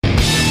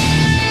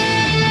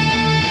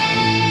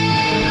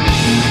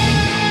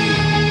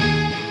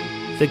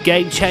The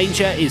Game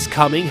Changer is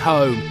coming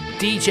home.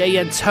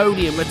 DJ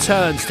Antonian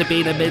returns to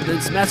being a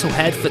Midlands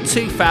metalhead for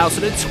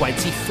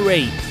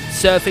 2023,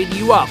 serving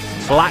you up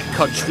black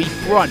country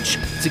brunch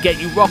to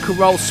get you rock and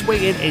roll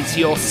swinging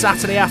into your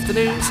Saturday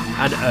afternoons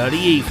and early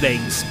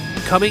evenings.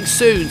 Coming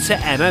soon to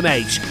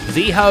MMH,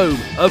 the home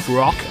of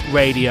rock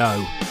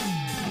radio.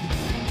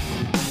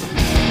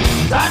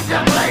 Time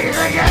to play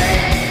the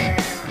game!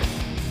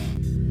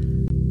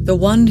 The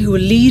one who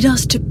will lead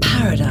us to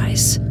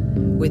paradise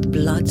with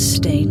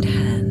blood-stained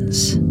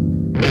hands.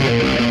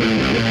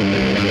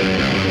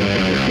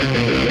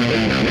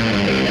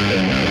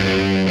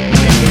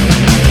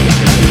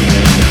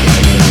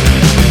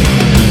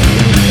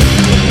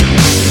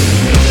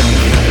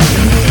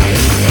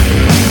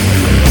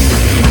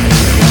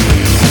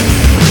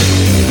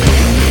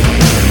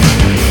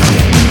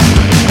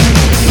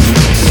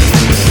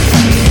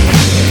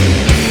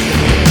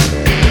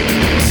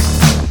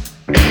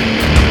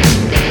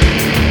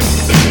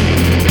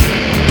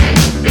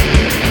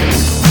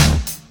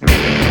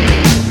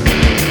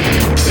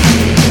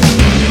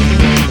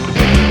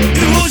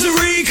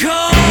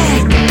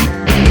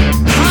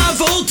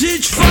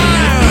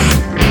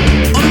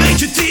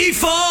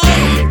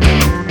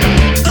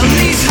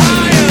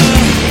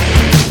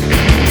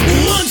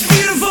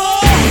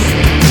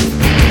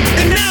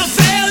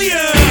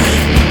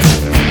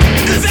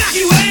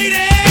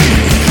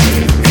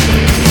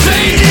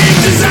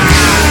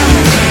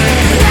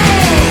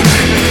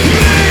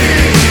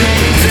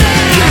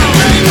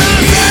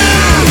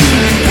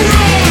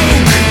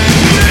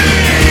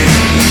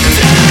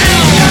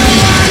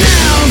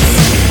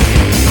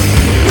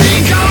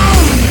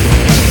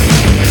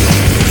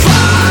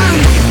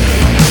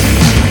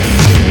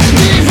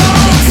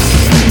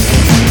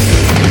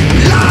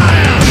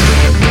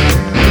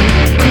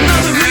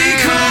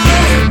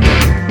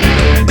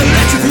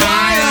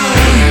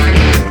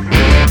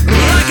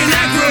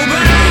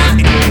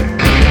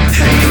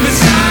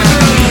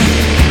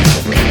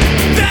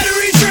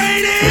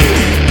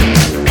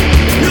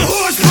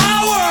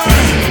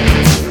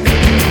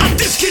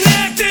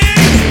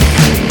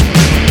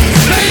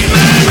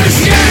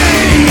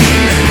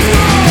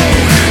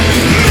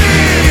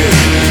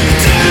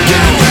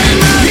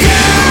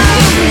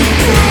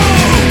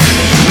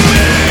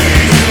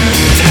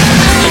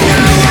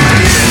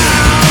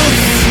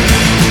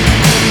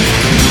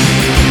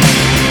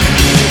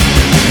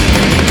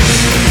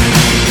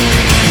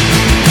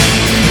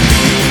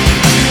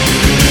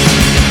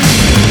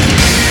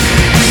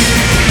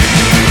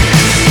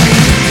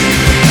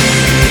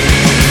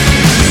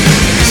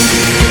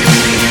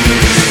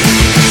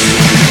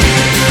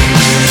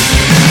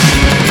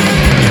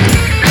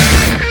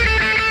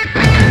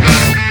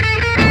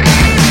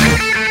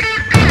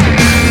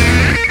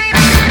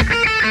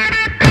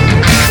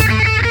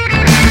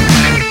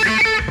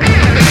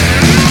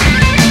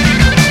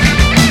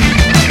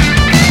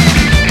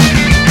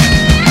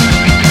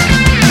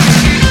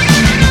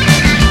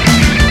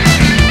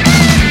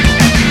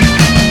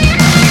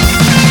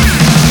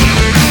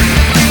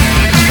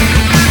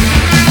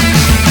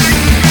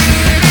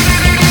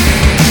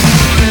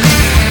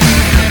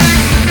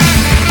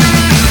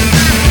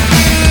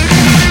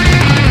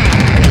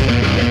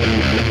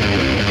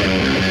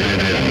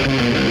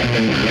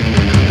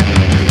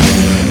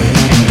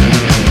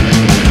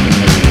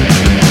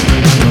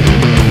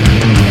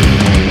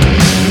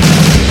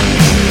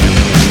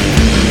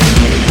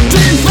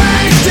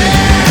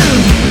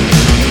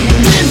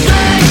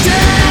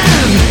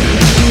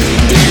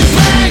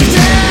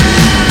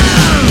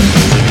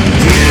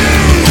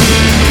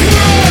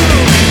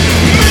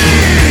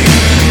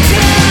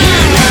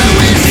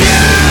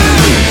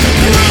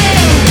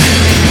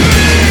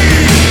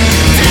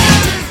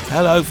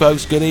 Hello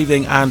folks, good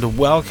evening and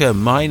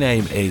welcome. My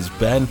name is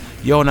Ben.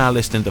 You're now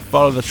listening to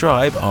Follow the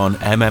Tribe on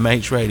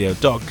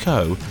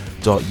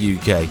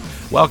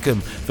mmhradio.co.uk.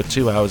 Welcome for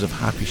 2 hours of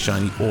happy,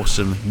 shiny,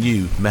 awesome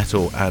new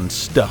metal and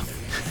stuff.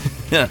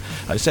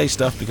 I say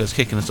stuff because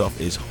kicking us off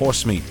is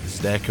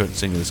Horsemeat. Their current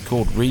single is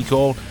called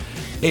Recall.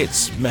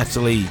 It's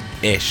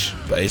metally-ish,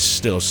 but it's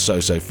still so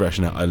fresh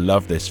now. I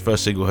love this.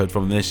 First single heard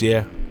from them this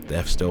year.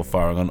 They're still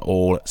firing on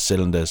all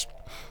cylinders.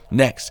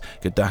 Next,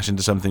 could dash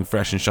into something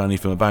fresh and shiny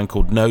from a band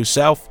called No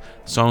Self.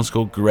 The song's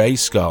called Grey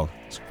Skull.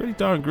 It's pretty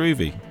darn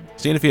groovy.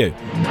 See you in a few.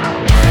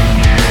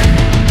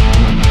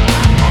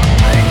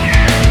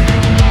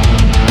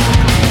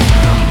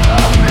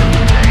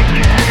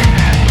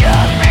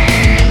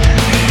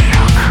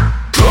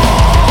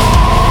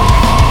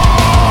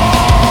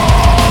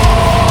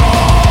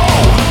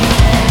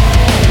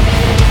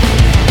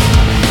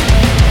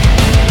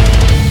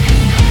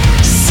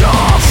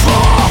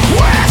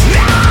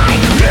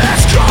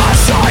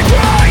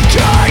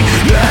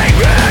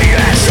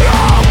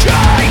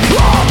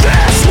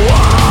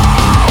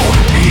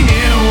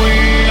 Here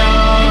we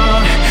are.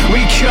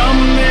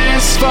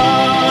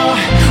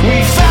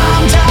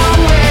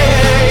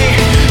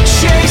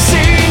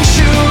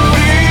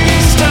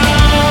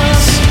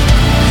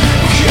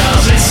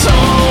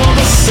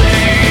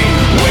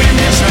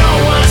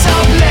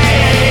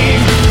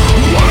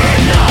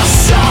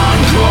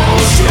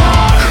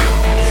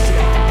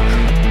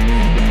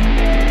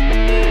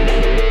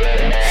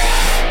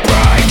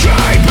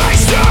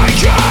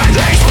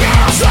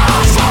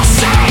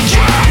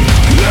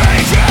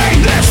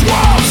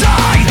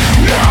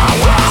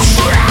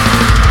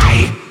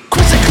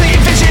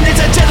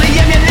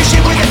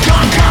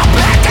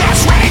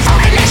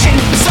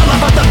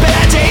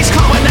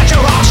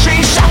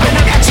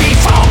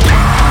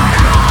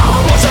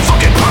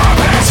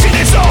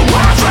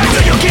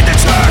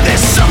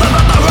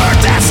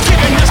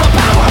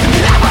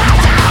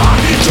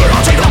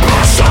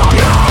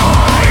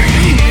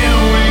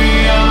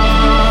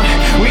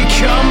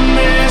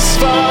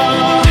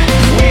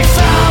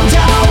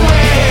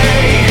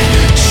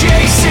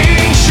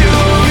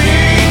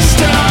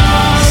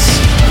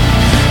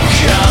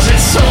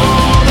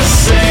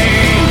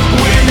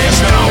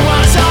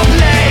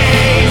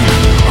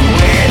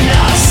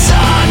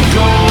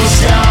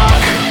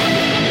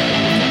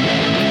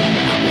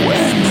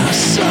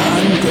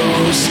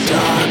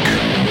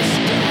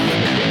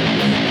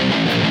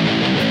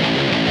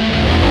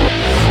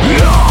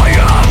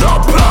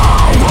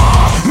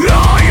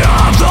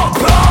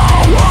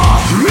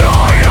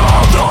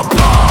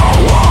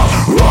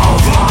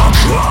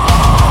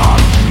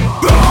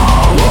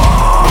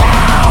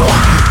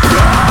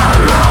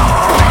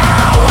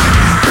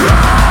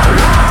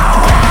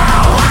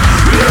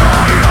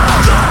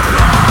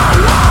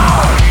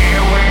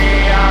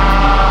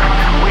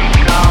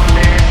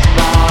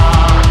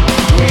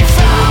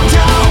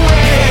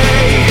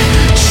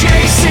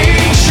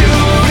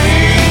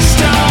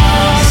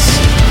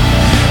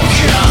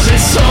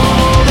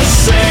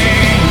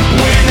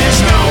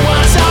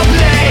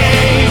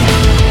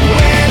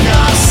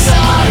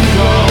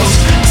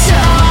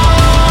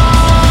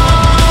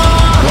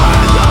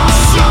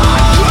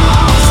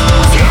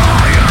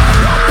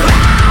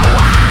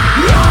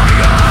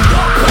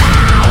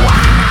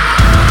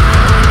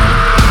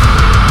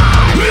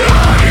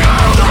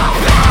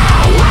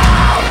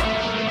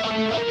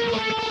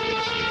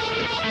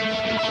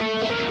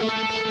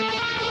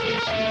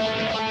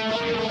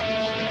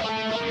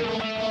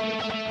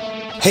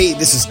 Hey,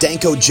 this is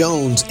Danko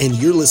Jones, and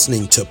you're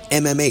listening to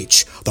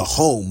MMH, the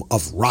home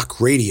of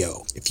rock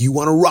radio. If you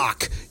want to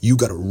rock, you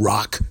gotta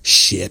rock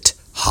shit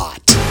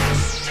hot.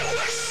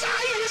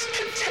 Suicide is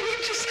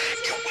contagious.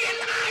 You and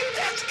I,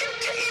 that's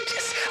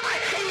contagious. I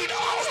hate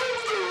all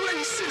of the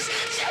races.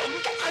 Tell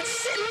God,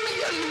 send me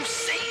a new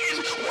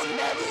Satan. One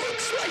that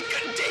looks like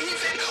a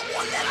David.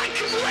 One that I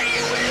can lay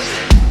with.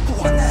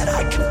 One that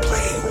I can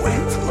play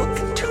with. Look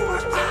into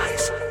her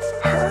eyes.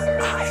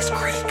 Her eyes,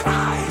 Greek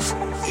eyes.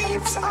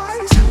 Eve's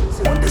eyes.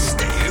 One to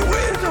stay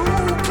with.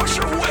 Ooh, push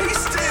her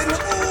waist in.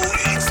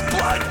 Ooh, eats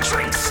blood,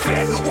 drinks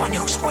spit. One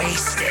who's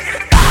wasted.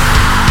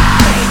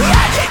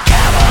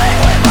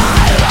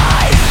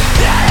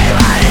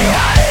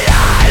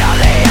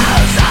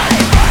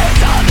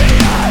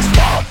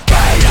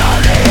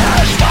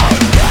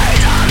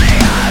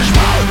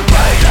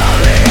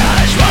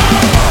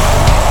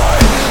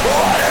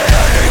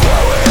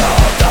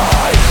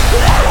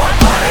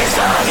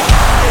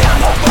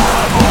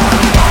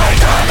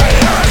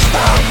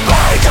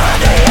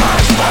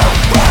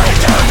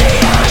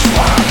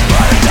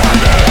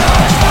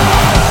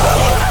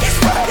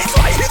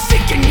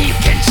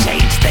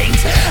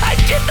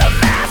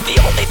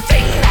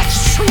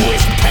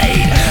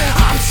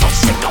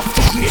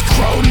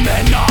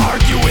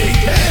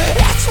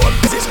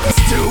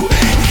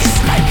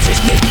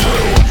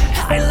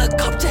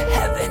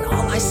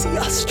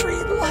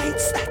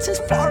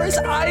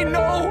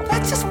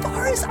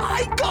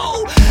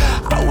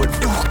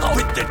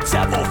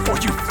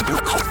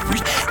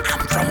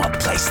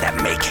 That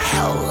make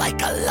hell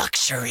like a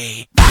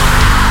luxury. Gambling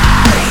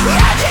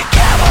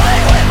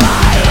with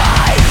my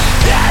life.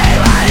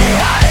 Anybody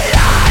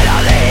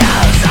on the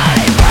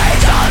outside.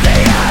 Brains on the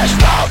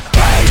asphalt.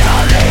 Brains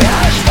on the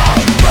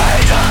asphalt.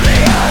 Brains on the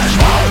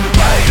asphalt.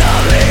 Brains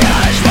on the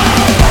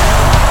asphalt.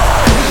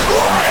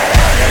 One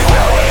ending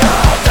where we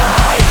all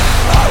die.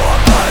 I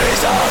want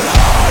bodies on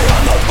high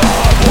on the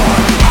barbed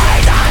wire.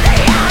 Brains on the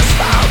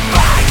asphalt.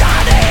 Brains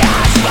on the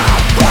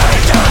asphalt.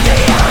 Brains on the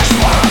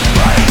asphalt.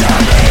 Brains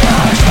on the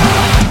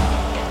asphalt.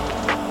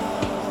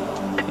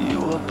 You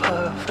were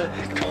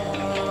perfect.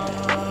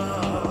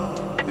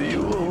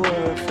 You were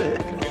worth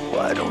it.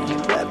 Why don't you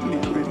let me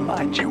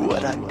remind you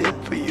what I did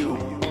for you?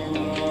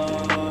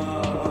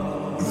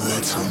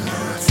 Let's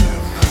unearth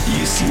him.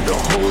 You see the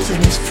holes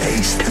in his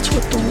face, that's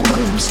what the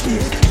worms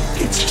did.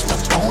 It's just the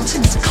bones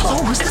in his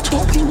clothes, that's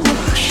what we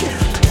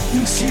worshipped.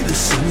 You see the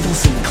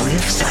symbols and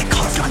glyphs I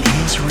carved on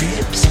his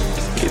ribs.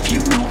 If you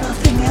know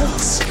nothing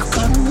else, you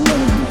gotta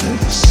learn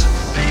this.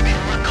 Baby,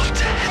 look up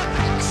to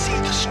heaven, see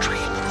the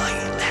street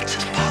light. That's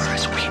as far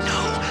as we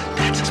know,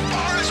 that's as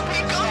far as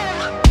we go.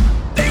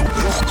 They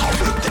will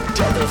cover the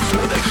devil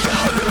for the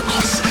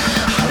Holocaust. I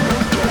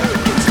will go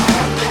against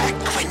our pack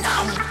when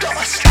I'm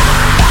dust.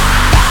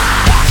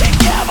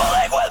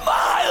 Gambling with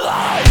my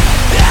life.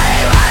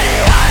 Anybody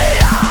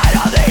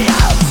on the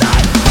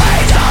outside.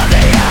 Brains on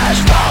the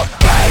asphalt.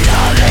 Brains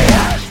on the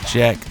asphalt.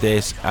 Check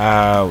this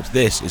out.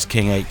 This is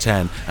King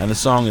 810, and the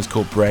song is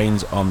called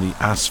Brains on the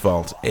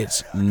Asphalt.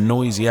 It's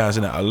noisy as,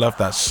 isn't it? I love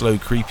that slow,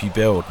 creepy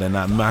build, then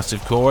that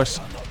massive chorus.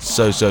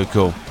 So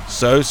cool.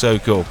 So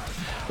cool.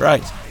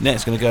 Right,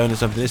 next going to go into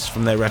something. This is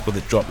from their record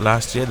that dropped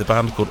last year. The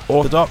band are called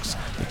Orthodox.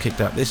 They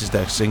kicked out. This is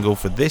their single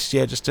for this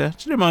year, just to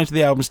remind you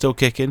the album's still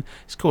kicking.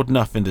 It's called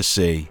Nothing to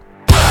See.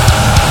 All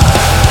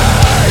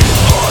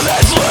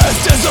that's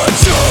left is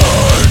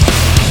unchurned.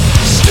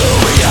 Still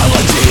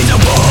reality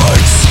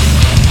departs.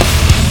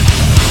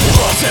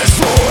 Lost its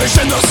voice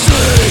in the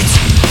streets.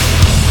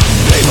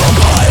 Paper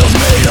piles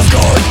made of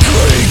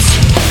concrete.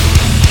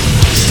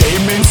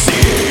 Statements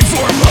seen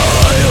for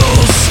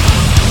miles.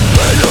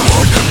 And the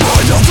word by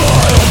the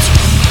filed.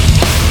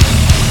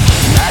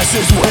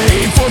 Masses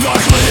wait for the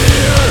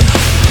clear.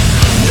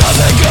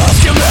 Nothing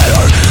else can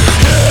matter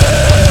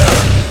here.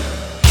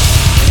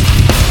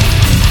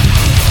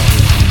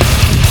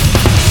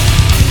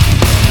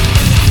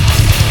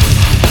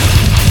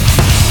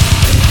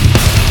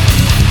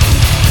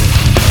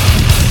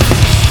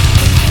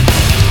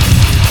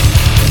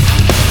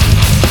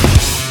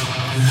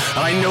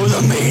 I know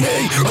the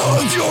meaning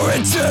of your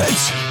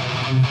intent.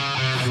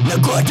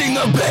 Neglecting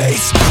the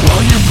base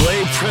while you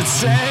play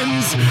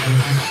pretend.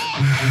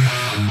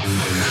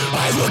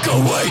 I look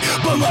away,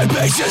 but my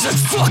patience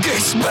is fucking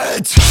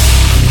spent.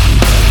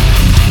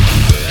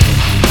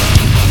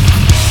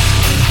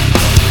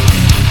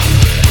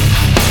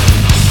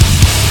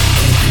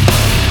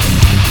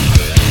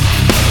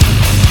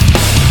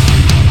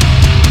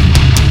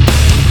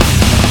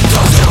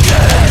 Don't you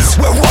get it?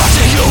 We're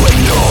watching you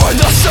ignore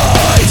the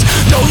signs.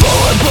 No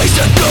lower place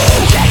to go.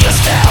 Can you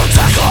still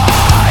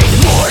decline?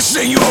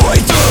 Forcing your way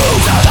through to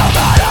the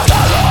bottom of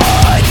the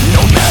line.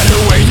 No matter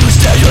where you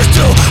stay, you're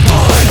still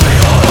falling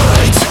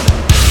behind.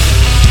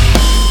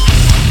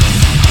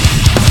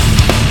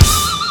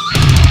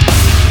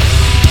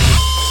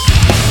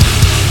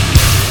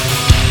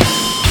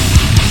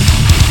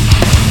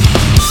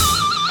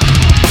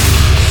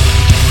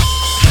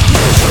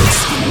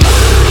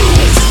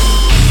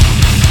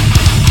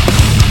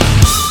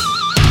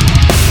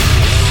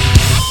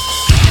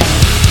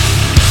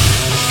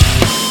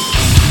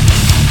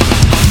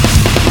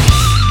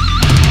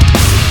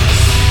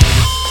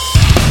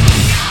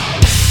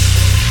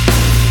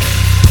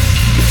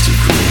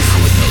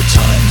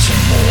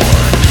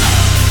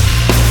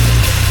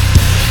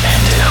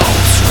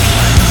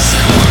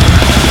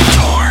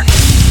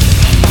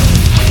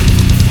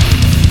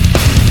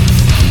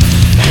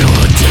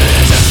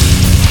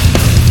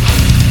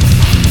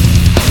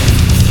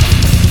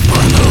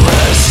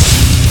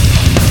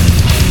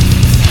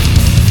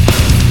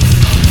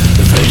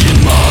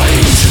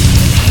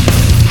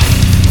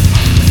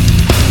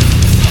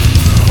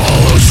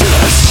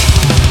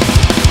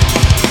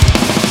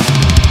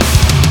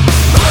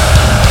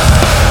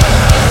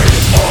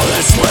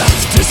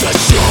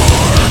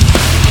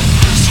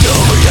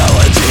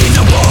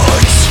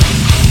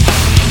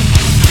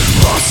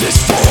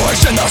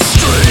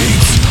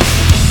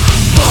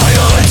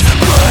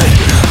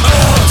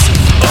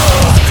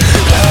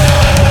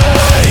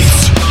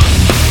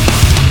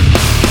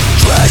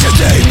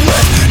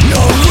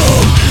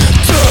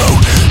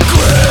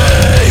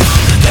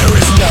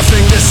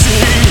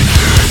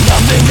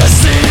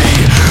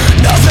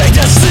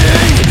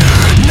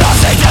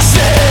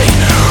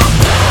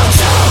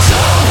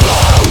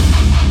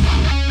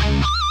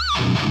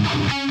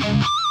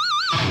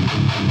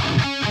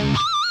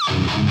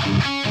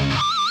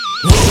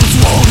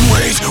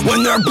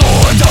 when their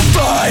born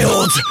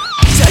defiled.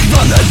 Take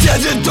from the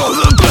dead and throw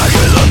them back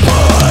in the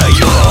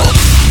pile.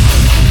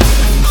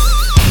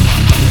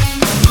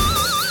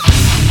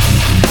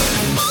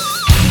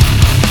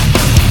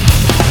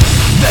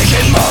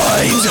 Vacant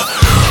mind,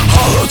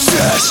 hollow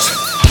chest,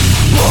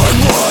 blind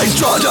lines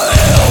drawn to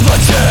hell the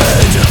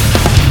dead.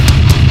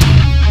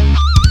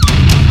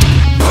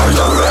 Burn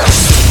the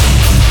rest.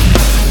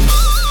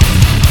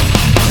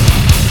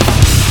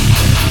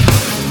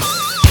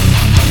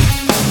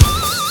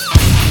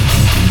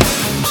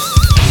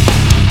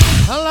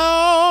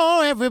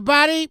 Hello,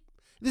 everybody.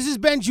 This is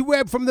Benji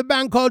Webb from the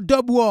band called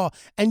Dub War,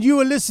 and you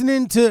are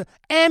listening to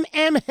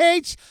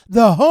MMH,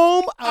 the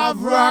home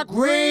of rock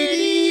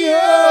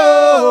radio.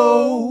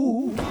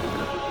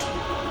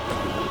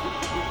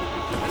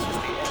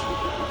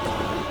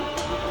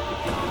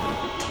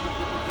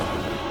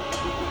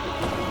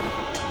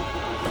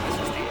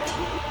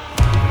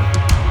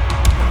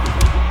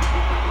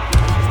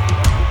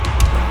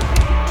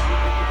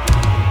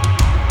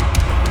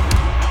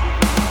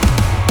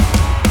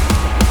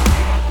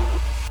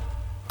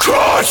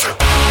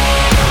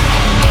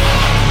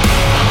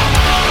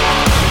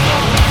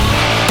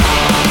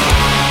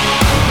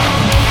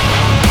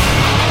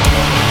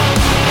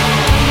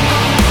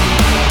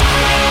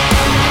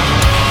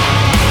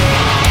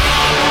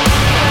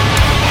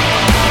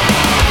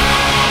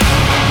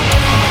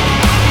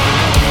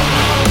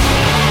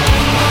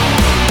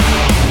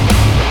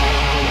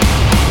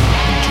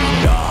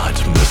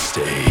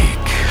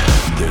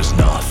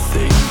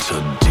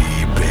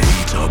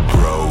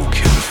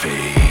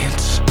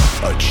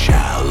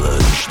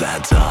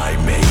 That I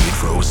made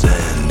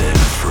frozen in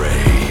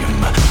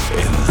frame.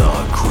 In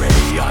the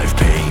gray I've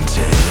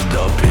painted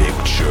a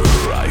picture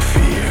I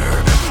fear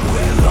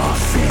when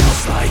love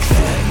feels like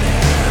thin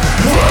air.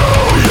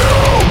 Will you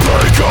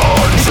break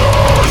under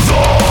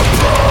the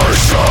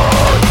pressure?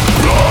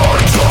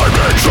 Blood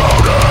diamond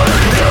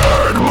drowning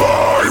in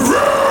my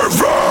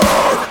river.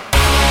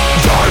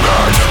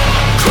 Diamond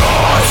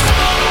caught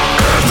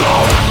in the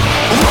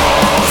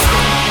rough.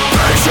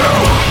 Makes you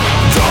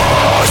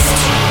dust.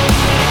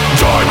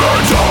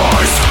 Diamond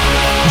eyes,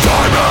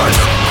 diamond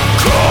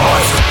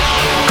caught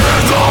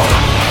in the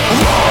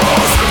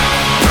rough,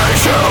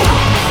 makes you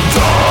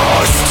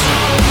dust.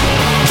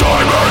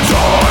 Diamond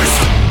eyes.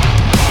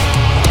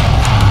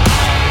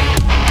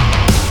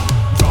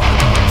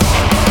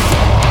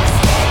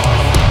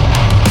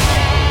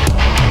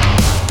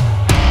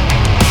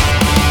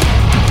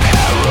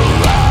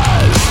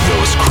 Paralyzed,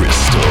 those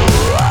crystal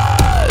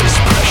eyes,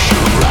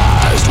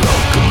 pressurized.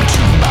 Welcome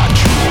to my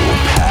jewel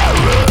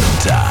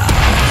paradise.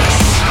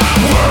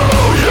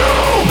 Will you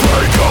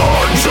break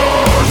under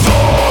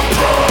the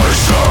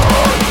pressure?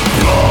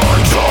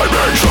 Blood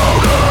diamond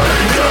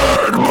drowning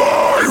in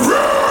my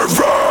river.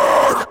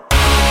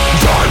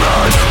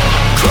 Diamond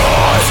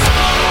caught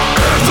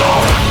in the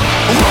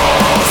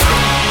rough,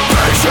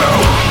 makes you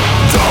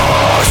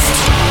dust.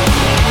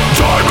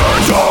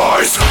 Diamond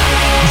eyes,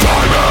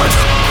 diamond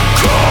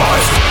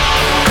caught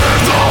in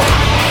the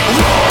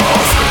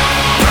rough,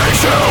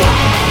 makes you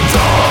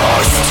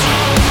dust.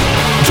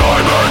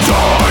 Diamond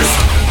eyes.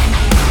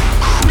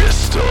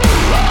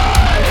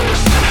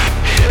 Crystallized,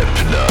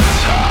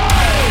 hypnotized,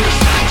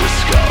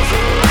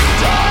 discover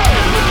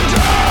diamond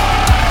eyes.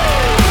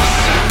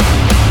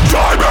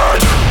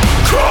 Diamond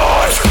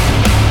caught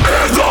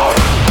in the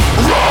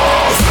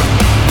rough,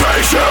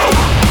 makes you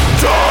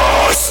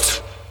dust.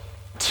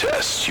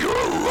 Test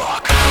your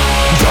luck.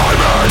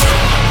 Diamond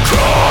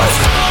caught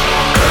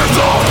in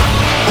the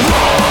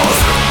rough,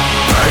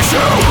 makes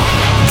you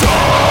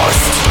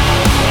dust.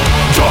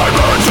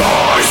 Diamond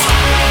eyes,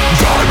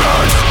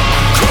 diamond.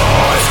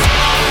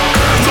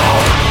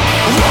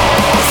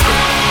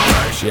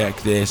 Check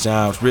this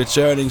out,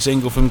 returning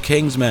single from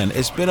Kingsmen.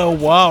 It's been a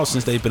while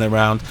since they've been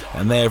around,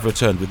 and they have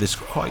returned with this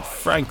quite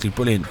frankly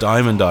brilliant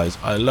Diamond Eyes.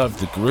 I love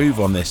the groove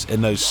on this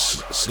and those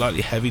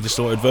slightly heavy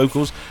distorted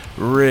vocals.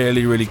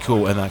 Really, really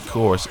cool, and that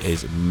chorus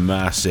is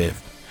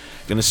massive.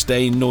 Gonna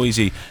stay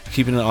noisy,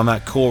 keeping it on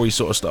that Corey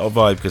sort of style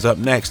vibe, because up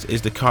next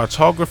is The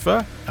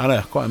Cartographer. I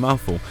know, quite a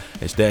mouthful.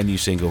 It's their new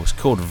single, it's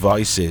called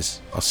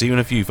Vices. I'll see you in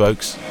a few,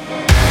 folks.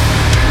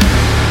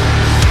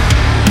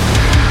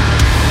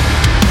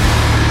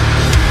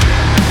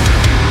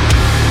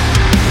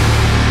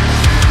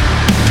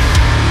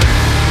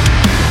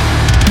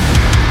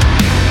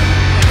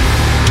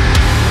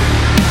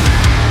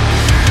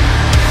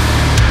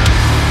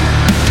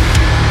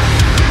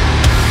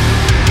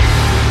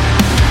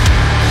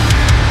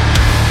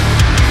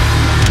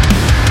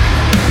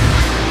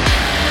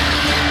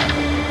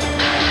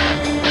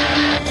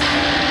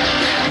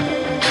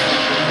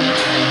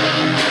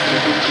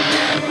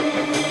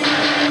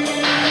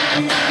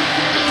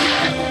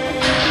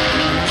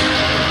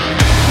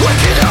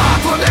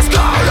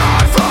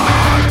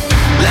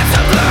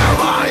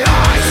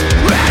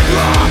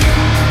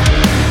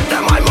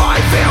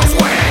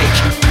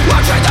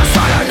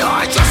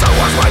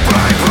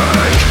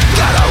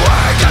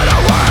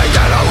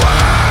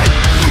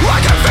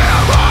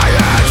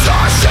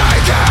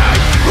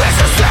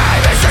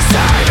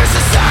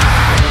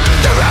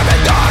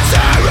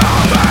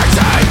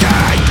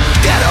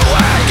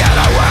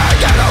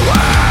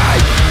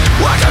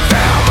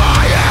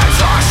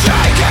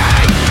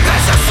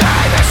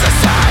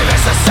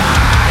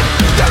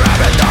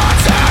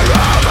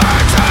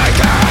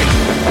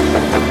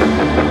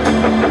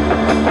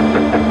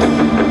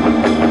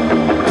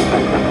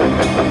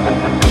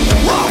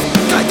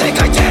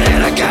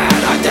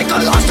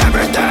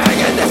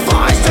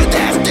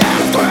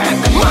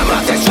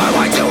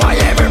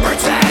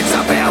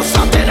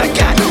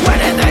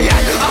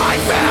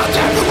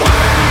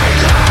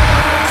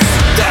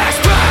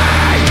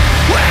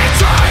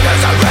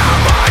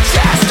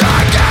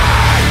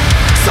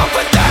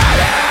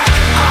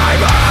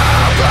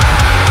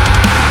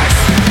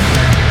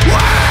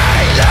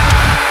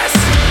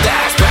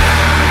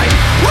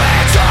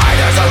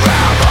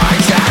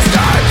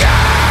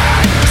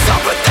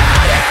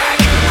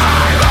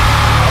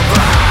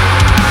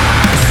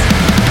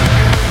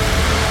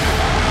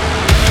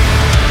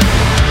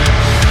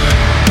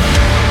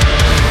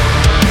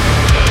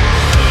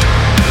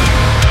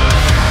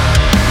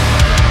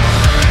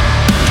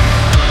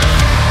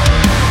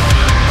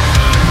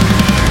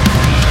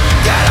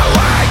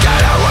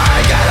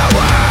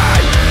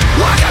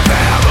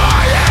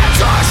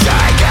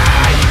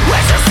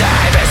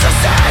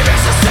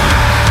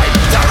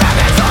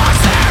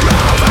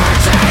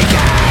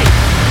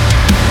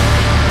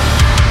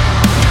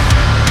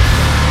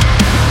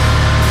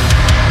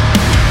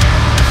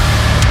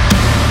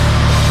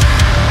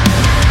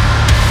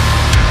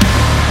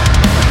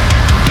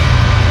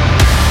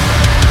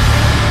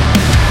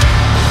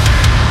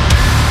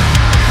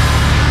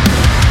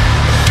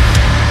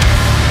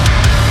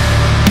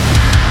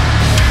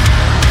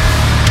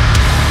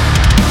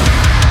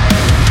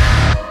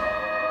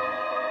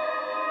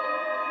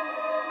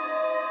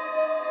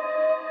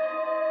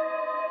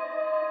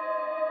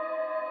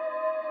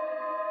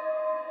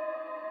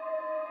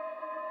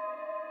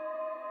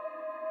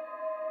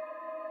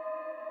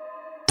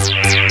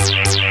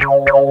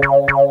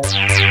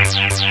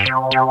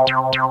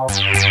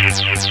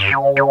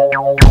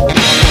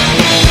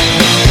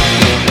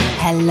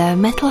 Hello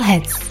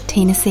Metalheads,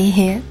 Tina C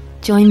here.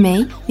 Join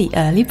me, the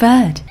early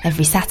bird,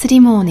 every Saturday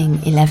morning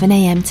 11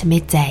 AM to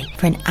midday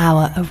for an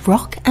hour of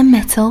rock and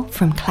metal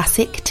from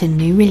classic to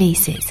new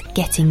releases,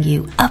 getting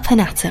you up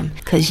and at 'em,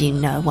 cause you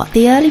know what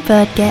the early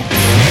bird gets.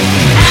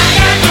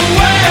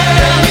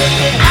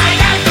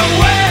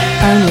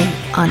 Only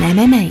on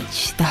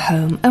MMH, the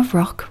home of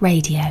rock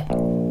radio.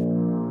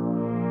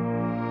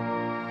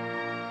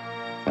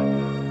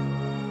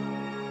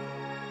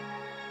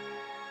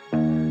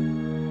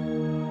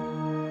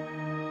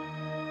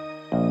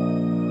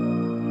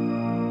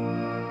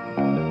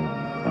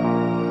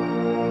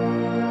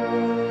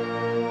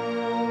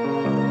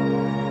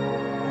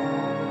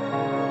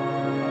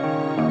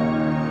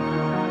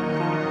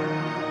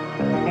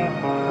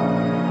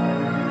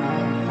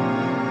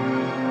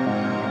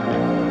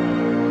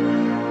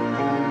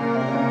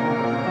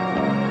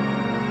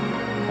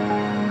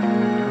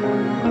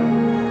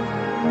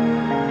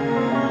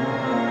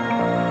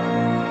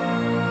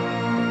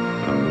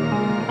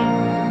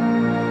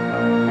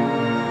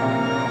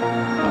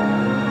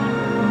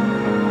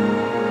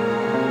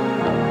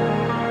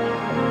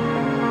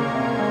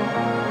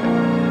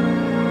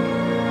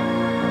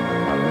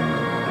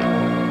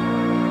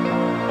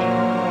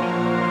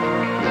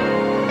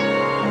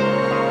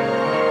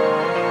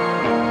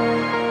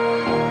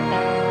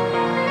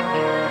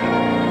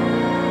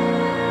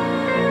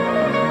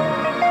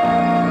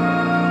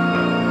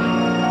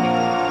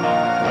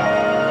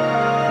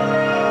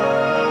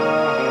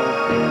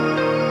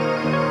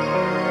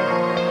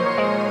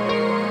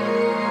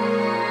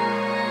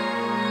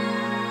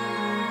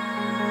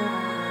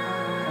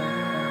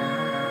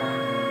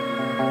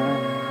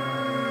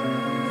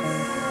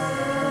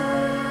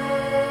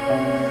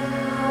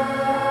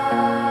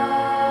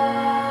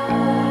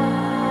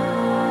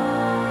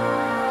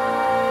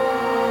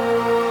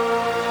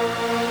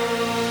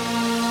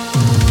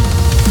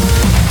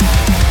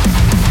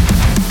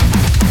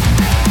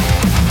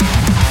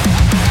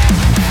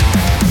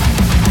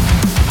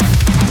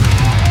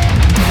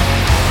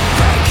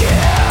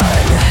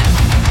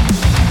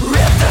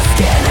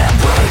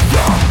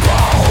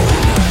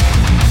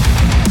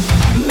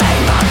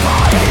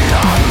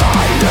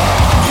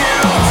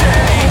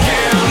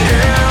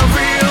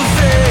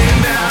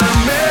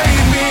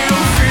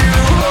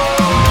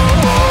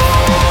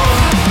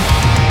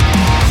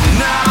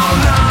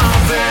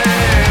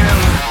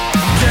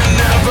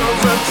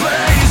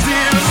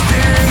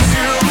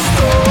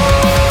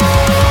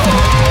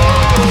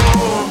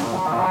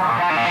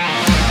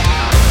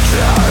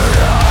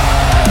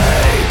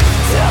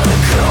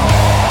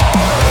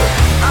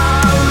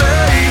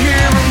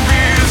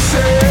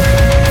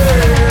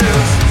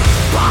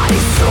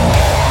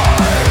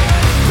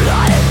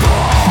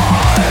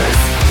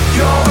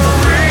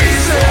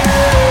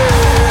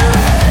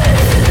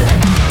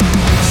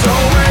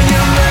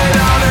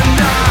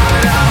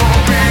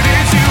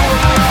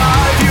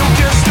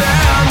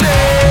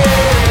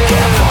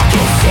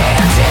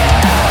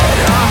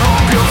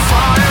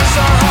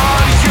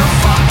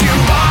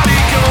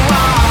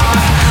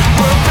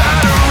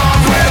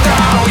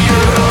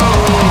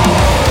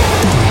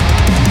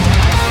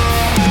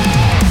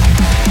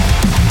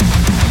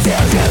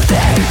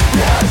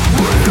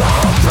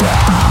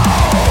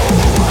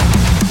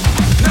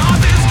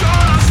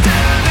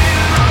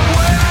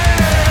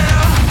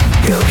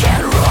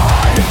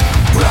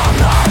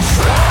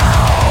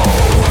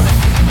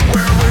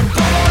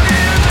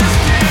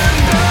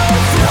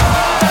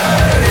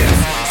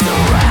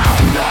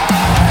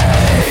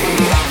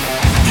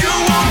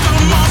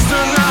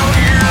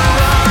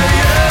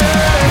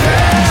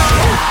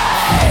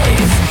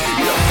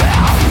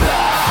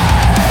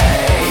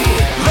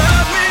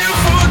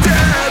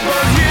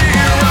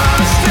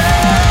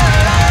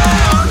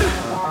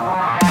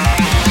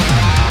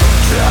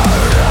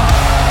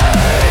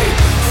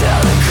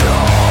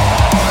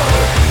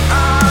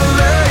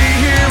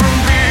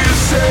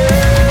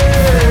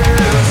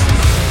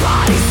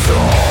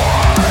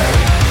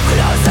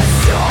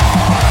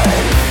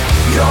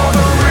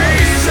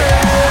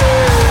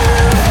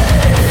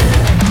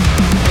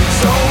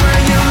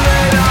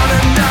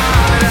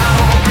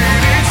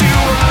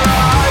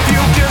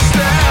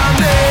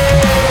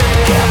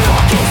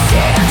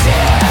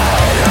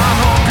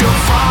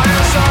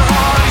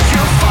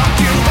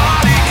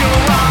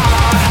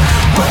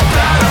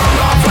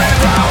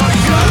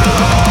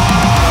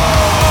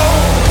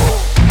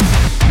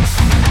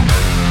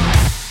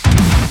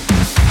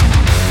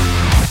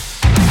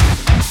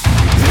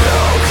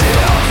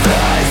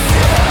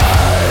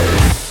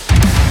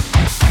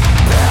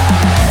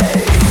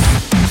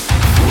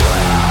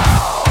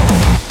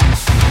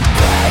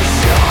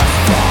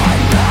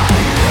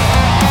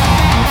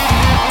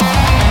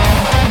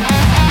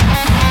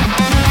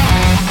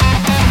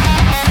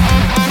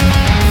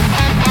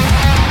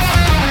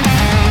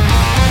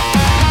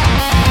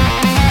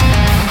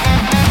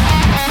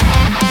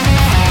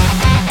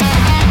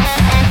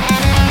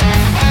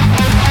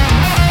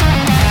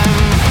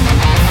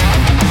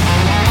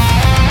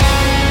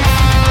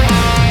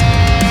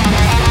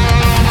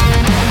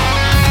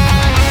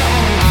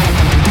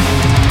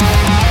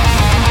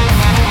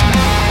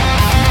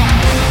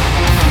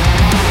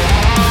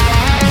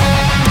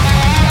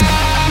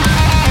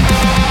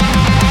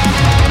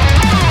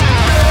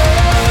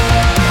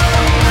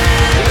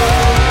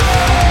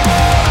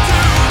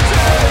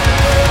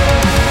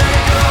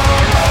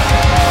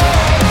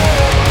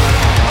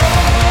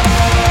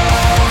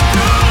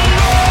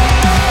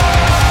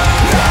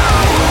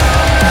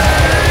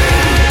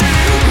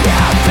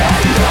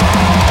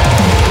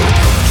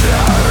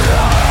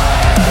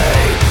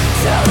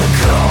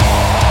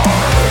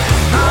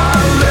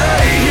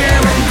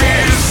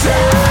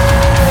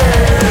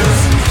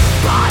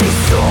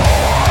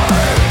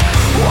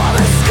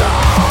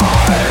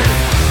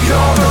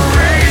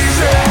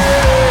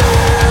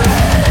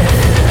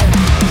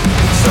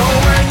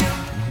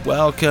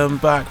 Welcome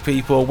back,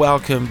 people.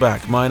 Welcome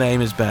back. My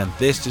name is Ben.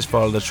 This is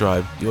Follow the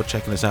Tribe. You're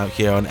checking us out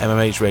here on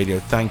MMH Radio.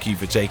 Thank you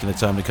for taking the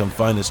time to come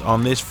find us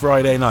on this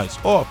Friday night,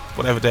 or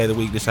whatever day of the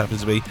week this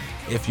happens to be,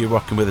 if you're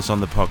rocking with us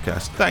on the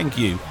podcast. Thank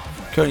you.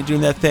 Currently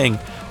doing their thing.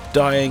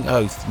 Dying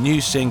Oath,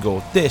 new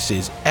single. This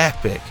is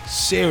epic.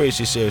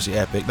 Seriously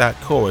epic. That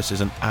chorus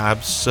is an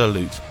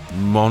absolute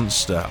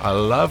monster. I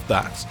love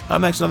that.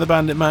 Up next, another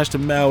band that managed to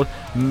meld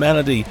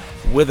melody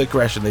with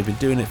aggression. They've been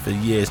doing it for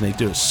years and they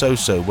do it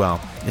so well.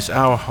 It's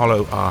Our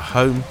Hollow, Our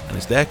Home, and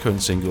it's their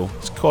current single.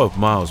 It's called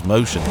Miles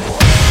Motion.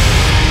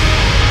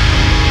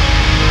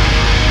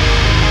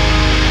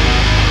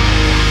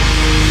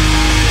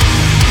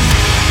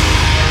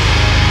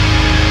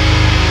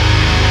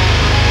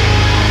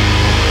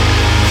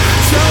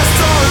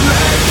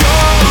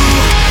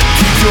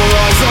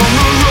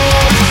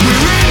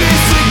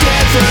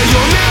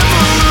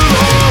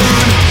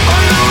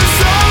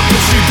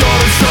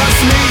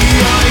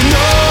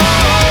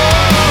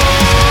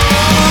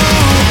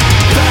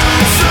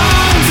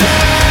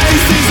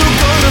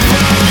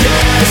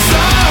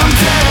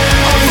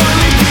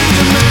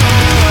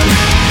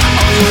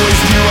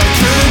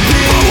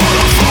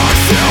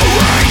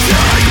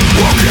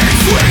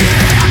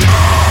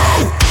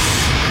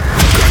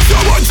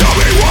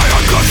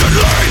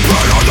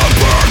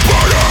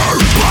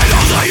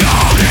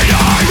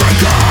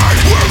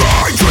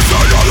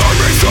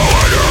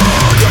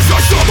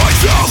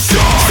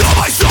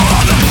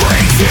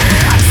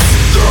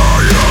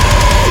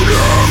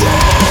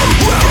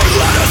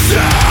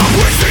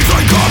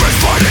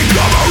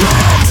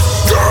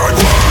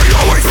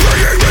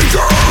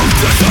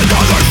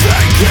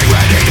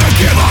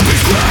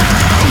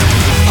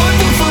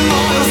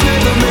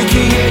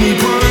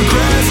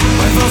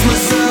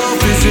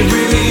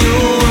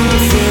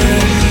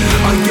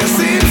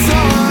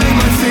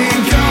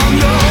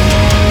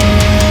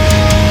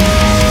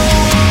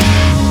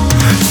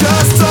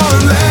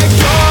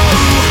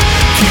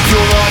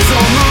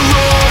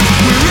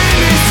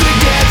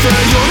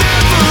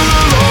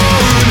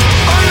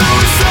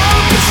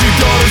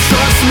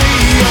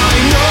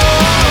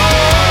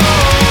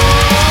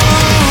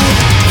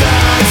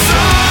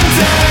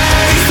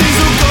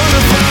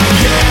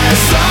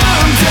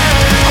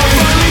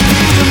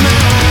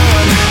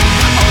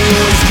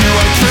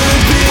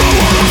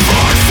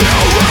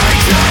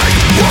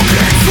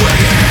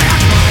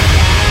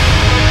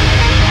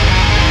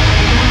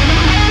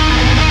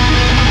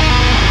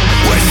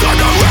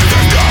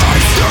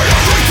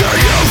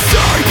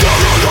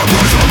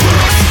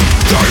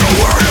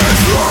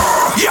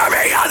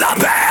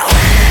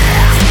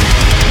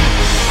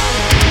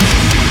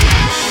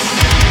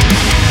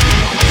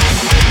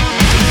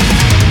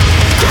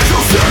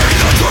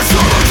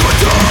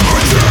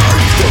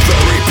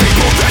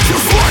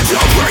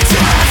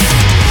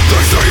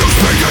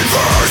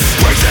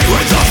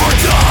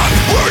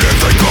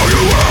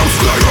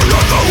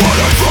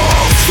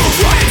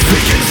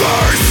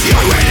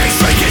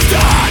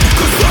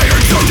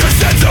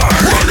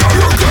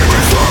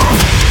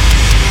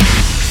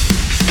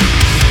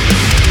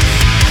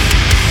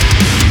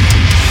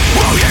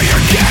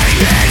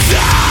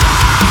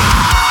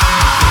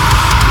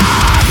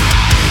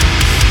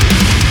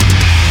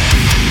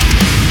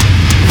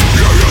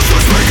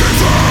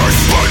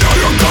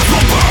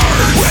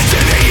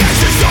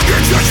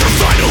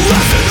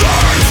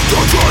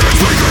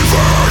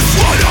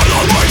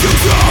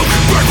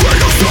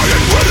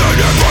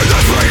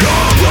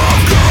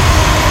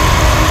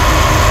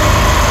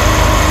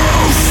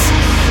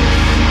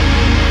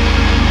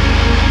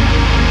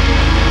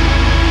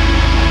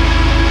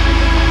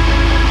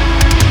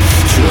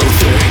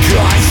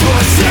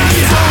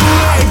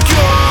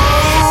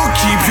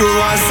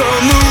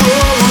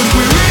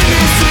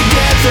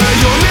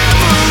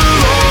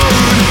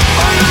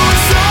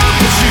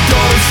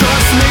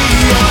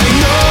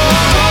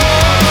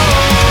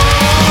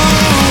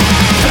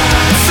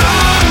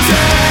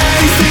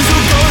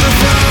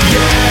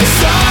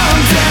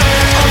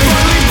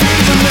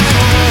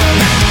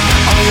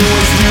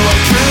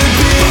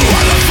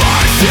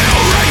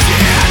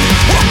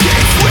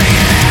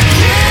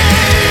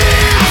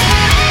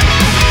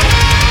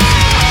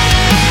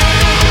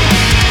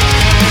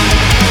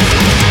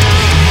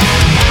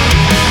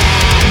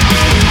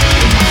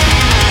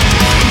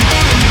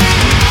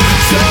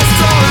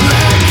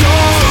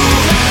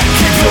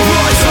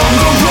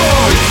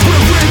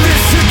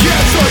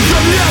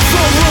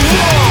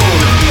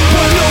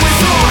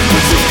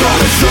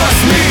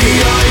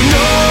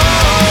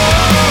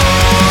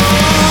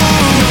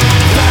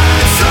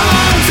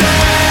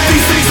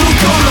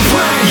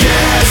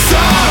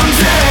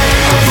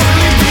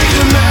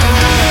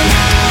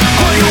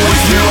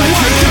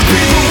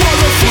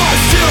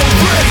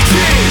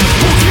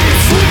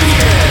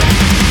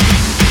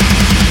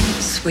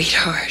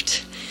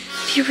 Sweetheart,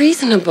 be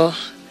reasonable.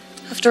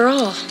 After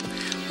all,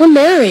 we're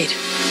married.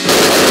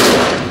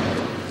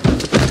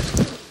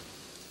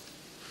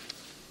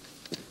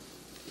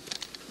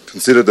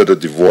 Consider that a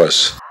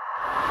divorce.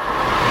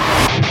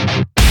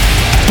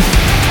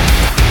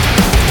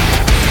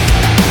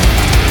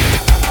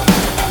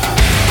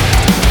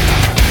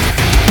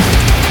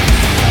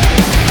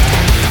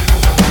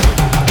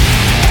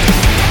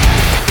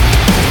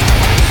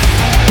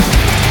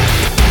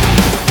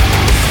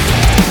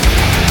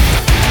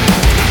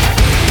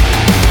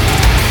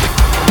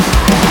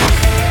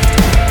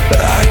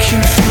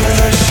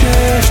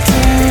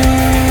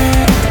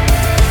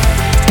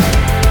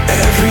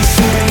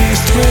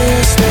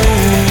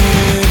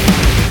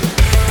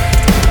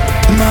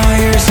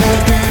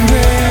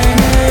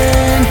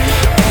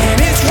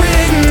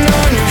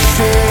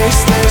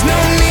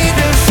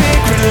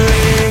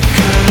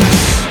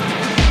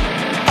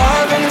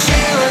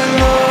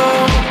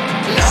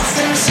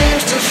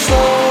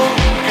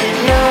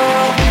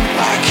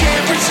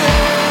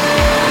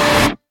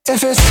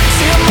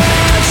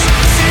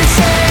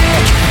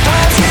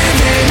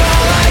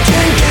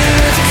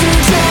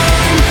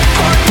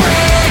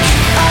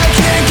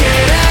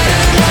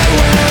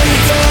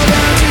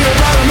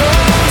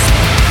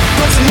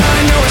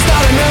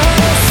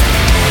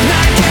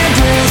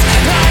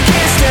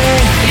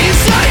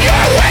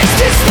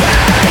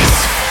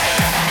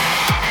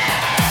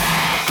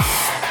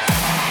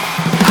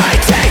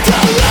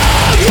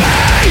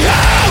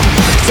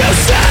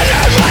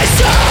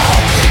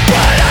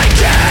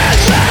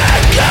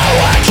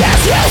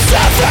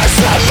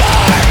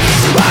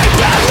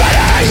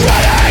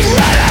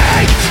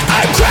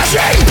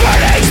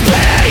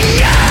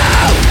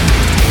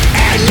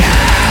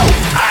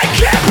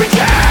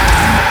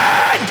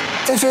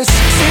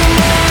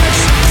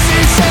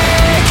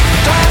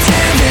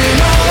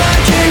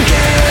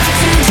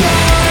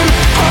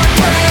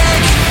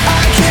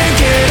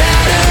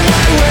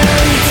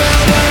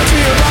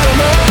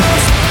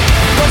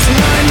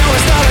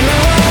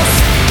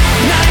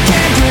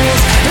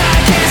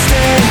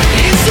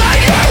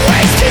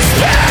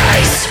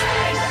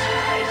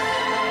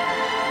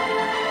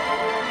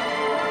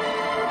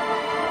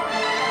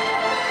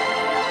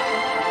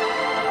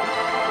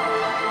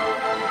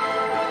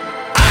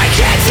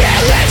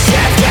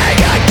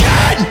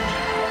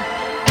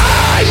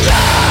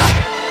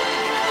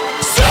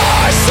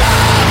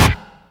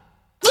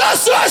 The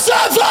source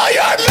of all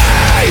your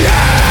mayhem.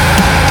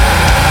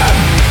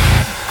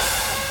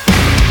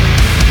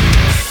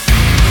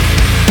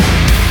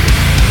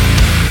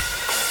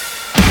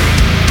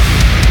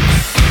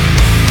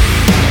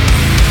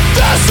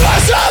 The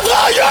source of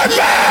all your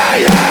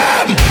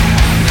mayhem.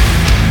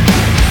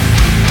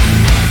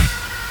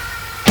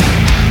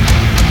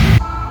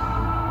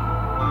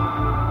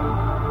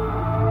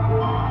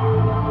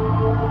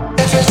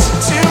 If it's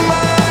too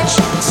much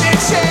to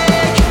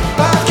take,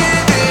 I've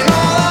given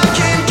all I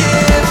can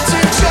give to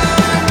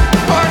time.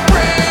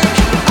 Heartbreak,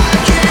 I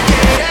can't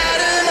get out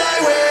of my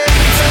way.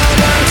 Fell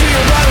down to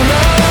your bottom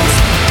lungs,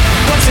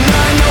 but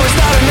tonight no it's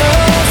not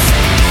enough.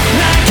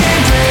 I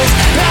can't breathe,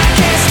 I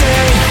can't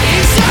stay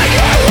inside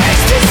your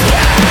wasted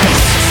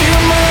space. Too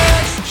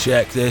much.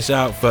 Check this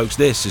out, folks.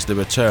 This is the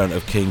return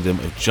of Kingdom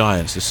of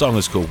Giants. The song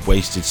is called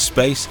Wasted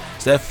Space.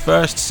 It's their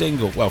first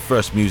single, well,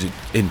 first music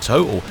in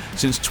total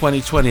since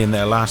 2020 and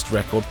their last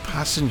record,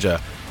 Passenger.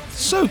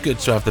 So good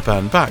to have the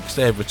band back.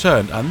 They have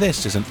returned, and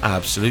this is an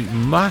absolute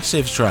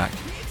massive track.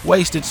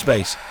 Wasted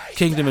Space,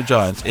 Kingdom of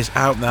Giants, is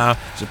out now.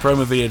 It's a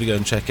promo video to go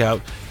and check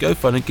out. Go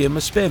fun and give them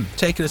a spin.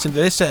 Taking us into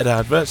this set of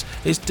adverts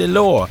is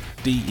Delour,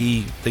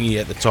 D-E thingy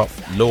at the top,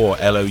 Lour,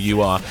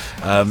 L-O-U-R.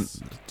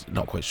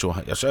 Not quite sure.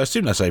 I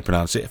assume that's how you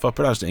pronounce it. If I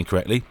pronounced it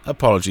incorrectly,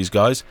 apologies,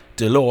 guys.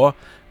 Delour.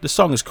 The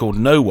song is called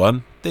No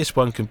One. This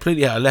one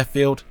completely out of left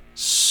field.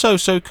 So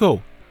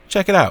cool.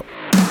 Check it out.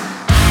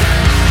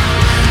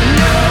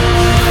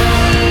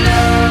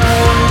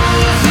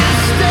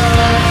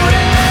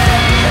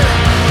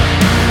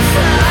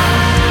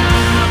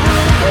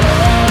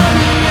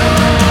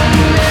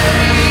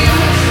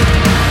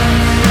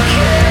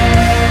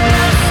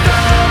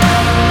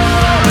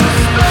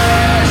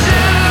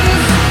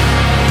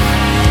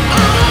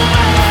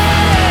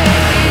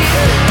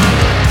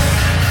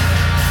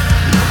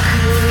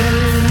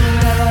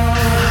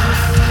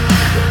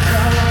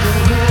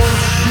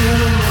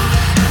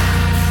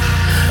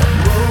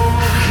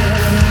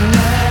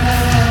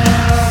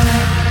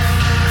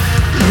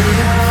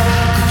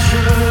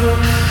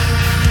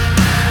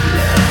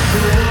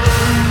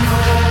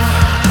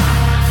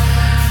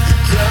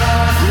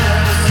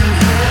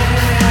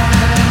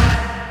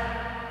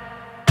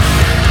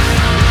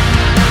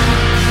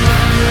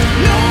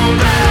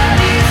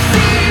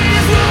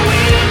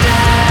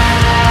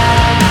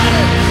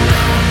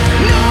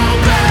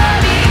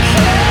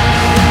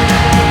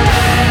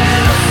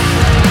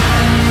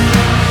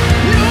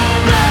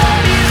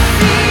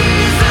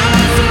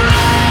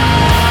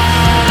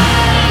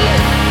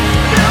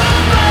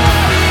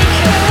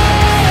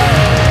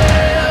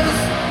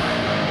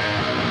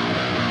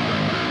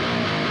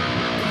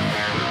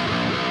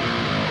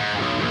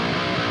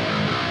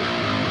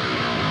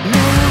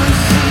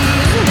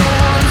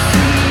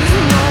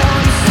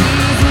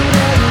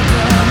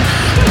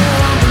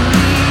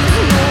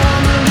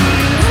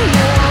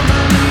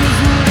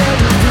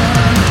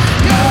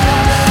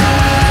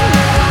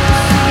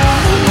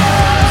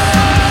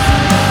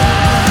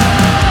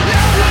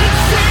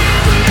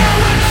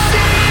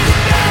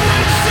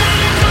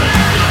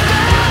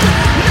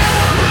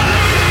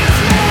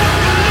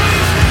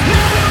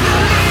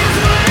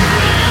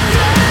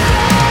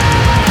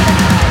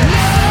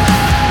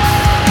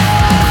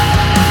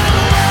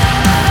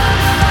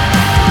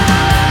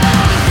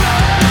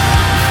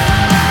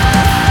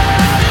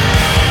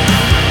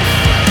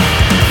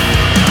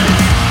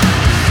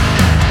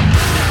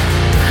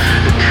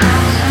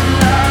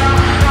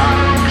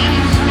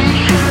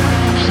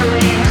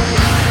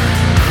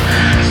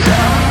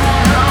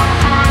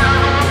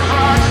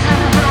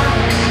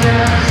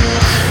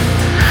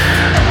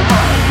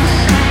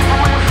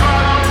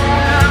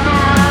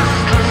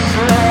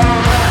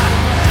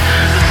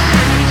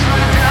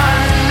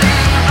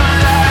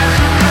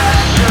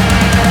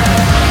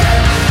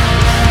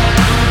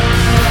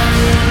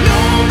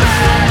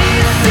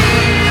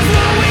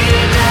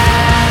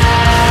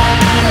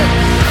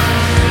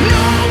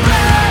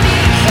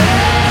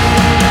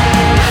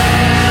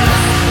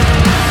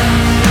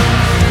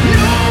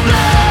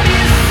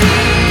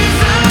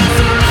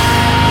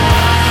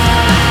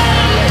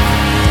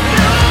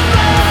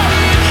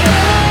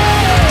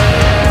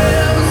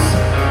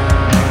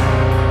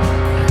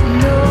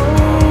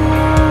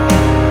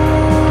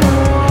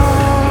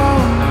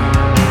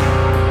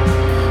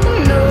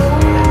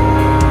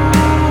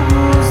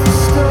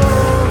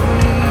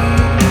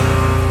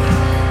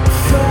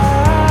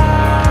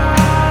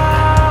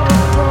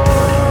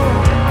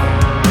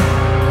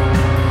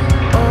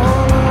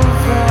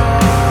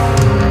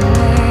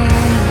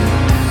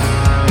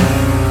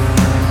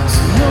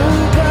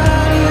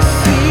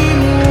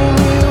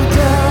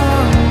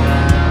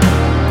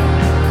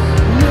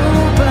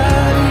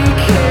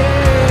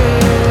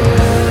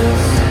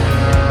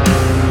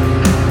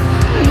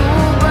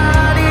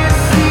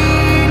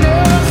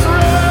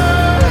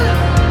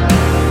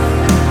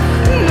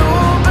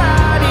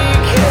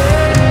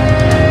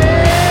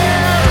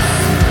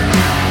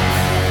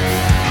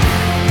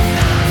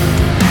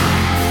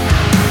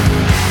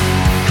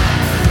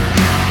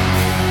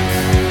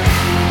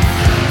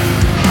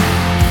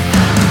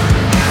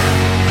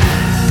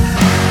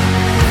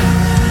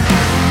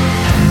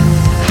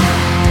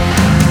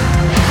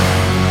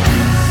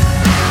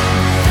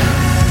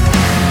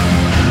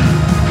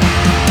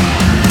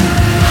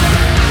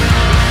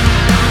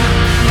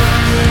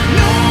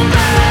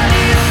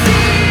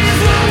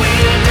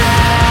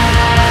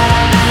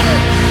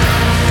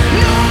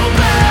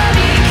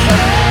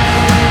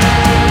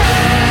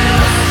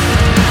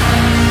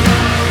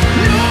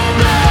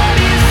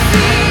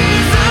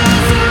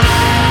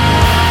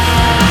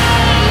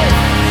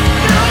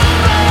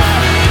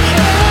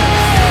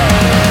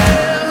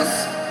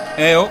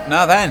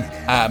 Now then,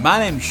 my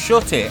name's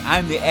Shutty.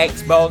 I'm the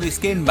ex-Baldy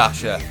Skin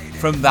Basher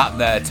from that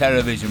there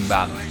television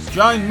band.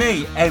 Join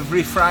me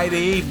every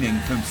Friday evening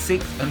from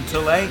 6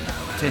 until 8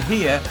 to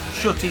hear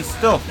Shutty's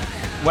Stuff,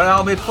 where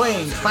I'll be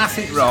playing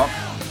classic rock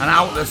and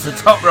outlets the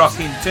top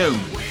rocking tune,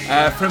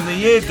 from the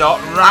year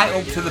dot right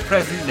up to the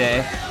present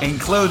day,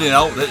 including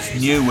outlets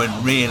new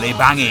and really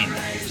banging.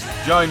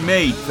 Join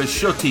me for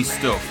Shutty's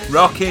Stuff,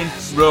 rocking,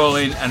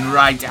 rolling and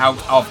right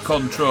out of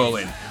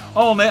controlling.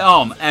 Only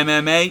on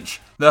MMH,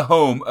 the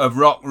home of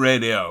rock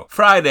radio.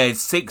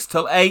 Fridays 6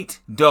 till 8,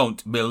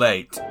 don't be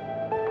late.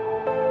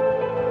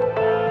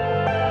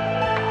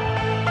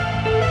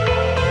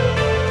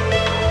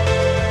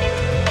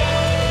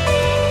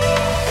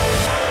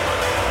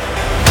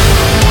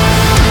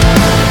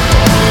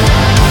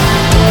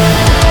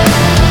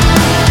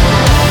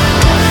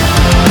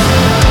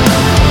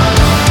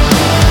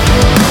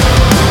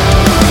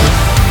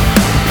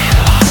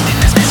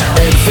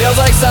 It feels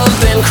like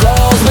something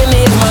crawls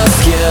beneath my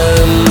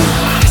skin.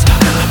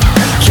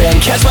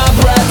 Can't catch my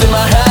breath and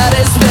my head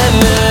is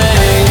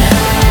spinning.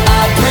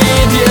 I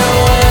breathe you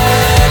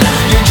in,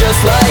 you're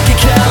just like a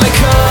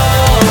chemical.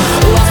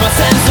 Lost my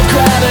sense of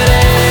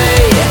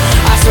gravity,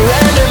 I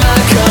surrender my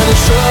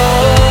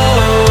control.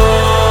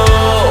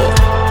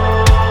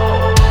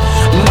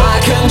 My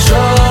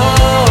control.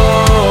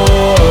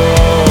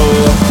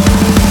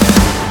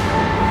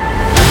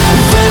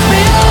 Lift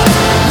me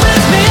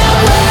up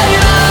when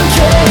I'm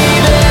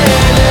caving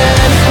in.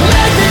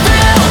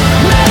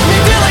 Make me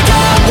feel like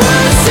I'm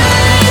worth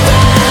saving.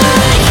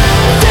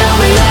 Fill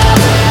me up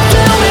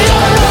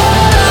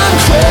what I'm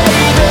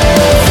craving.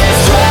 This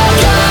drug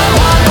I'm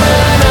on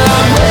when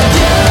I'm with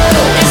you,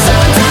 it's so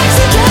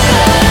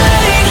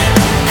intoxicating.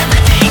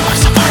 Everything was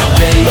so far away.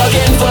 Been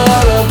looking for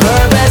a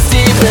purpose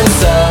deep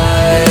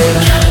inside.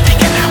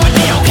 Thinking I would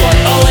be okay,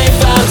 but only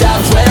found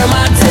out where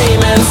my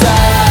demons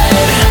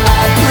hide.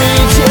 I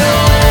breathe you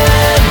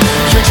in,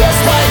 you're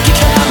just like a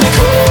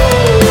chemical.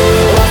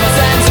 Lost my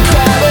sense of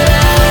gravity,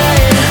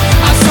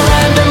 I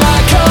surrender my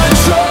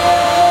control.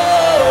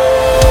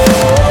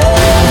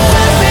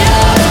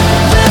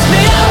 Lift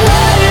me up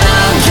when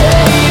I'm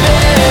caving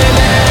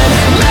in.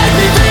 Make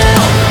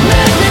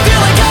me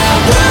feel like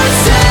I'm worth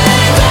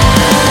saving.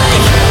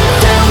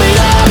 Fill me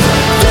up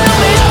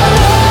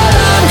what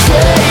I'm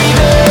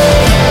craving.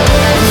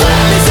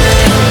 Let me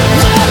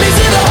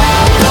see the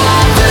hope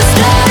of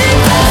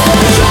escape.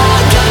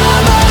 Drunk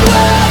I'm on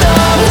when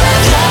I'm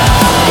with you,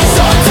 it's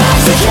so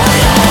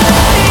intoxicating.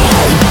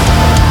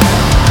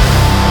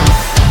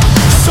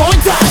 So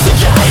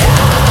intoxicating.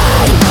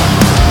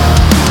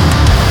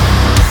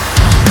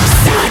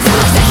 So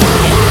intoxicating.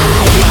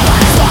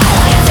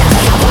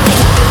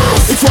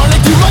 It's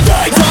running through my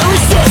veins, I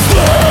resist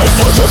this.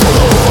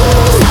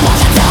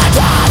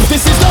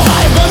 This is the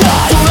high of my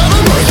life. Don't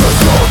ever make us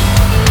go.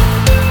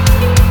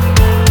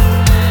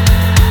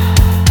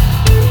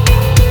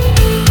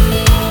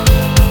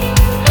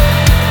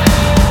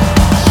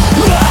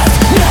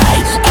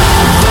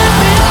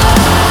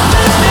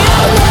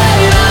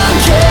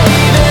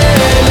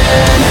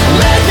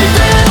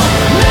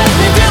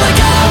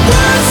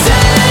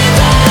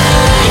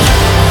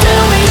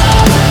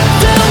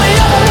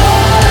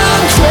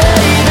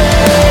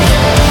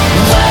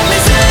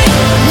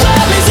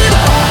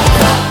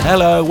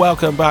 Hello,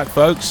 welcome back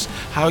folks.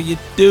 How you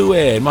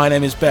doing? My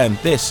name is Ben.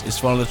 This is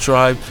Follow the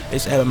Tribe.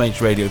 It's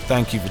MMH Radio.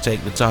 Thank you for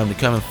taking the time to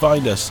come and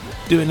find us.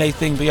 Doing a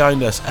thing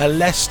behind us, a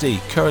Lesty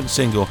current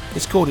single.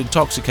 It's called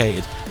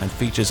Intoxicated and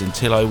features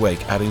Until I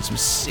Wake, adding some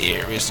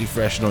seriously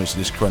fresh noise to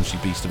this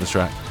crunchy beast of a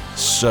track.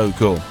 So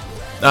cool.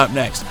 Up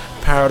next,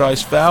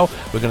 Paradise Fell.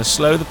 We're going to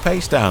slow the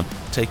pace down,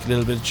 take a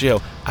little bit of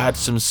chill, add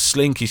some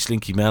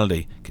slinky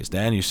melody, because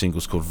their new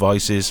single's called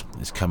Vices.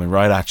 It's coming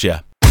right at you.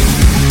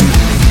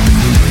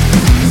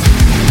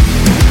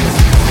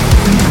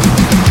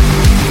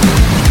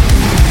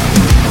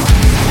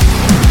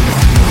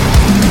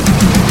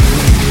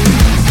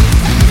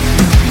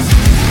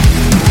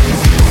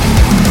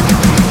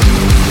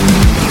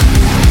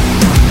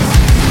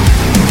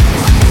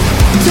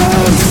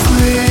 Don't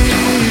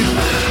sleep.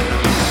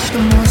 The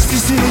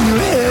monsters in your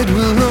head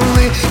will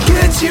only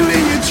get you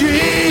in your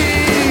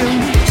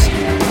dreams.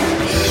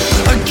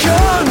 I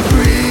can't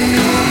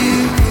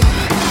breathe.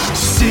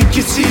 Sink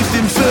your teeth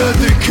in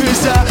further,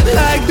 'cause I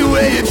like the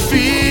way it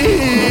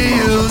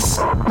feels.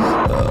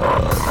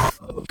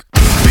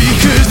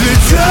 Because the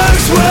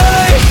drugs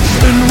work,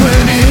 and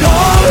when it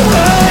all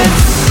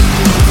hurts,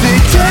 they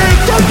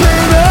take the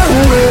pain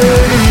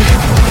away.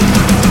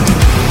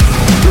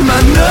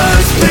 My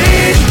nerves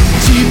bleed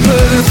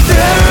deeper than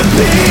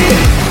therapy.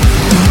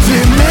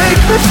 They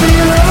make me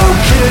feel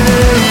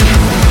okay.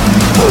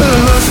 Well, I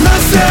lost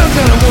myself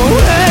on a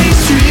one-way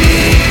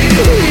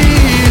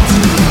street,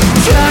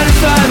 trying to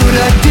find what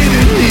I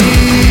didn't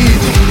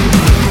need.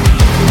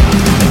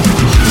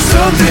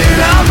 Something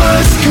I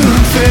must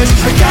confess,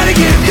 I gotta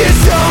get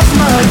this off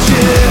my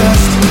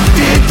chest.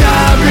 Did I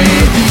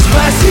read these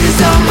flashes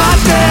on my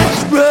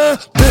therapy?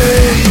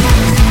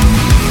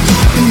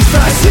 These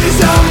flashes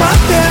on my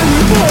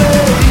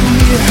therapy.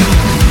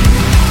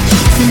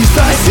 These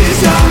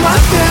spices are my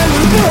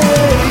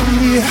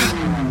therapy.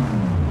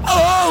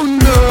 Oh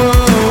no,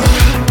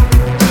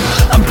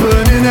 I'm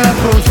burning at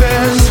both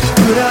ends,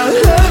 but I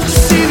love to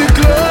see the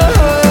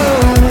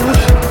glow.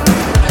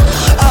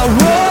 I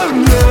won't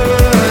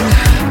learn.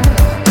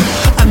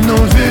 I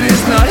know that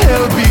it's not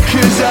healthy,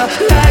 'cause I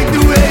like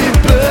the way it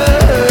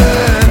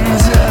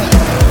burns.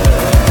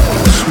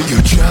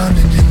 You're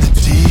drowning in the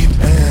deep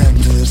end,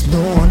 there's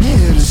no one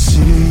here to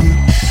see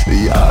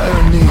the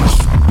irony.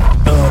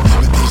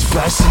 With these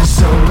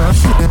flashes on my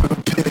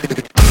therapy,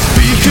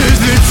 because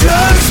the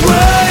drugs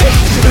work,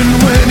 and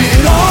when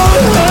it all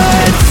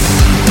hurts,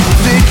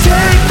 they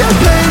take the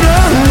pain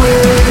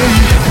away.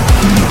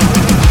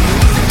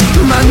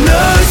 My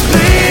nose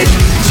bleeds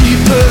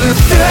cheaper than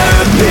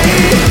therapy.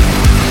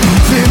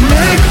 They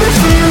make me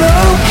feel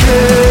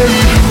okay.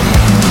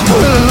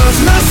 Well, I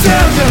lost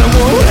myself and I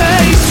won't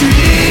hate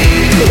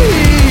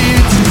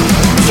street,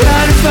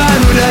 trying to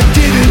find what I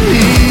didn't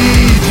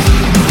need.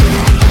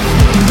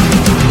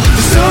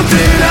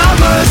 Something I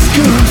must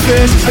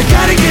confess, I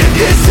gotta get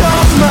this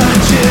off my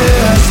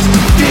chest.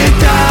 Did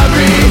I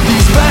read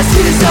these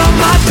verses on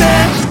my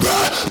bed?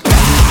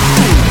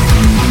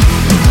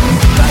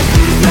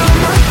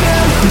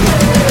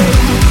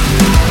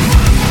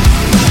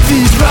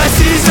 These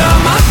verses are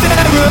my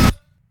therapy.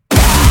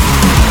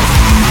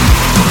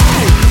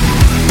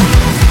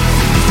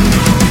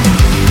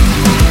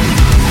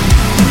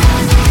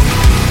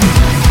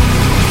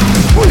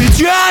 We're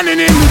drowning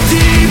in the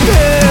deep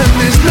end,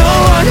 there's no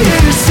one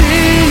here to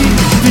see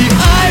the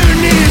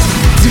ironies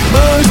to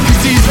most,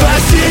 'cause these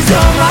verses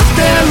are my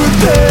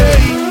therapy.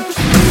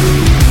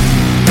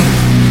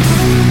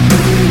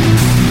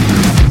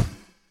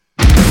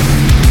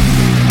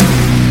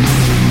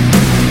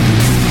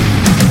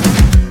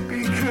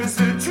 Because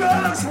the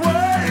drugs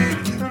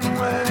work, and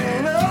when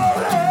it all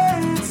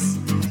hurts,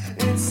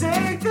 it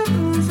takes the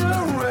blues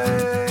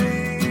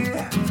away.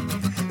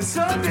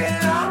 Something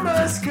I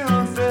must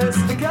confess,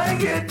 I gotta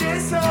get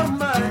this on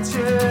my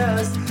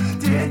chest.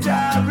 Did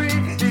I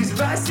read these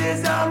verses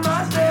on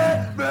my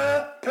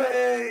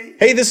therapy?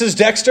 Hey, this is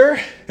Dexter.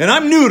 And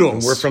I'm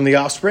Noodles. We're from The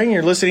Offspring.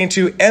 You're listening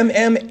to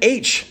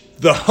MMH,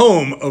 the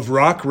home of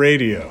rock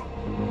radio.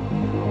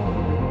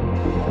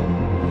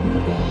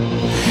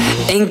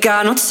 Ain't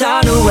got no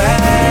time to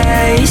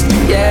waste,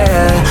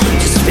 yeah.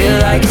 Just feel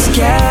like it's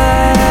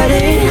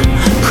getting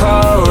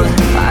cold.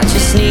 I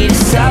just need to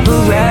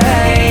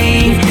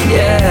separate,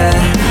 yeah,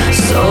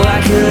 so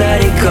I can let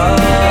it go,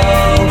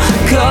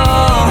 go.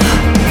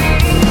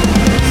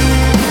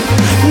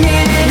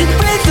 Needed to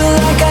breathe, feel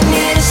like I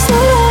need to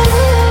slow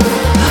down.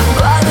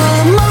 Bottle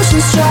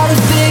emotions, try to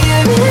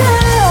figure it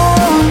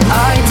out.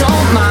 I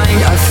don't mind,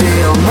 I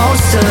feel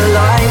most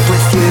alive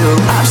with you.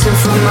 Absent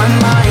from my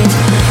mind,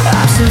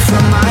 absent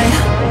from my.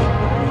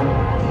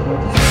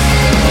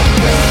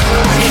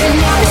 I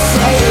cannot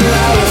say the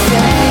right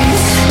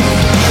things,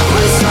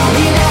 but it's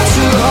only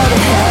natural to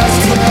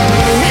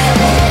hesitate.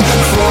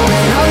 For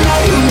when I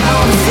let you know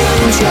I'm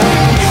feeling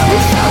drained.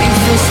 Without you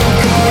feel so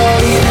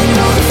good, even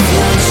though the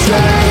feeling's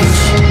strange.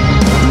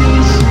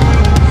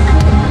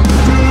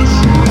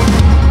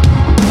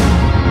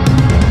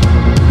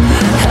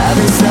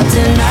 Haven't slept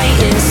a night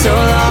in so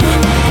long.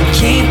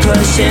 Keep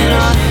pushing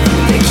on.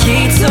 The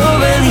key to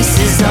release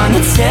is on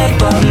the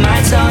tip of my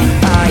tongue.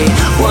 I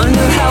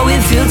wonder how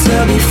it feels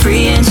to be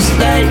free and just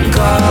let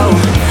go.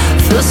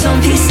 Feel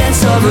some peace,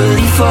 sense of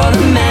relief for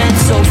the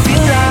mental.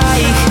 Feel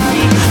like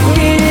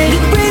needed to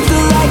breathe,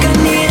 feel like I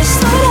need to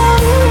slow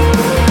down.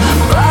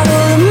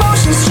 Bottle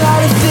emotions, try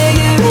to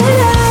figure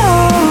it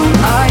out.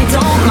 I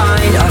don't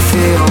mind, I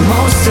feel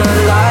most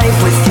alive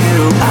with you.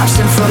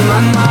 Absent from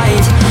my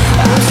mind,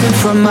 absent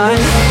from my.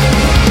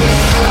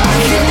 I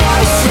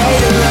cannot say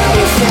the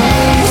right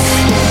things,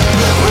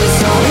 but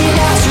it's only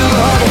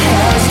natural to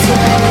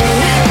hesitate.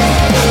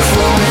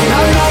 For when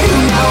I let you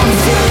know I'm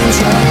feeling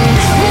drained.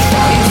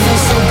 Without you feel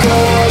so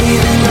good,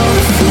 even though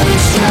the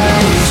feeling's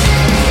strange.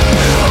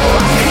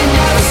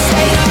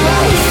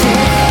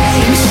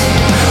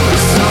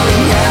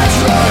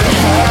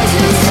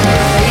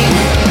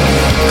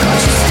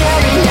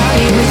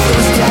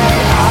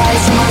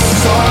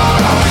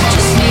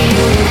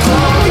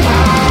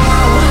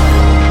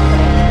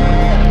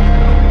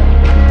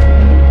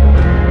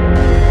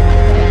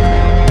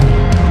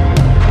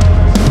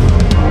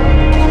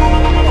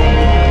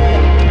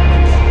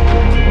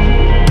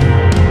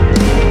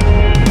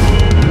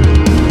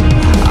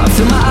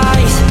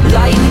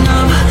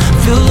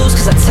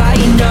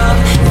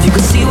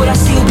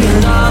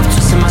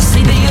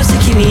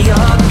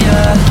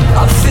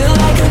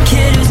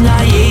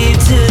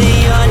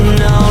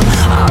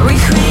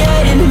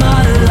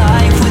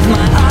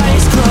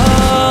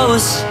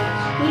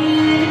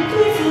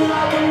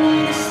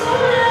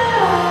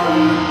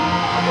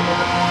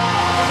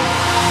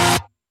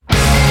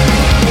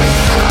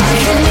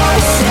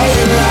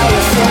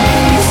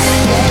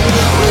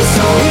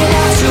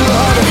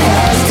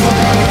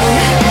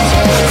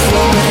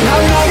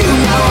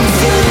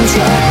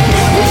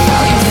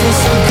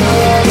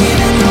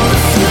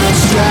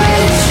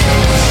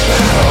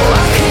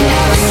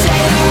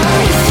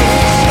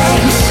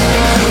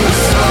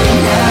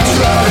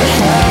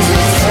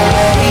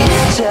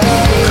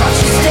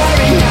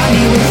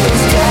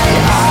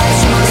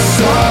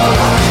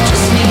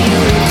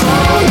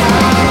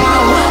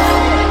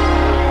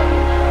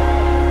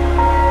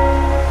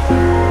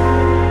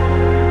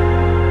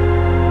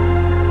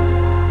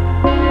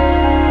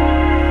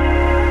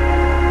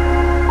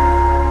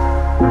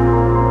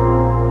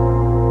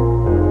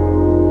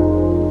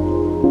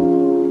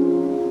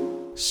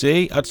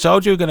 See, I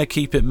told you we're going to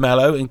keep it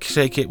mellow and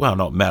take it, well,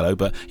 not mellow,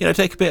 but,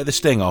 take a bit of the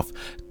sting off.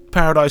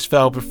 Paradise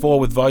fell before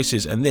with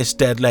Voices, and this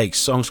Dead Lake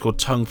song's called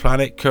Tongue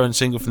Planet, current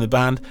single from the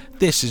band.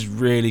 This is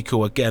really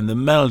cool. Again, the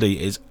melody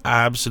is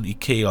absolutely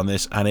key on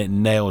this, and it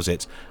nails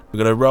it. We're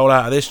going to roll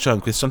out of this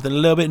chunk with something a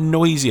little bit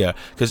noisier,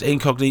 because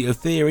Incognito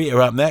Theory are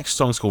up next. The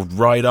song's called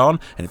Ride On,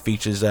 and it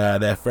features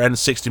their friend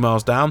 60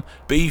 Miles Down.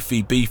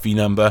 Beefy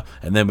number,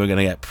 and then we're going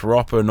to get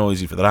proper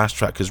noisy for the last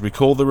track, because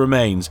Recall the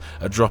Remains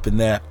are dropping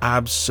their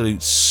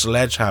absolute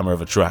sledgehammer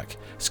of a track.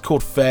 It's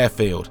called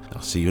Fairfield.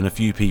 I'll see you in a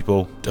few,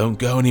 people. Don't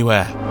go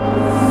anywhere.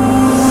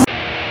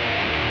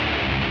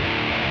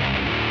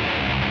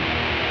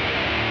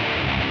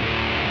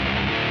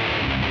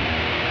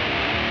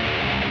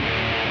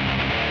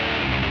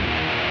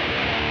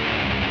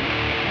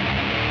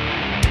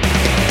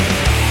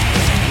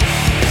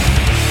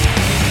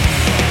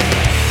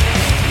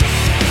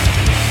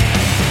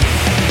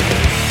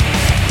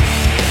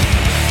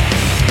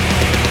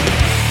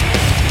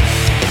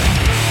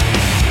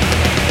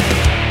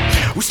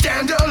 We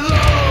stand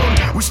alone,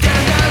 we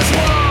stand as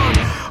one,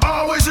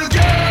 always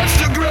against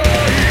the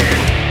grain.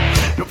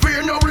 No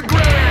fear, no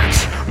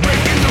regrets,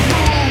 breaking the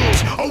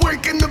rules,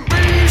 awaken the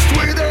beast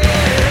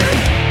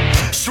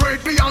within.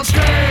 Straight beyond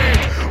state,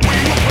 we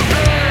will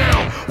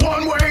prevail.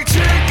 One-way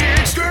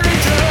ticket straight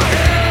to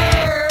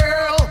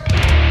hell.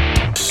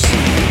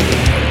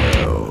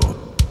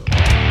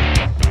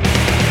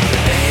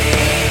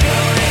 Ain't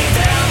going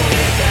down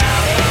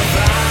without a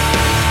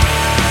fight.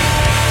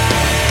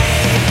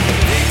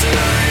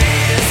 Victory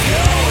is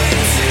going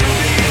to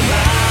be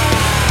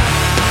mine.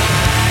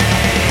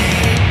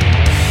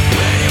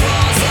 When your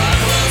walls are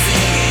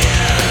closing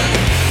in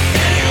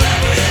and you're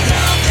left with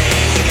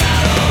nothing, you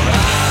gotta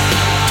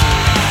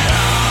ride on,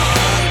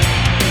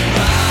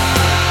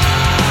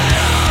 ride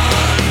on.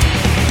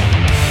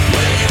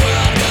 When your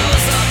world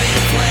goes up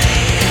in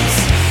flames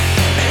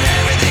and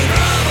everything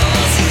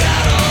crumbles, you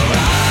gotta ride on,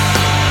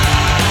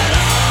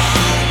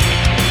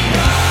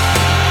 ride on.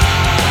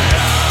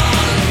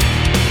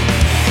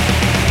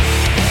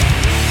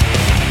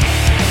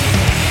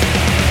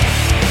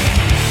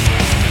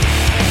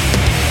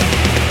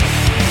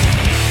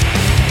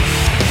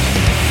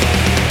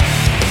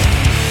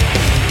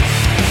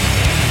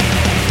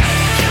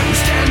 We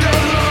stand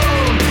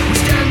alone, we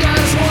stand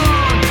as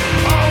one,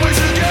 always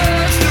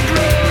against the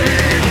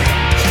grain.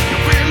 No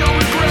fear, no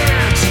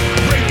regrets,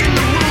 breaking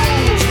the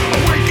rules,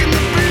 awaken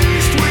the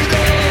beast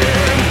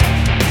within.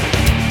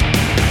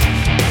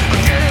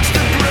 Against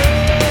the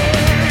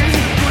grain,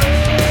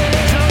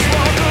 just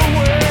walk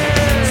away,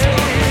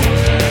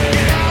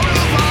 get out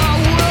of our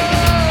way.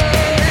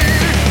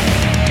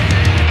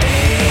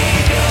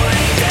 Ain't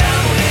going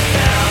down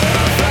without a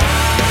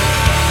fight.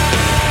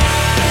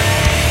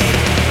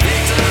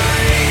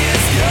 Victory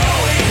is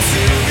going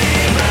to be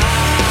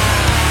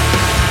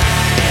mine.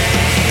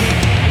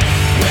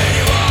 When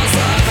your walls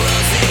are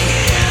closing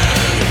in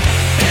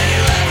and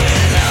you're left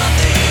with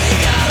nothing, you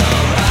gotta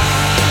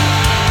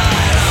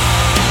ride on, ride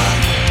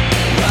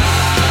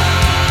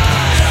on.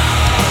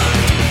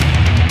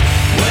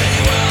 When your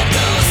world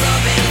goes up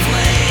in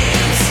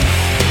flames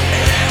and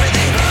everything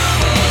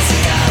crumbles, you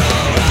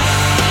gotta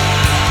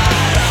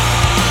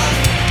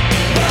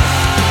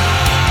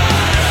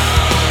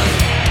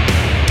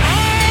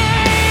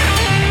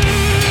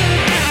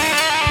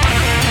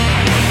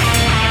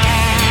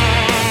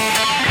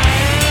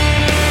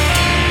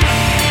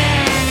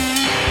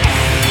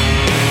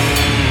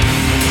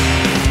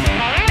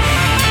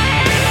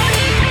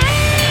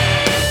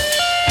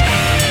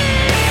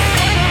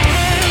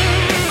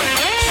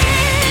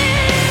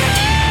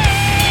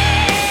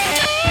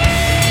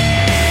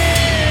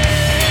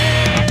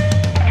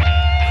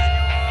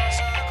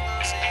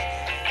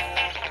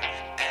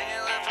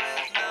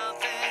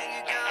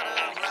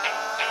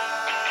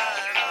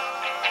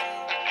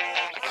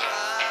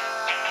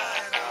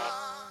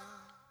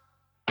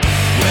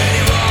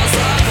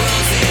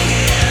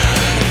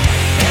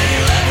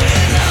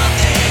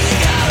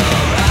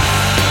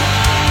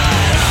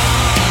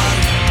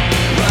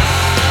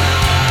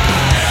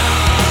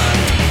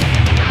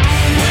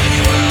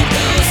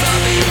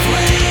ride on.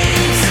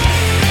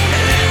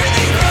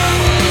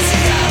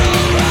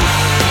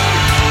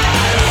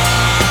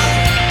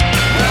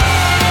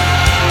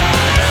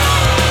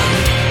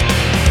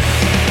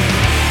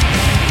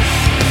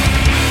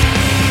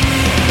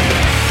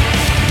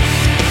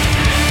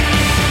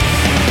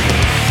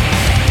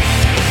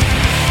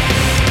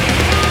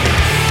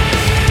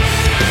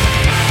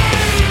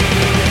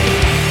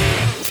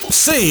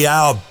 See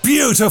our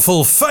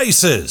beautiful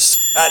faces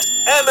at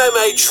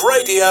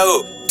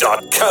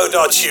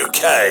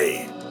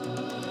mmhradio.co.uk.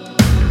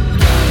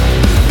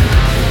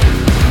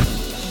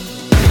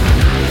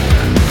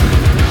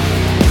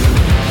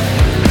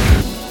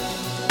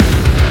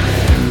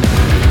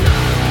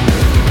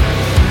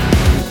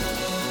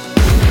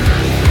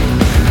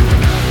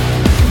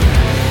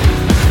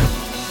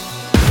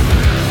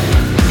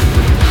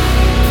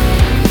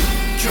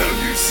 Can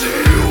you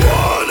see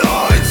what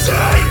I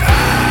say?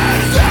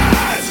 Is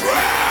this real?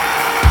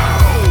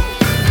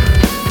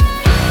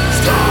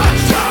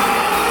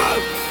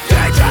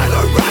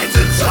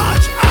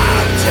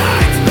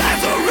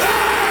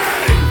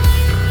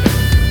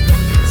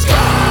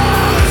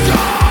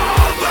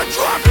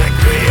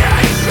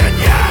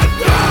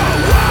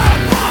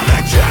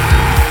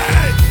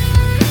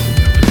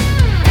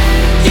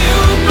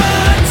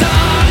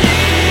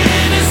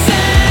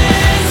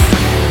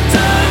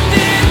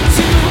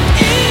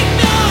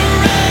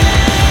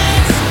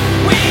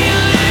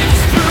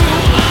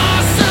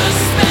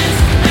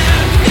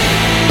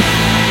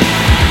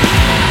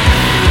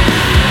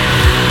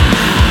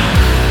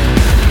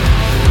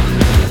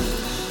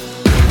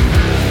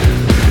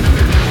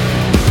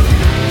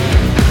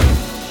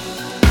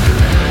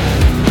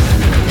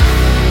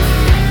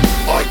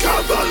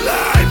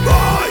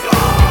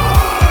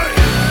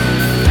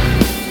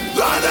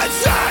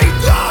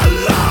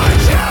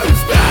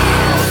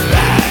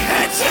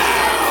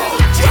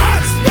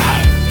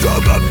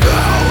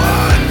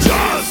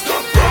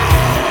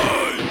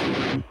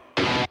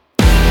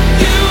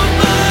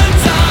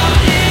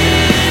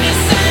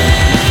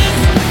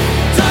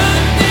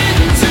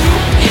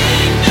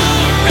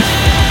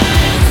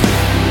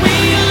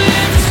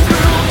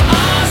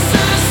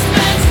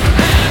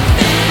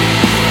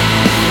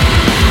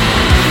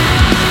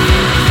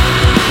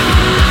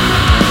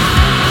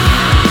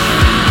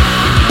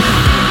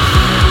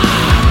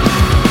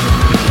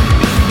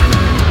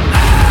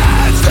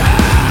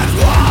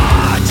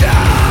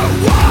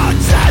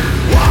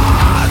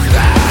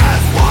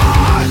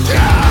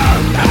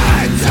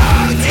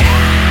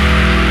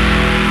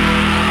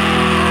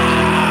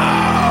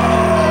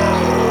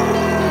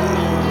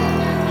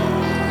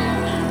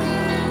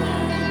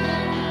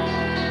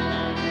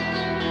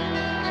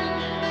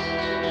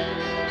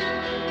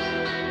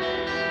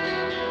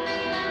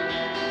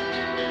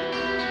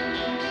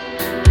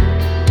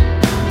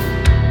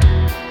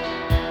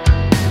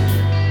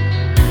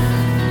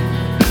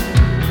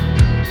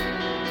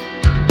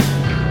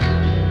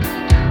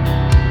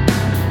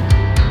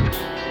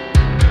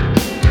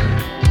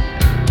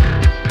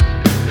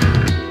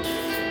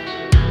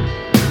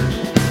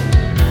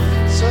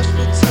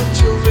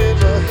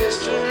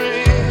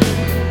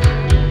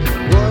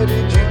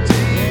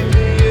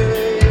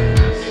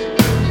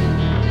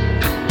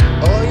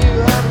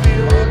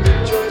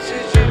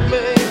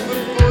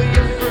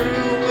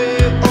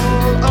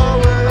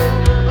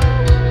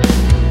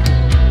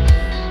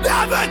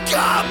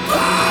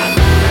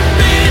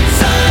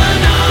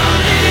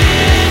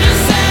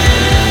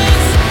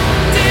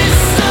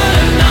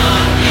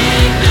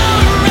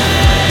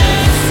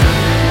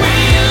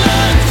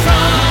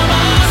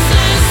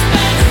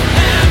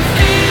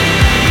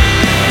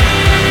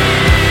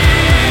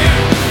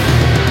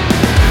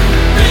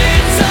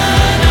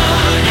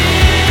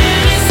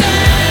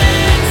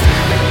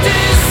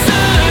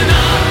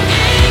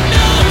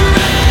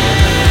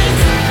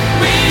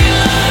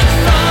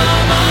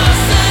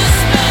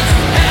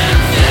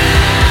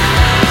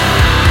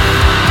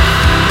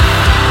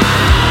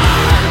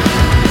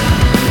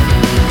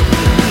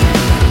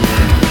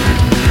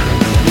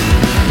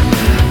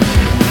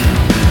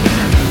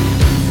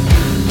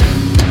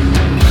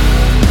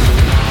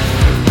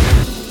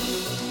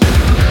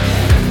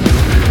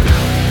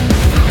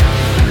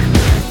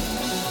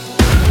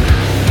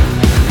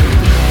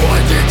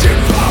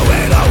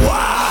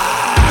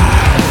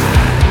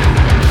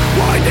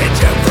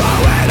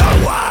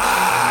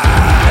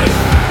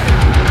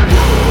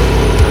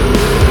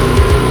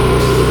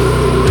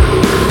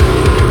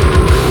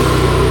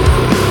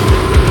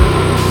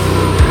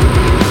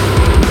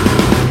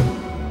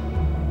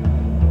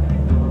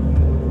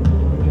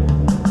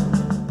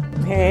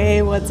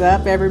 what's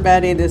up,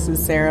 everybody? This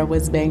is Sarah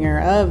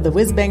Whizbanger of The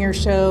Whizbanger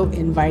Show,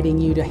 inviting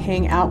you to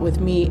hang out with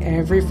me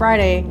every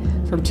Friday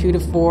from 2 to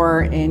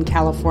 4 in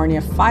California,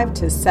 5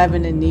 to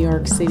 7 in New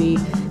York City,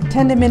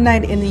 10 to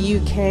midnight in the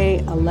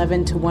UK,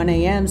 11 to 1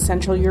 a.m.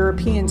 Central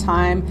European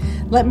Time.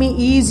 Let me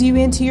ease you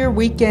into your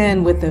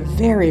weekend with the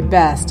very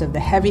best of the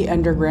heavy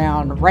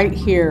underground right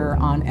here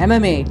on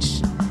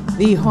MMH,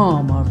 the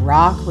home of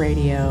rock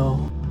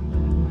radio.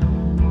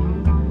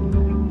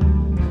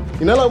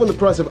 You know, like when the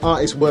price of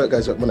artists' work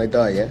goes up when they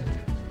die, yeah?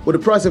 Well,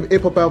 the price of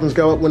hip-hop albums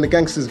go up when the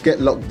gangsters get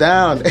locked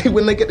down.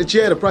 When they get the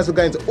chair, the price will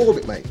go into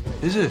orbit, mate.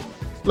 Is it?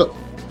 Look,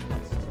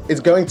 it's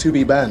going to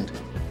be banned.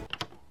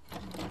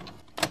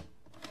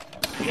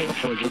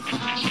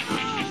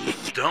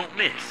 Don't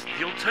miss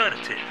the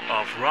alternative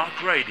of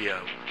rock radio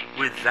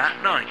with That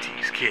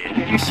 90s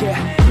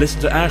Kid.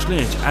 Listen to Ash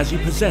Lynch as he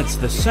presents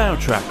the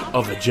soundtrack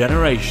of a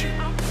generation.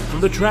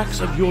 From the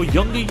tracks of your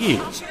younger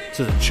years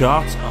to the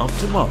charts of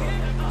tomorrow.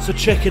 So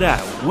check it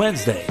out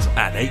Wednesdays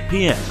at 8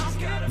 p.m.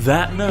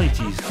 That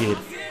 90s Kid,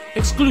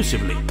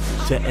 exclusively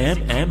to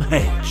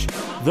MMH,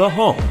 the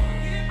home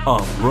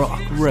of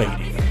rock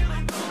radio.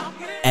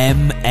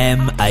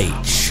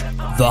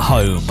 MMH, the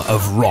home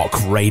of rock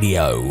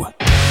radio.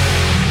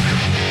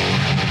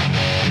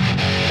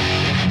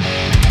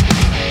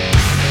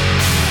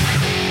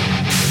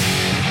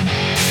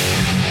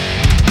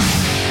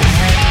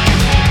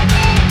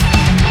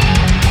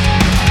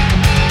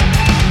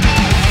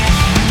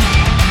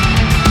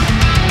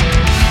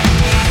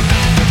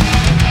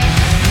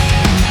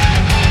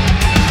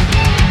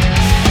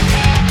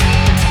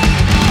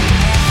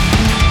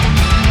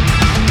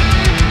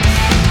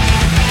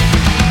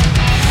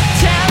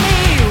 Tell me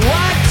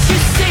what you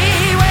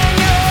see when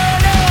you're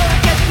alone.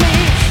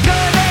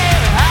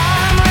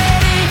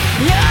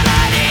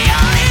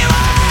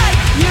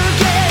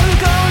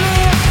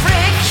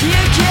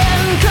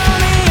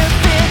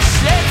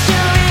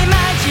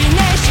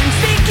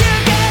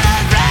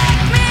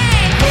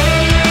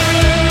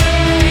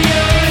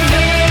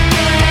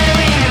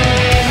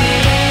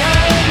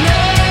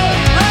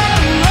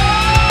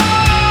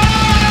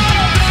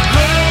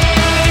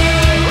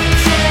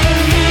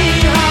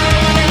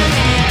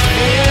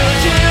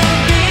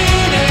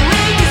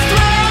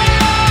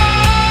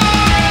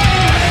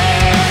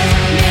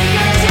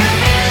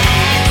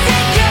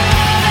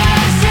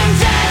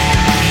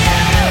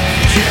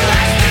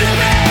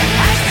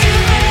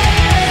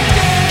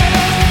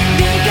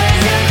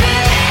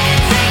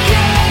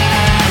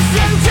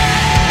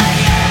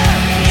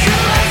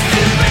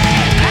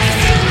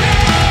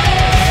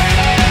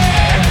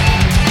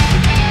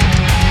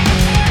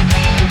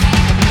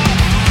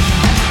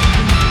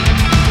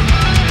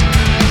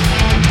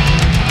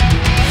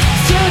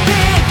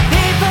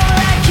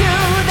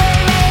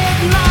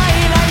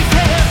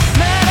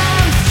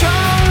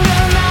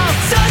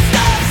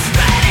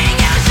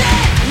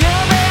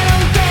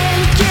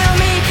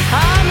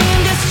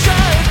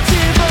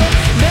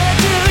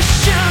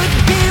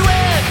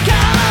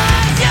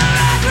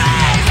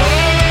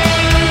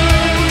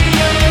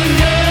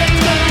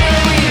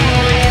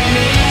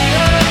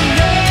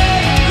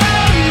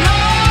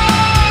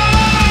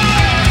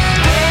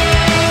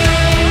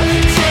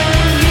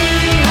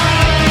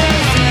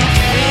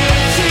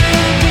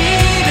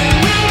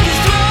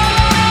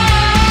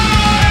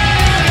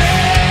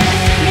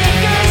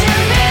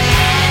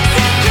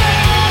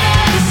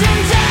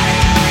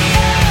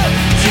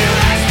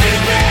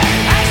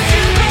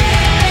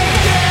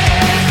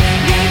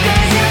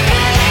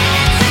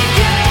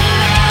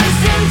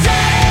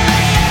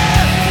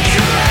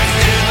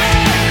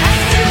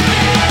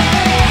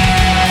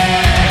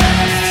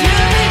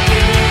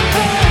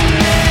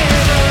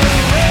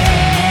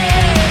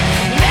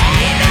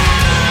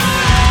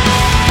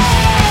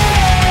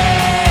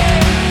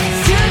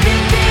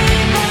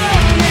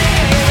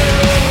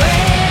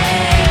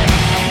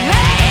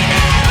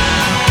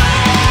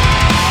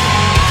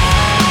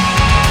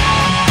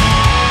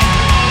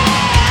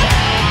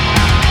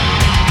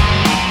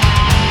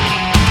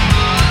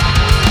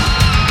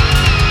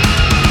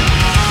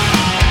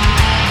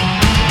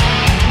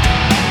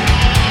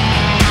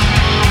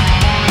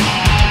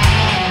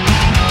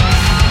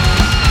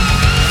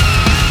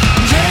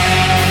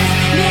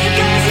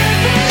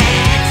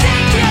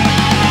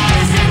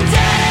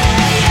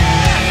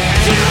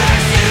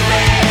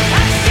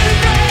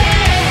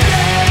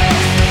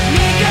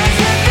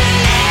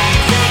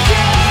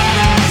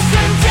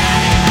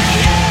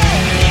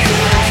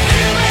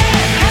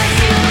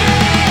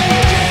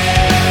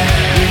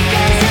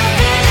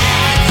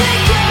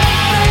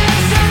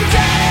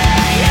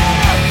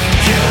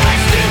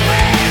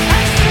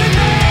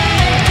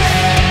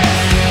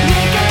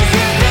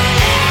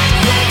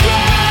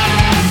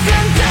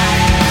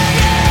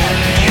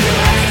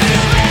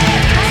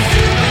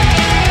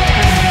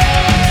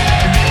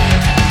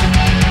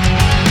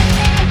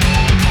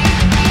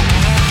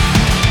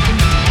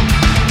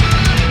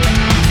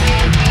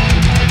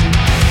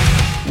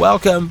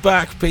 Welcome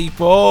back,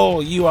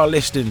 people. You are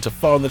listening to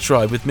Following the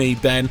Tribe with me,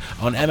 Ben,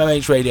 on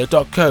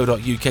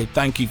mmhradio.co.uk.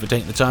 Thank you for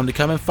taking the time to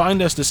come and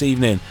find us this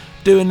evening,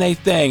 doing their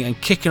thing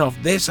and kicking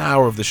off this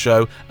hour of the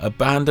show,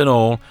 Abandon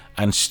All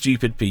and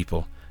Stupid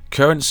People.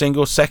 Current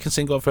single, second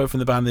single I've heard from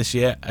the band this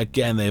year.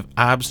 Again, they've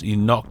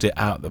absolutely knocked it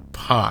out of the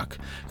park.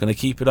 Going to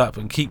keep it up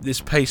and keep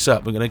this pace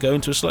up. We're going to go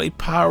into a slightly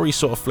powery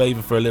sort of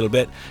flavour for a little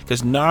bit,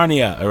 because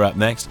Narnia are up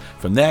next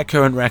from their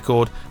current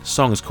record. The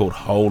song is called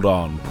Hold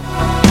On.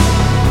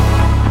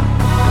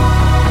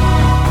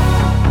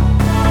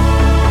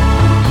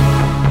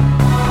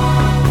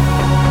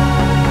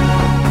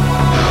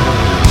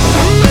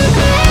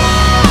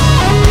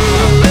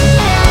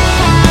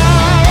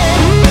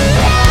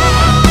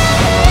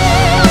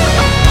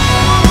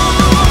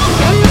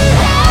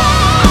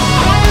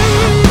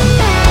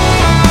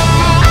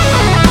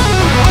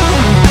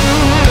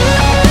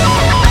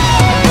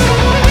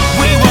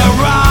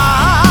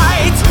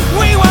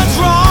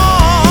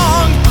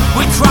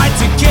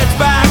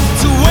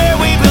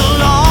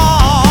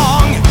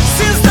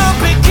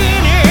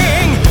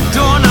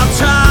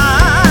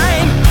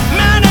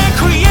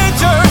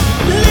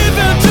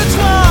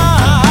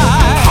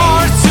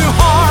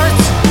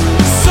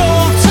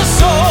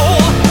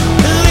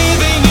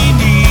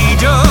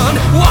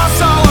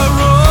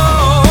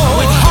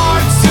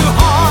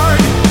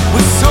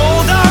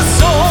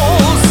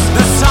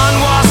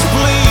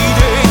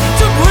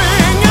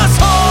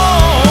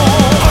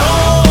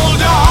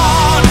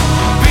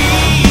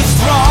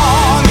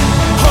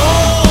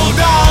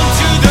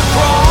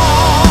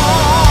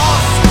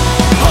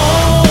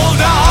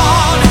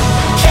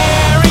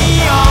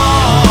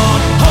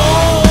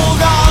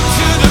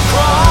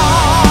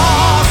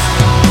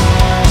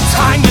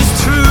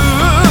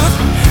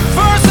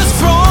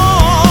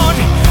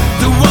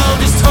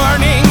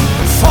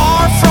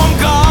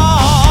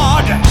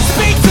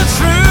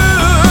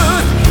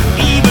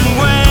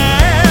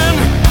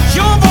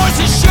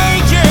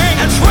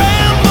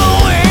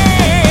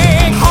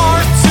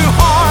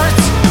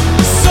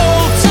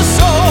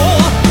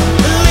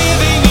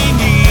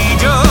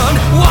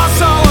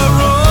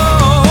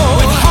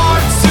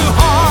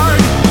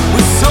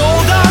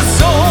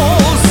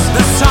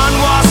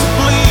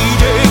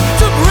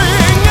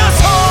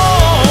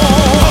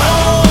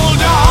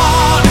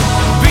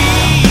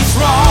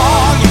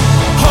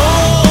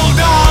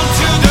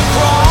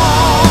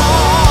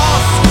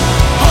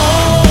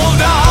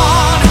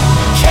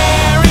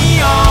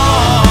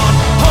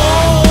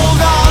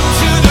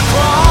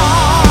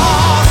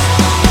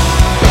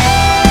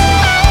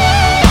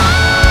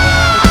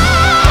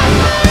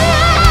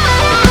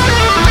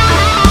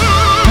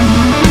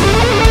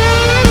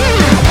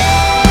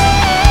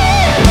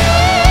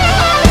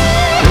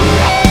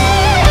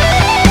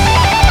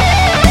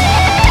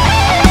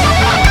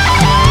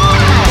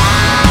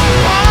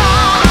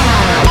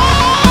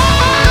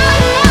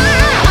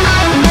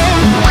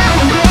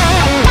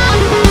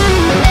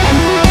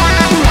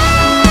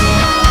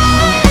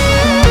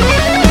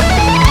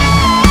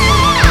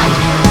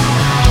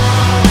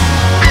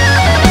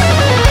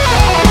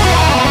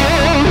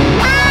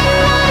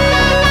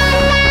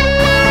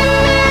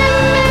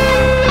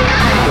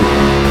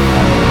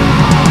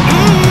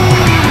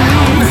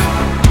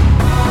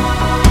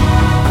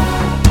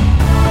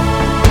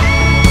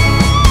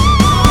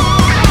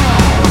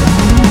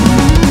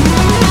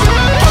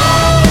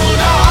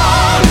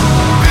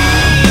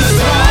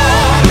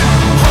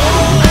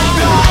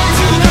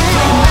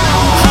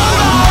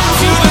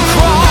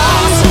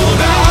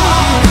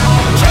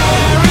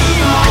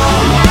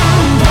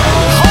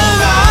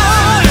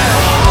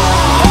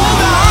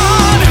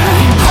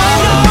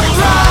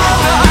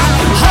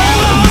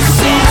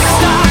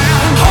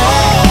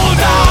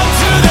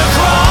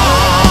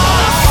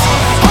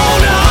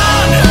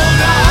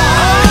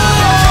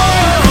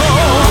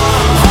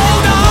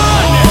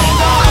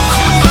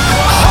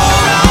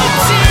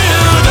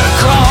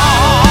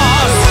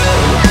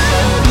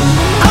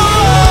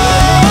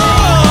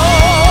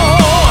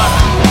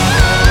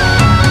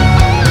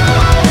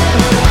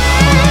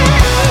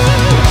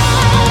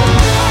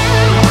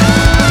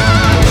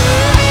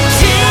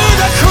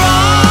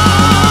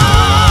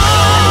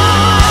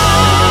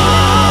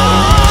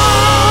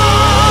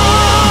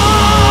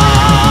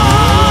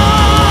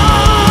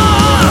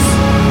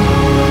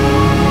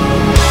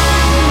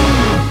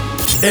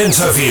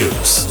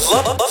 Interviews,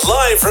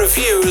 live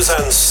reviews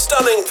and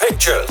stunning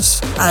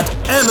pictures at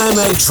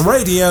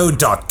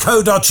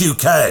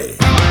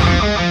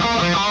mmhradio.co.uk.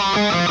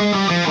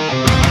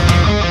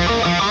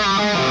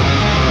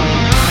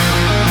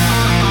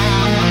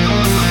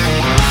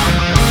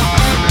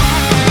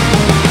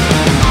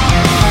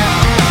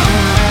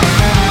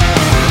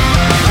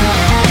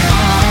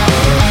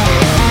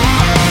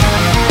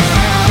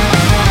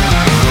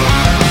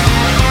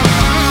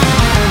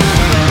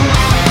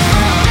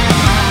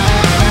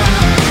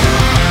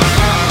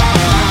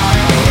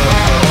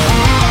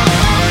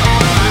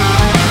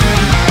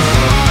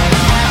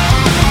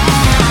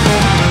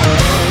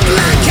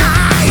 Black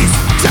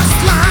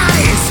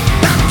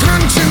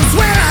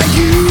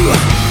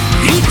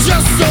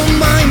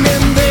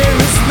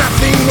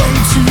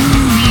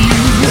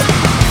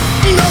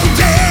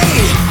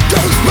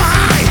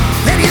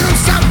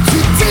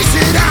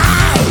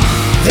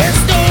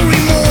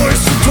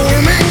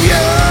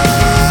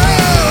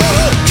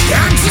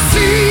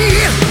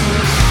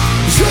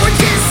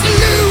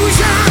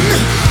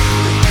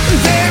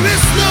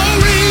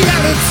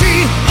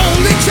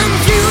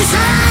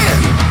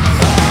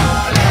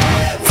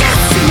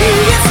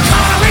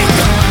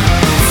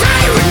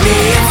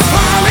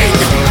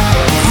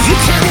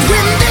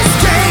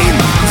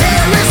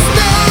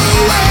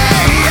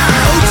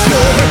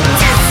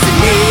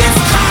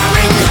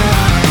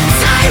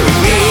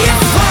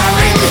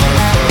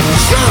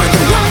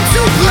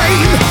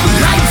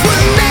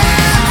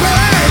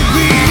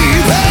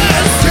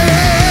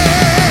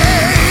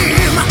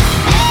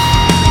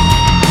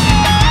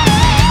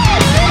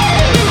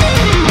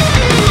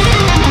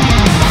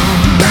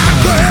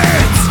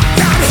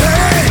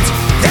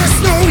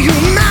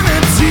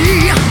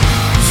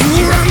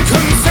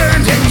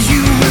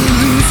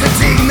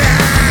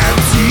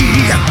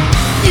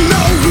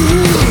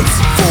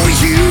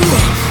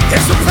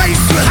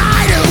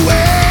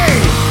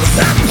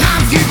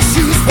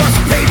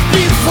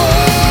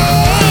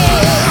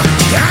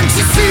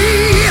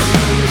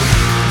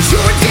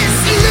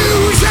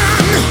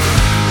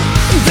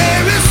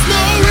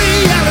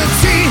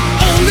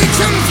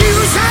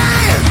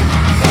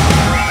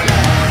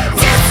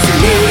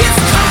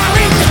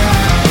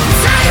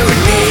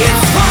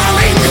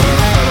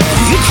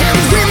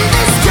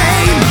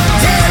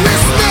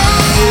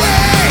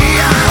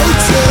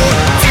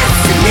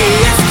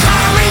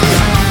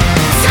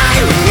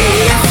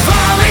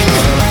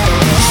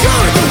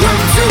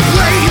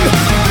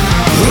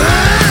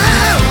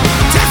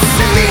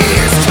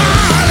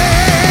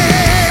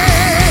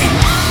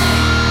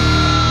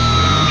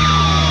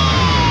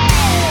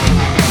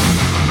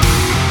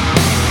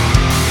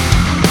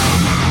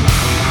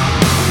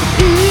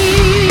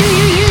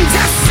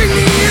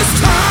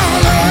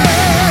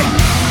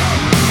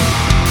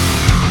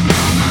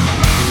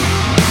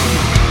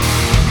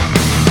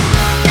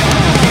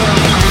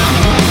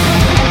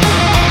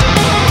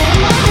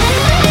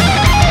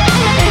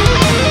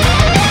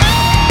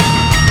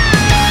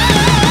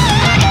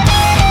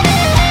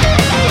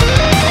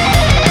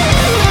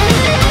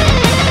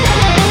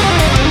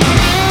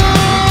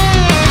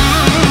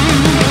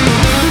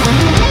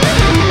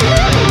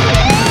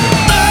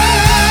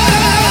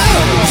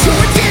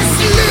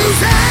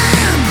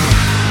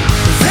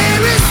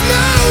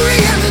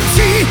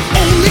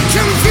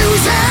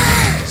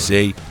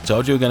See,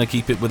 told you we're going to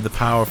keep it with the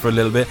power for a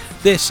little bit.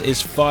 This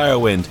is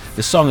Firewind.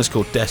 The song is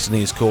called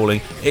Destiny is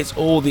Calling. It's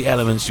all the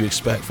elements you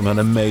expect from an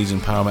amazing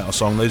power metal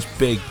song. Those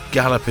big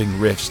galloping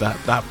riffs,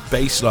 that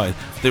bass line,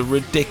 the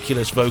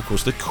ridiculous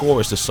vocals, the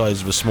chorus the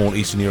size of a small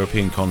Eastern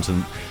European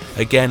continent.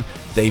 Again,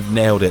 they've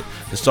nailed it.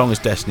 The song is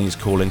Destiny is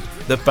Calling.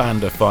 The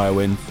band are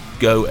Firewind.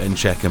 Go and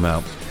check them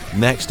out.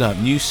 Next up,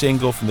 new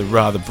single from the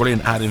rather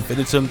brilliant Ad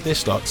Infinitum.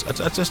 This lot's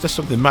just there's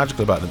something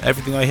magical about them.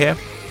 Everything I hear,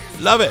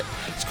 love it.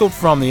 It's called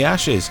From the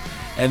Ashes.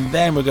 And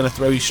then we're going to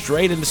throw you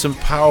straight into some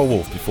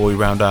Powerwolf before we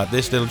round out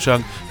this little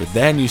chunk with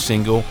their new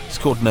single. It's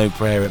called No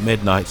Prayer at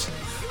Midnight.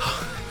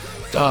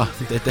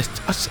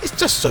 It's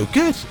just so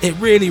good. It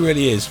really,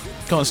 really is.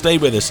 Can't stay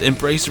with us.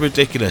 Embrace the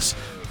ridiculous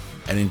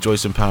and enjoy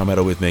some power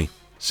metal with me.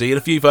 See you in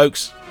a few,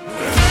 folks.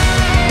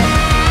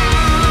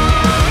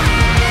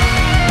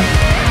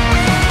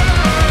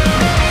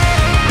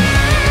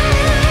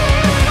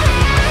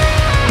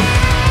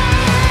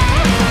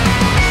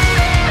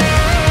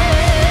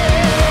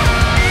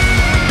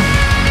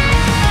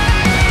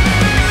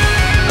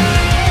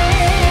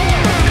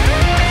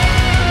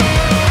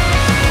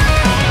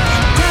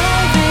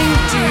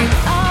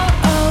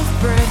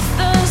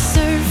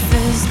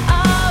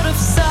 Out of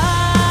sight.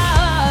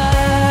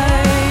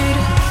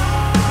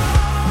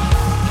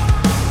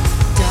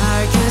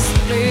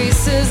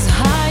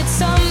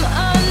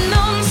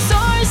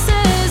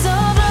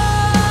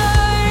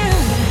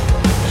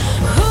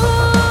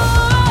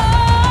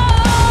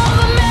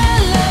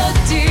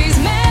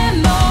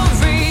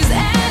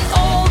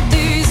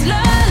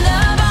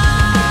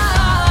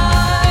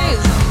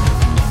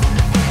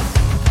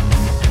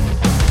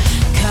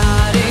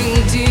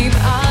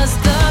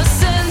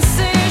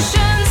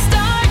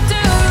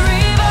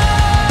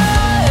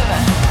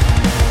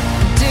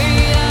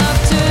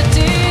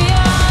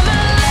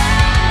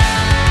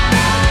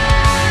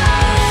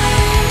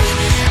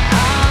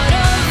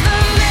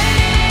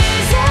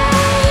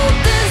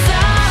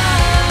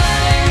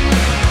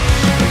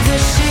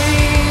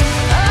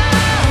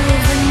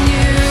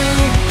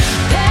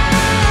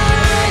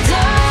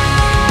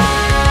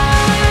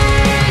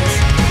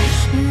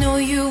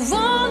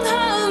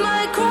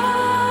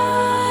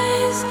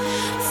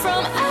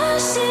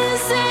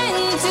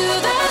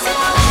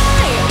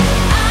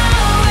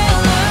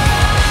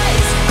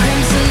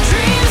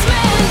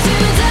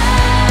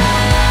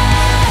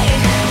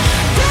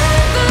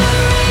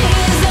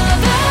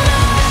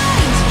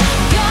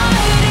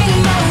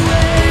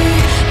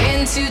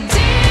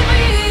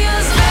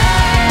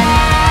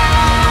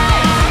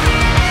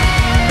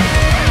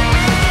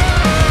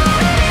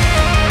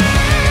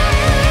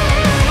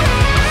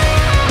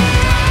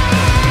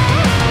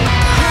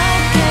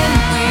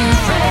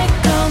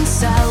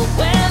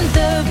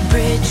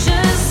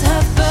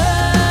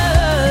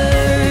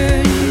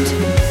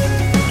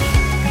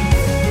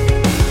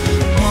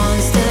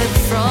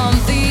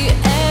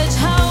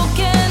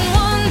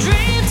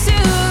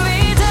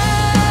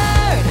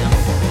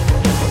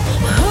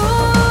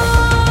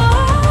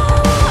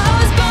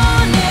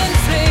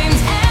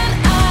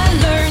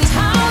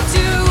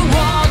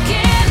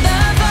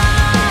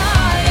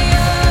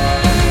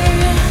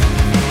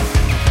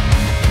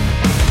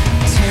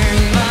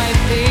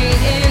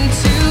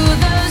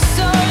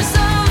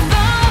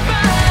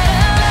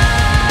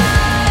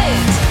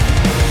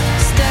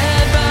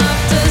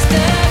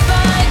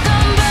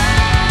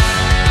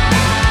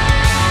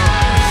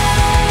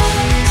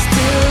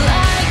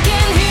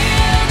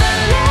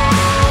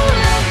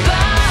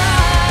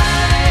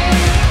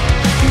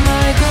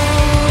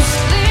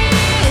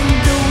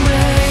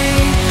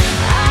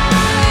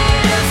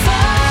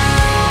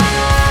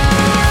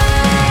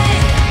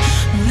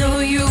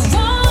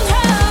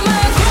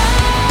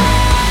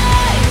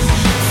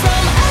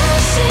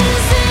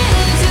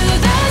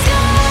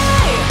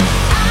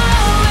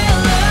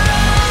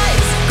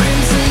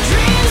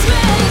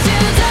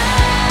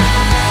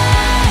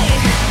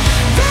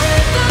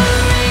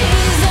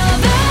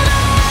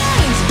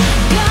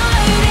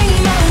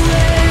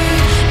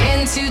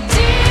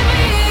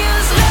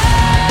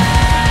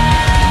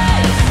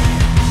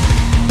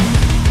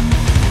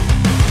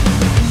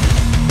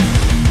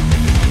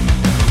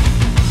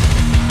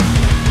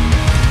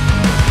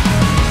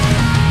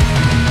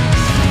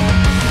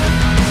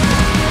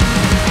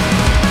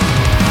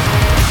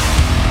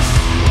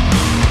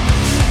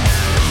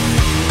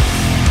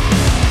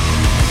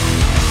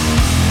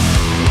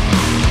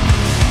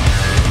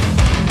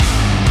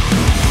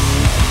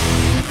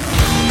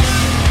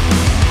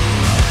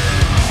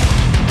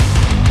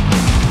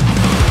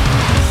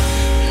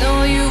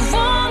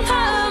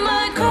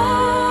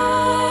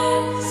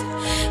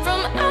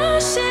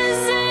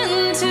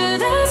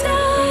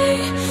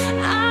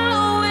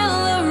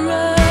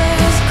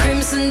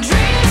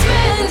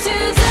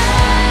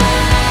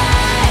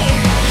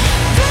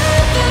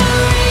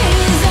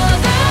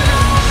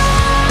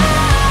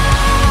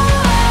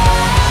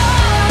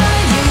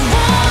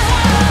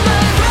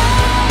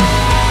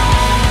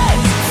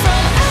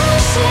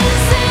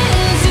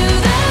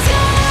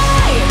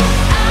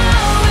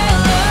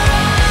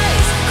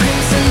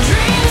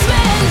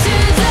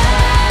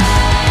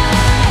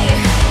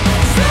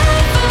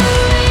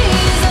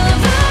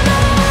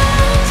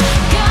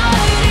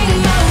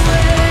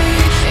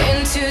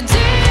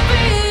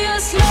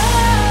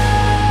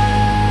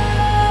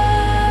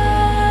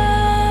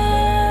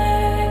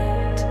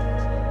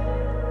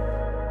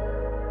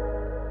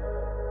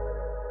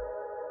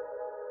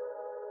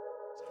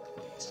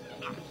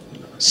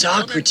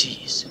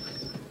 Socrates.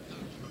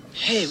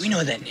 Hey, we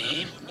know that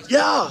name.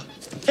 Yeah.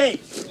 Hey,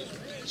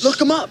 look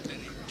him up.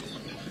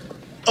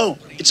 Oh,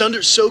 it's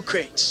under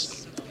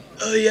Socrates.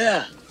 Oh,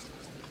 yeah.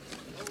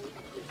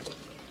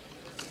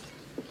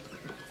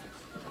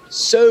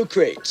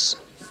 Socrates.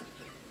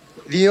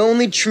 The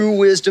only true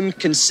wisdom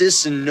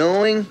consists in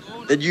knowing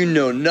that you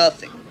know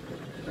nothing.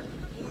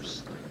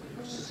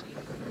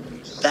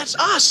 That's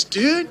us,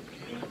 dude.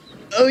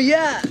 Oh,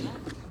 yeah.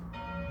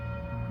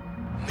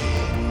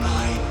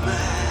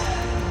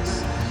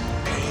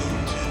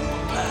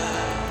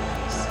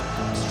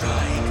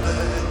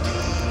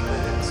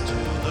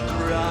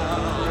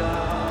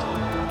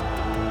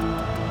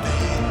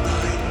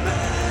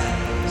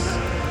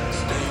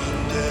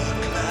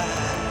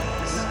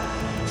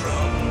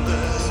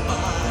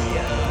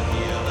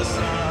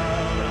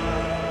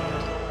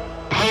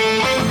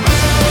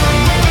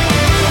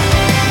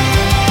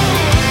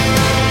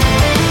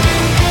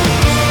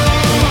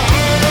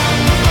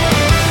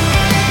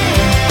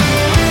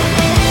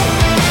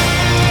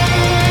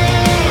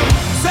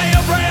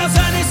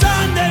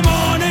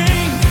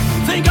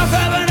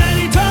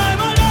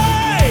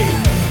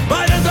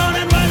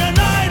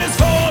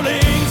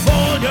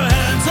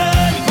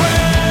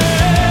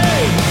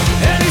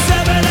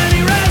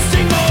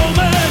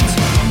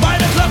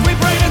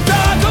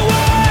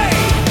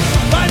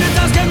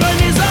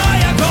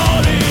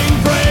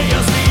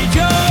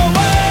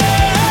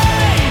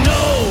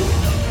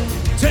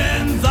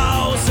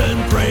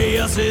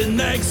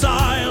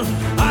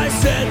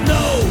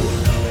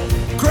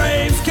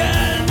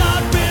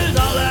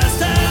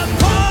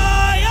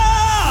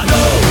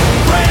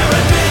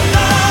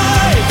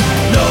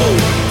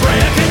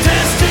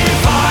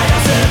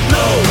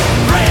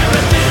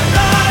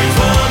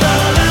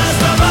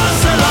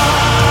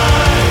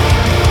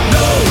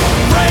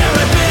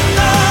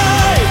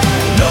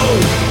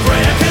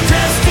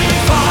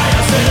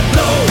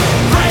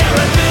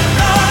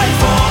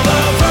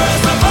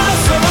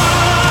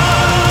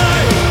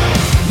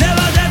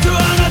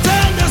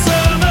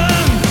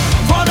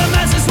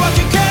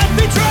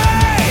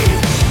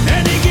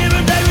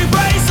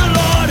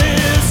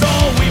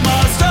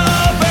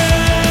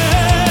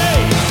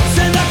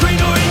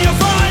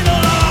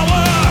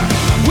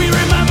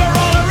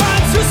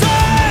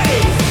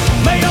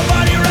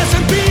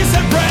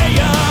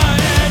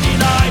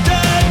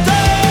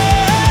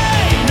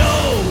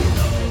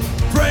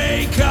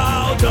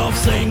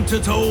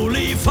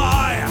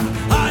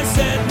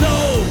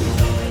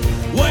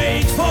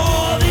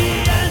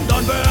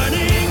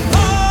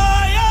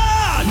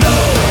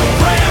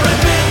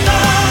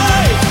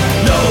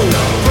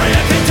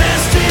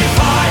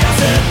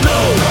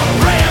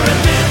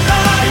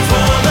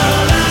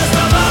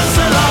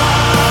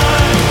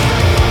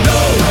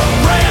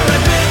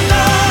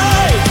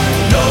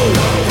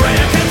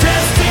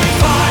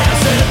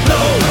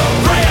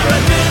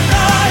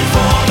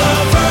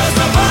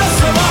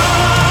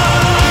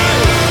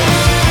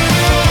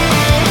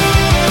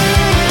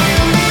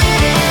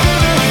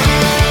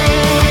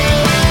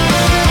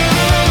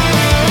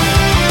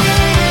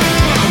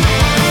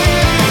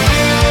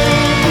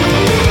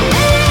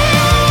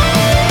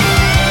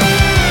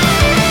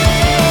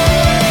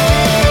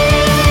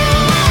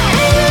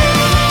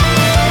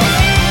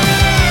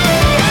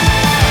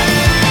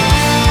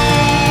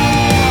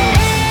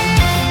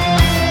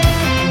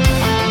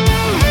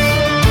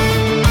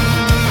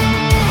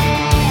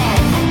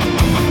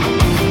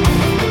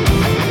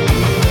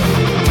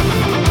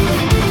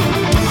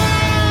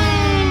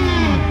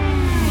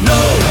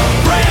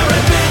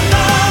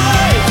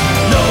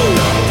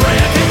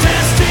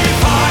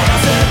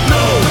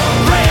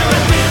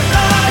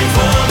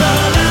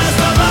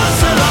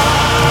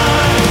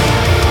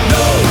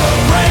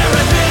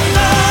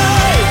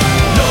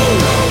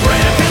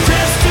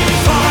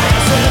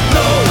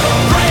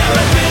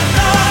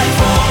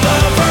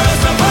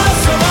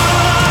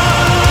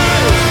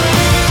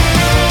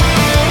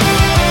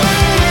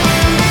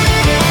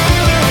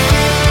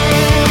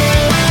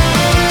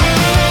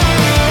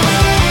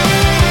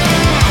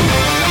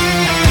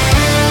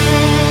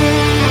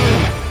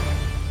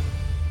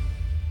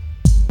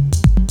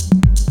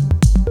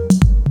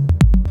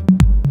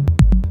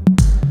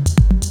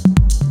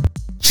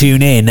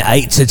 Tune in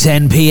 8 to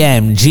 10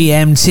 p.m.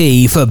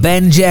 GMT for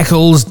Ben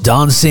Jekyll's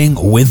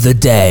Dancing with the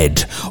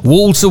Dead.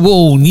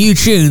 Wall-to-wall new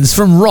tunes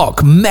from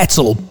rock,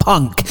 metal,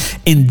 punk,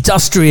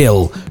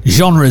 industrial.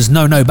 Genres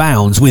know no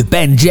bounds with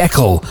Ben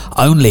Jekyll,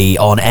 only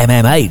on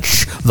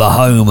MMH, the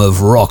home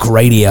of rock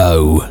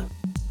radio.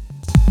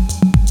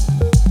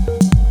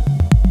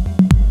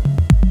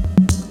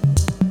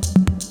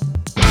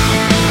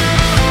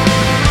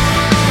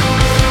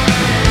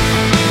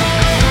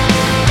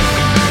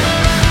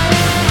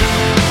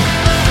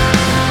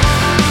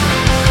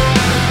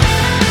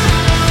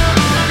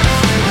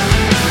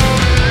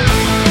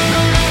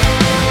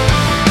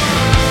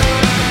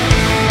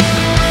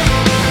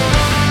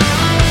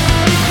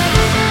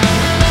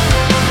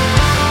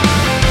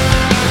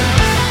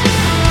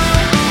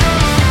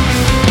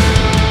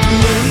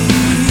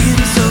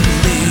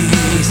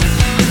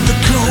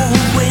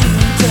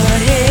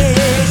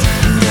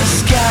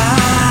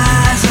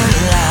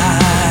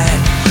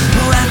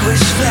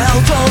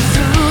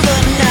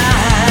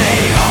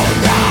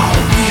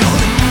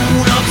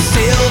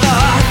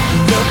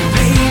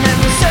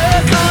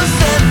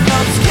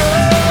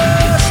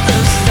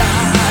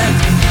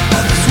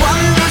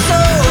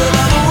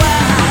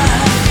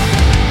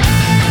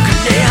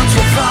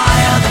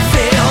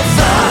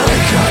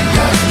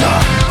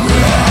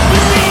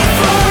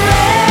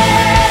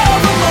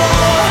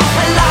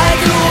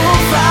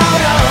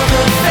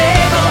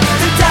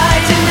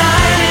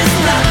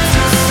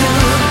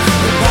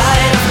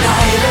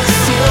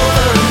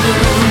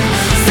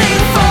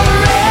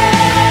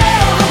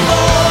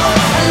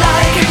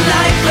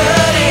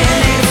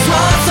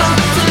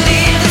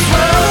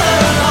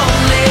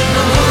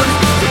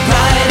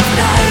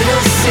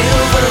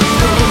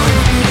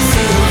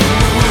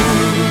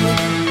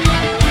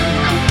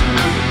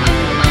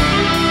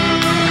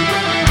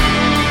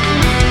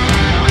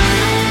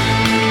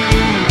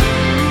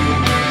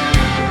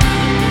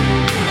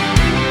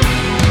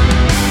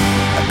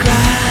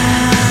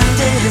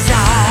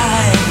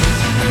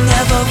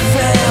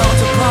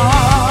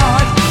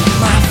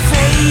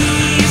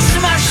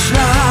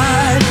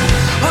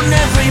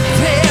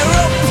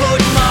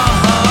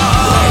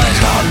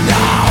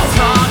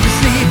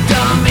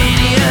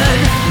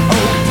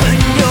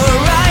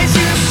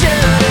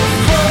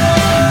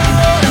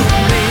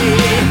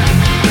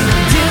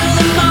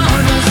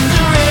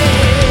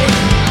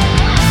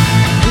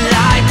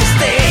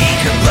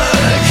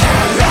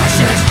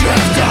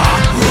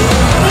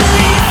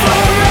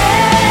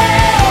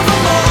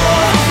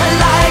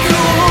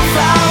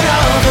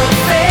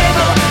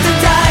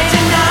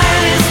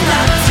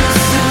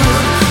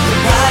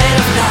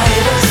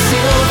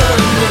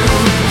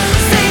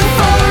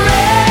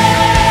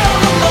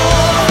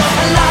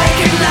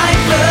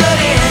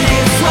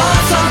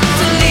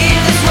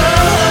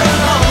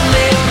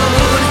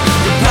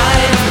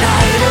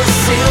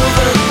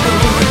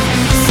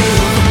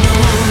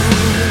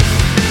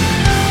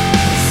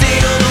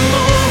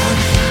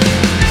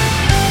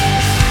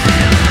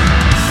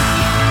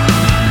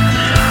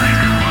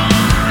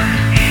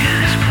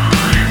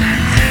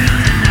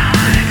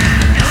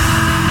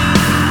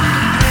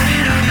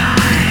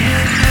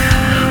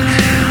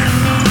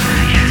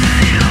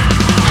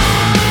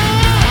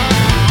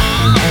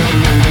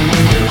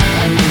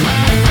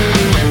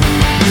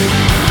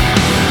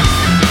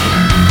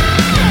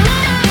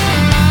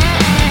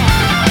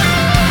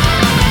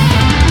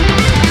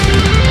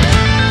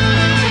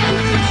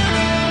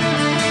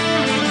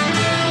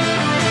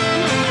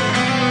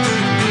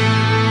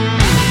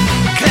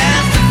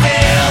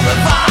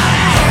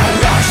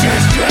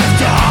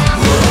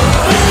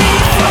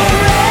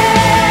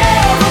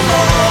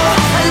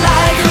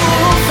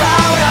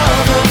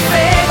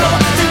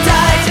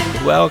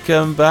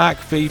 Welcome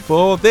back,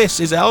 people.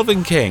 This is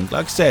Elven King.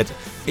 Like I said,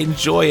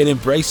 enjoy and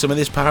embrace some of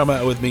this power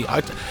metal with me.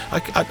 I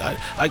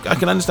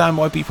can understand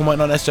why people might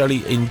not necessarily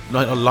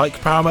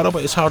like power metal,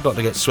 but it's hard not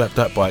to get swept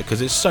up by it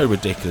because it's so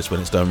ridiculous when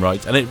it's done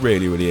right, and it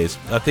really, really is.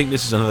 I think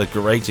this is another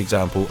great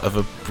example of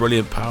a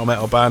brilliant power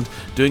metal band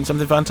doing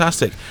something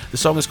fantastic. The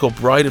song is called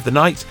Bride of the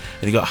Night,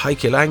 and you got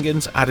Heike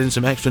Langens adding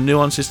some extra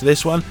nuances to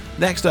this one.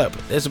 Next up,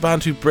 there's a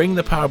band who bring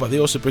the power, but they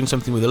also bring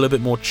something with a little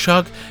bit more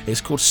chug.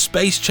 It's called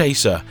Space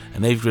Chaser,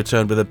 and they've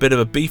returned with a bit of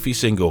a beefy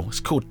single. It's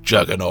called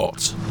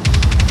Juggernaut.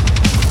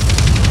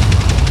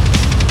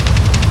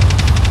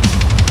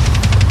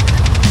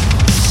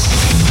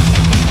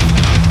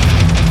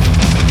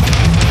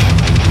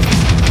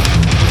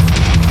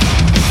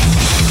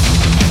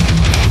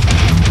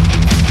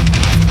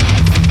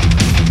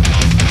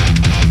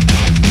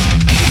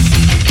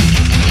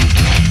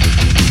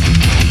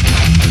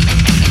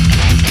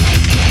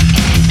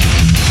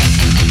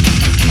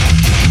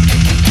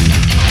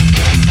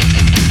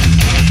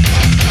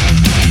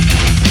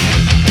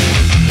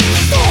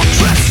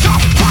 Dressed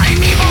up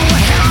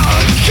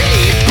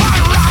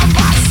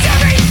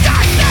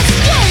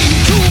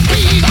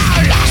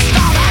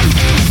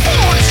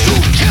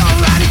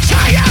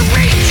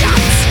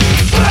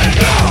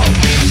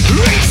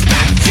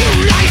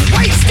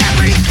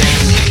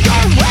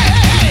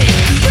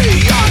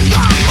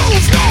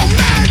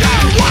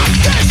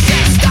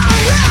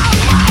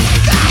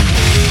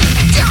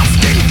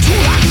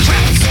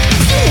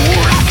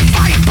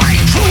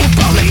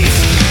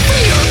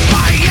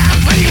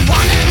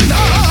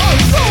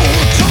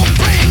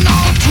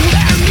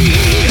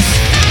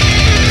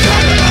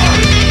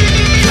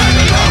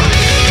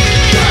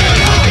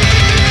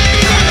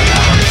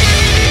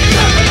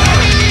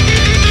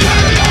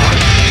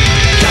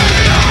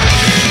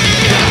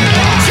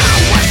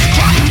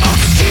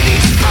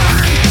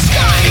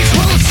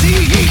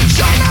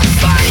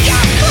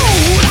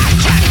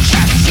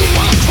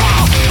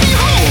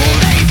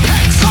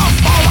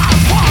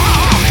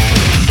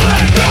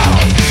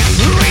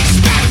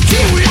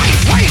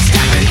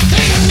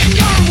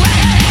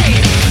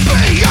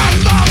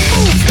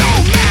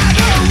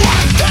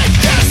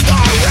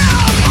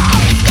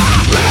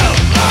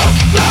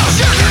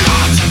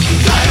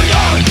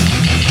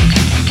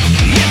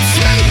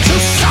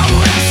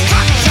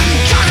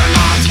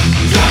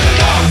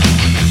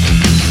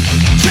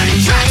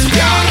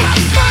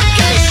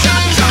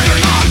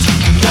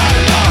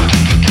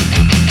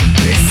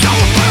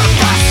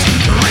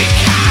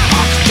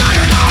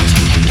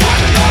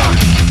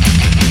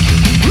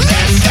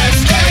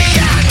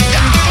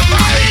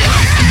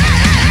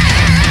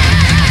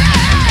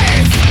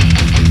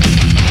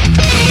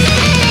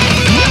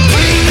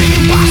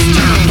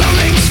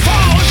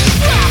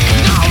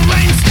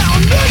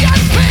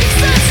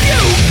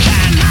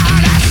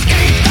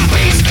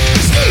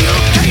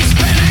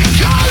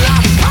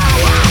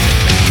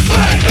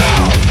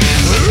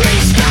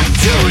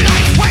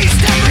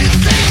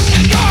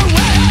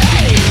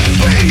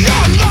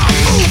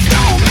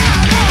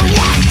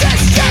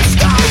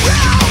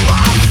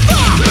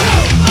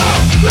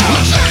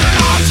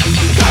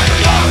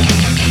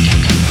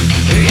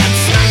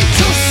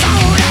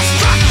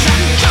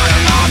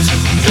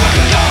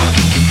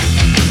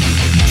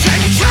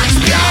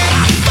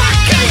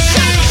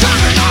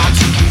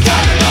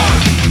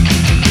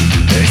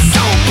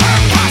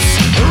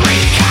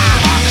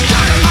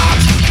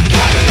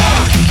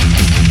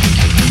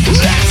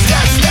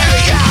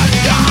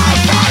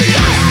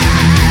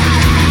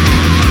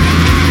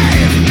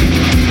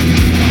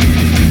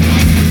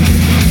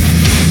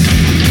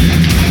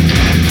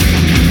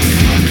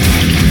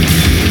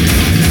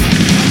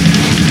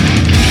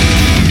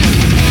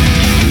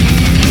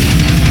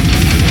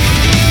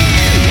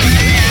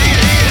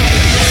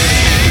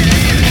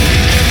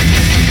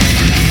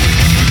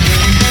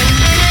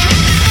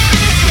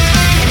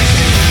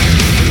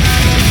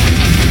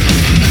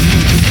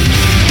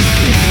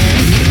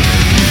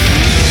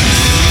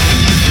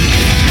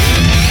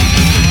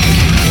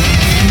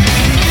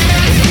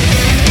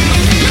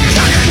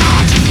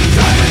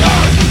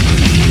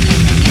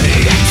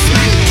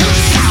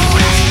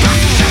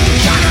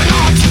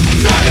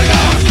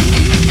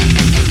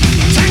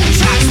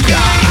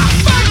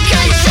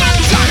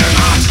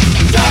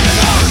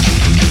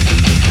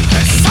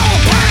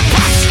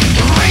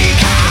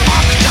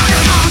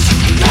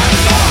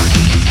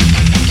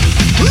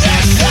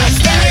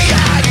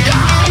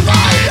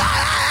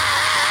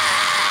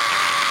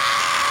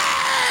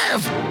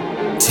live.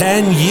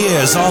 10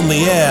 years on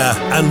the air,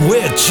 and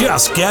we're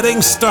just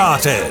getting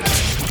started.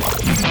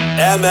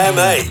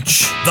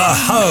 MMH, the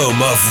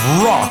home of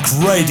rock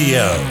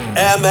radio.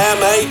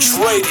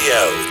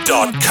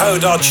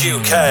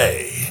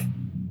 mmhradio.co.uk.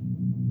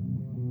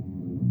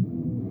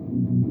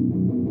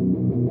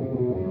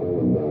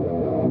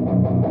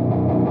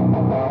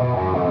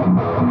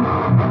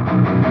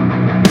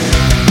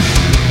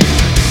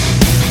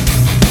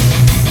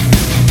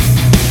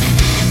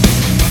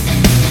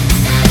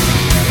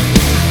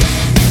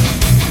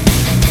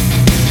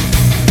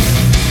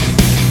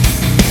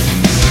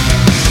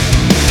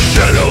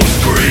 Shadows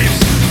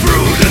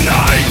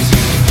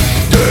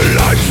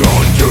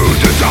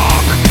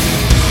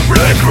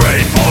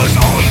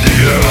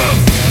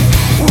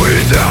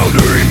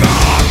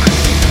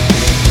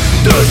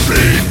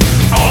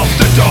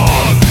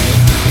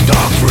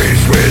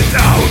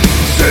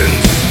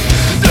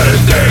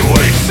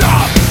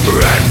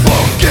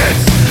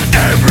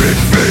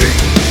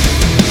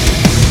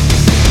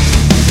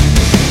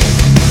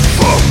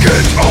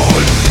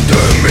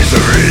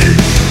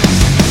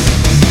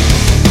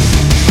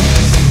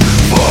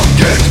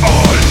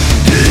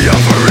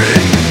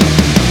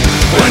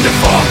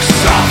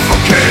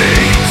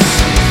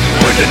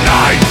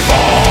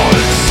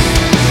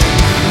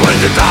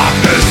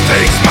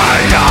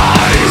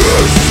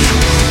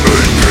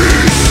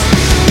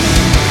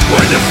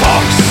the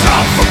fog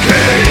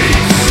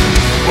suffocates,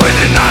 when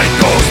the night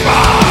goes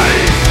by,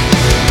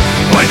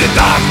 when the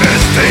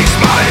darkness takes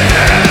my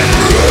hand,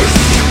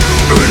 rest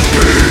in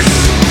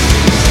peace.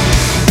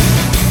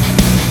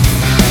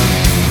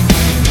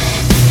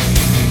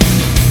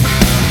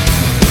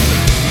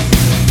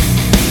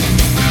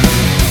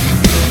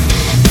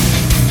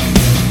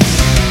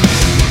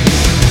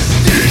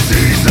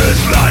 Diseases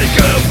like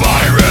a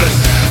virus,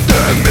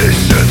 the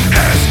mission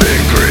has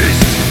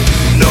increased.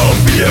 No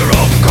fear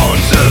of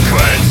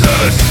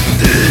consequences,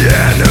 the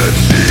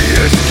energy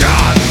is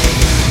gone.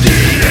 The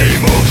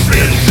aim moves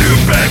into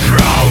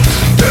background,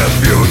 the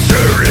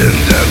future in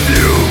the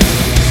view.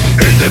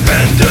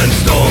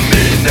 Independence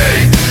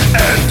dominates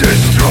and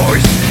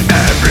destroys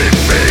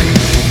everything.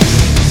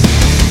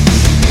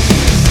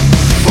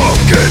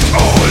 Forget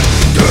all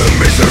the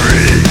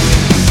misery,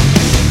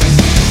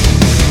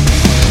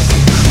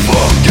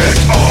 forget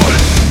all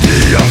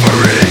the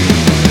offering.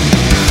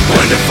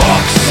 When the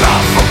fog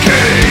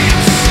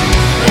suffocates,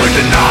 when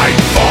the night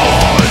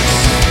falls,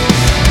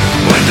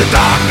 when the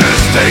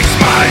darkness takes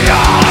my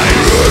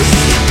eyes,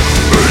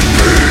 rest in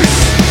peace.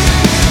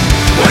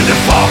 When the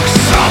fog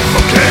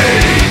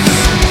suffocates,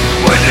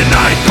 when the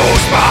night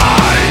goes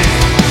by,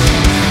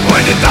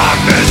 when the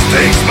darkness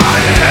takes my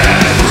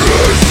hand,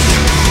 rest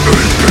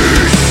in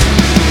peace.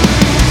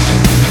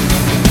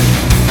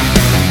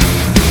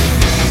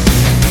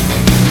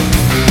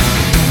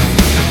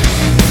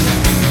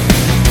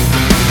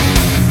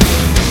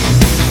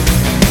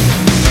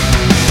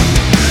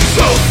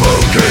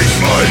 Suffocates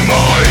my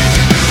mind,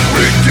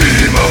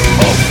 redeemer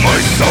of my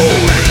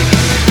soul,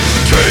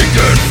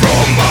 taken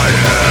from my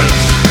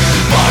hands,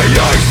 my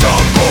eyes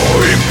are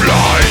going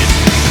blind.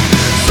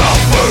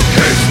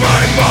 Suffocates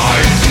my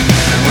mind,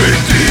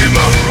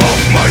 redeemer of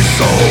my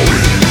soul,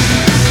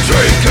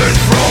 taken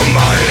from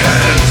my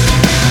hands,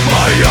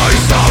 my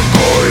eyes are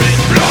going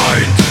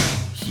blind.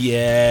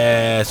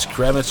 Yes,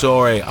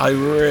 Crematory. I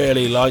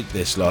really like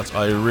this lot.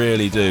 I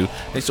really do.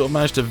 They sort of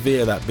managed to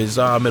veer that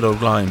bizarre middle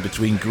line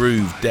between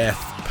groove, death,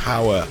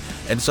 power,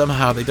 and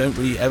somehow they don't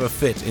really ever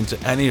fit into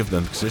any of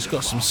them because it's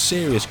got some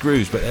serious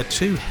grooves, but they're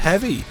too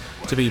heavy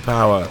to be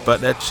power, but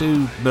they're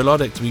too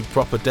melodic to be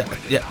proper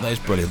death. Yeah, that is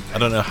brilliant. I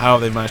don't know how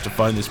they managed to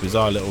find this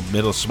bizarre little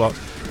middle spot,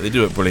 but they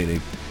do it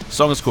brilliantly. The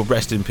song is called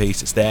Rest in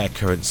Peace. It's their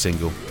current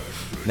single.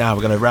 Now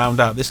we're going to round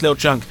out this little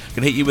chunk.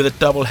 Going to hit you with a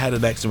double header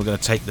next, and we're going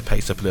to take the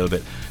pace up a little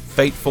bit.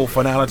 Fateful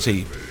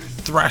Finality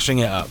thrashing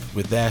it up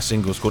with their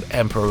singles called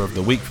Emperor of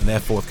the Week from their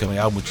forthcoming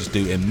album, which is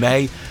due in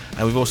May.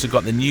 And we've also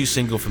got the new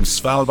single from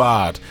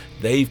Svalbard.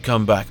 They've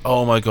come back.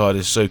 Oh my god,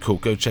 it's so cool.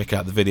 Go check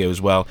out the video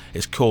as well.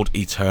 It's called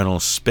Eternal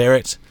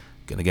Spirit.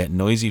 Gonna get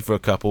noisy for a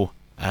couple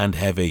and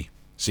heavy.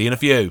 See you in a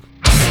few.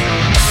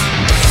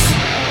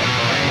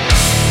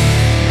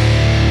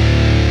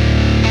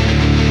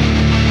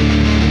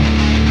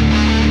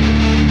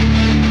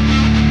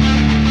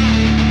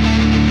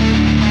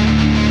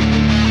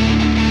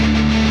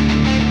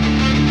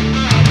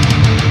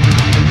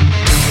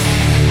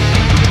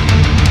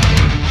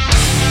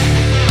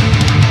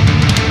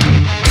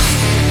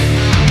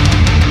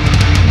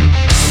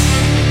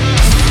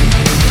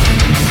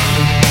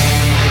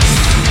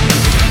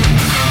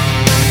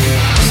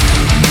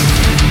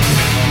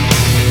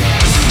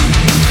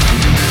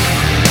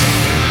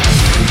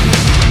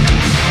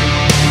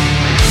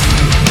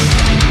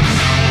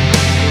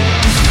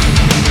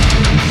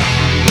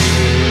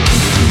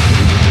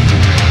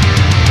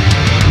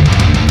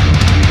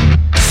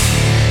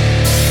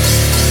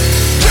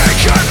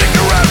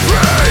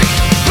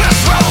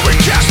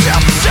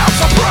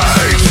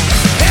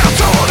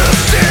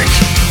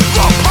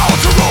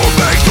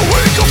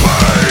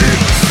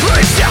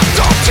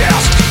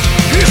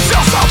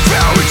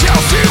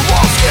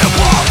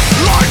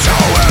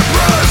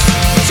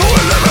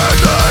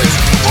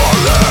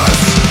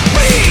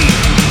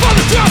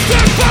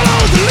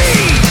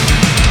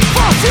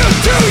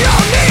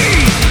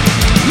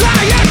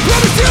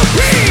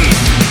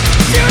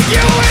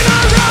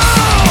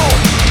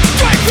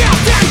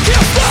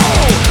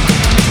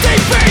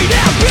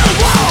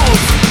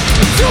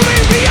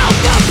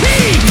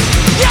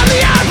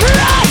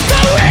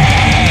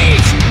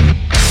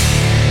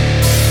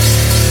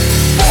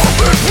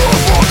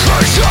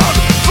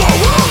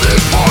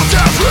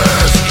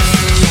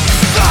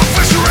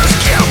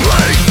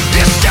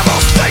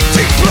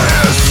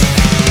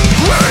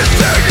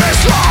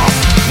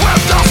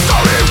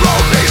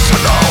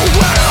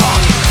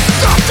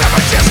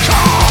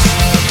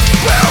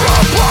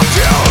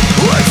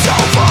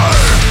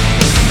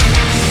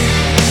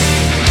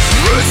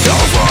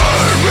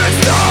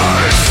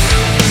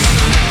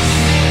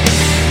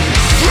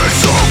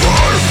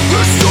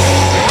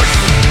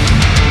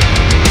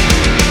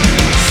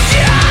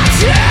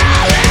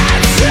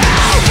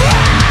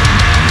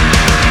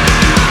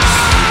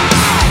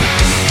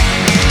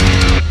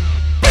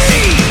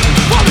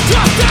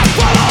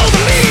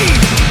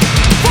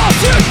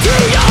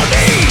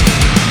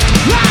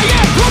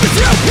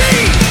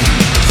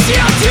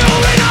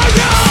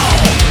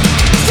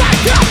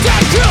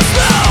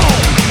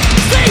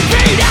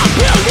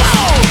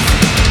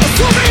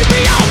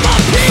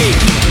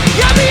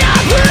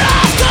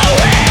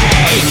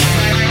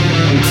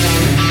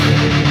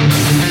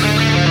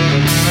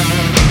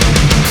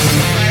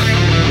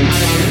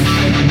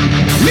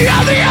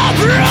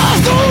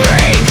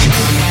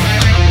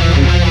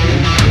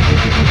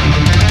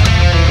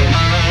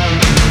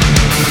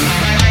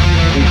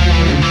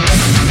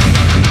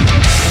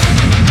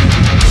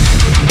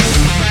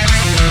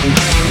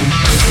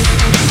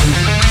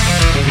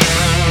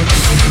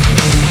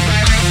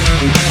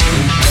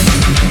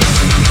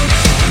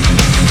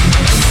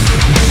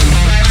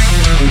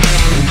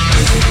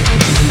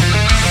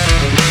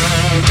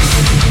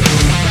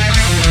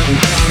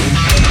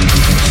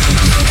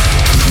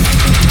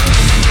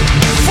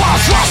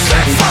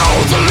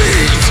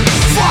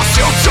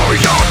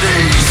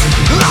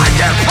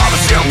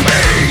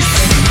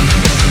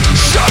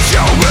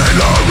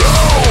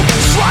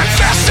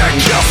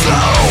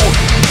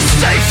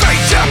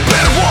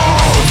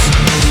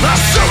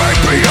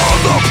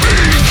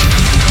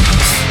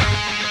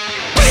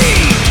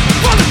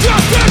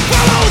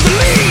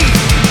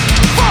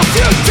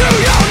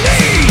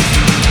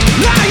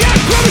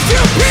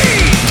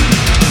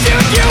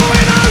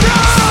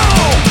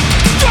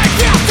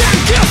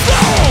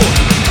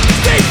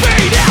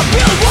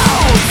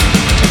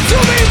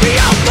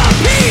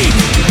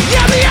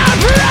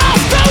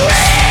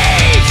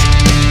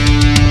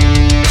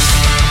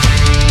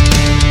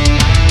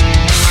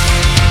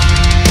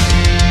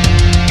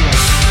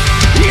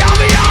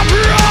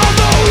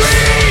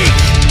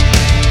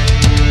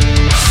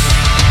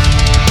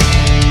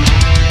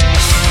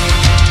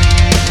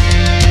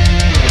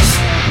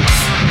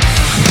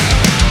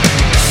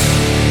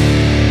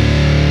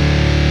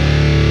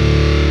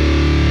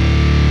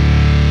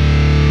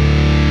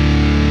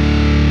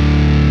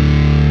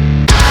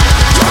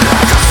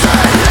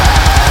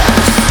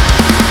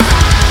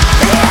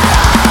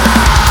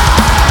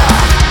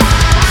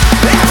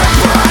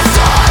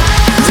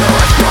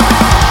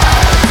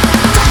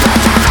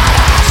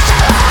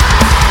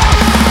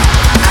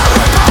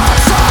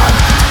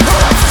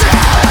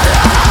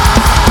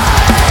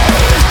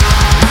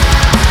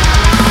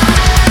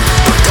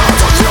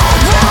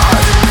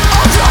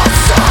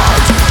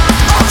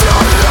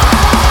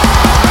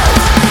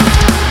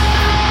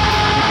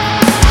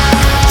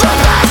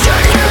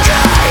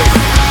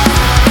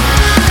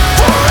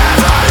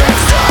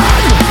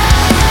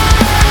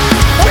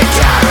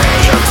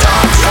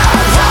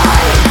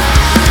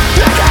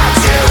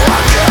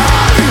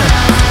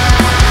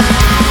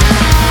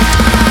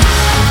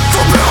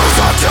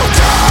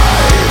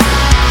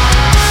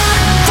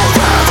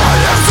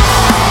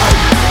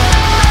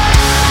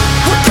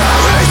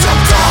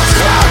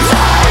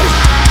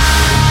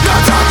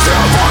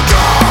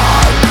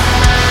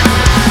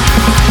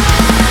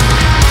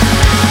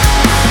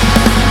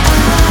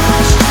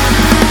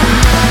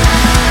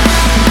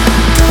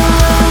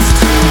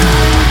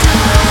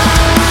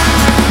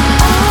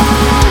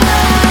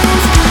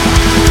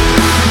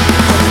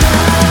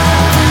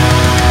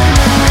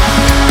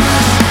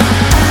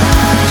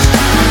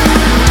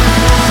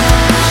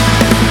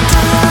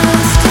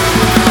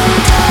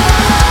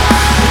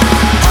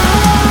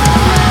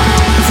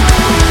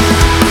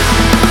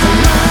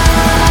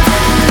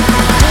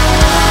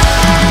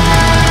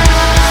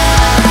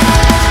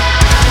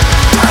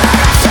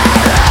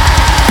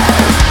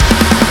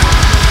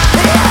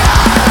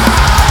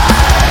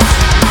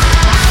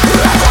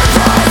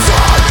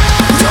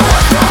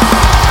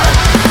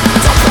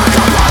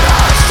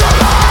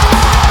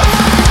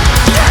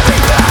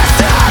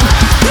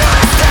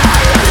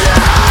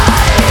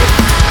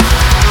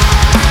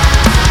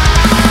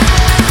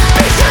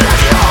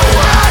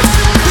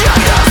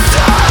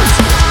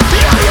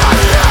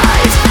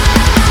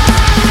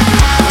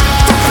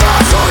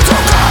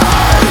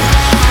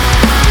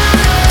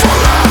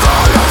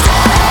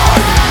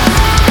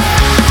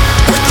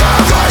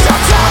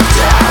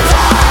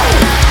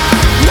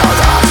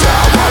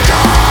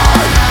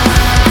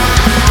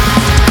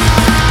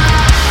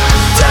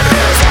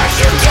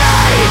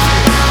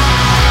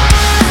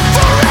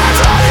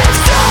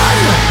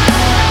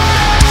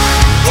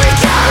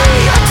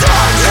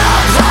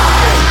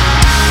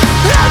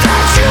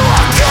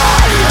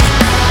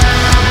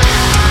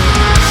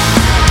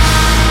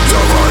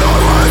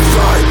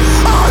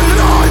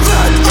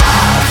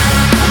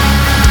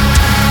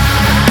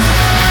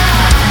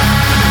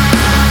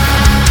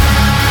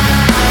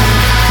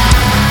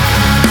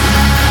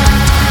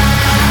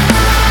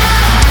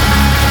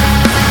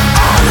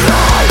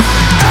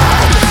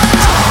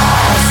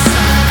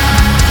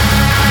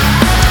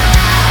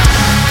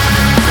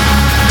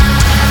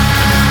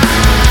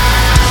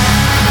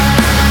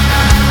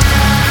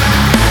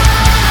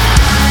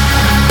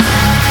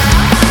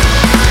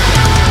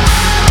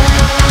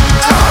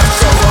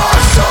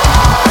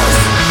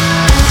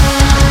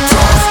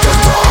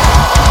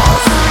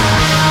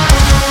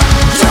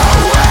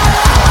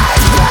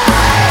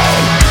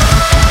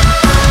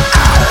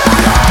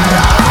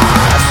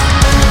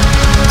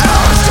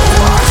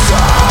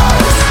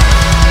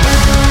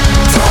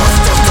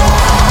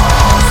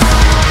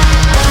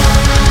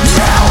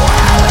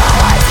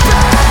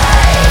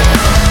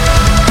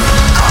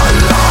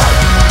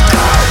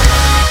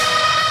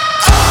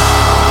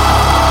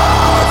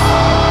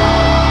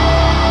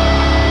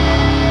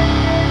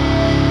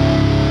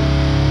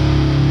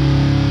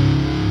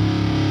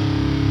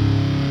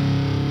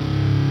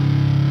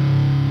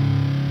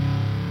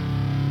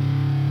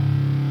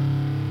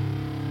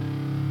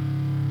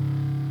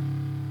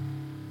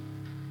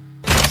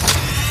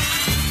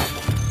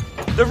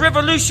 The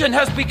revolution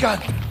has begun.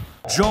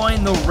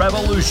 Join the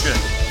revolution,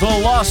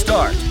 The Lost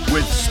Art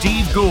with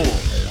Steve Gould.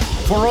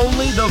 For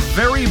only the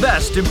very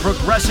best in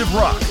progressive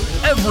rock,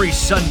 every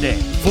Sunday,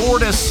 4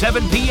 to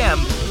 7 p.m.,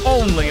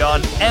 only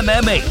on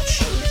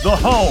MMH, the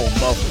home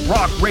of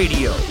rock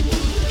radio.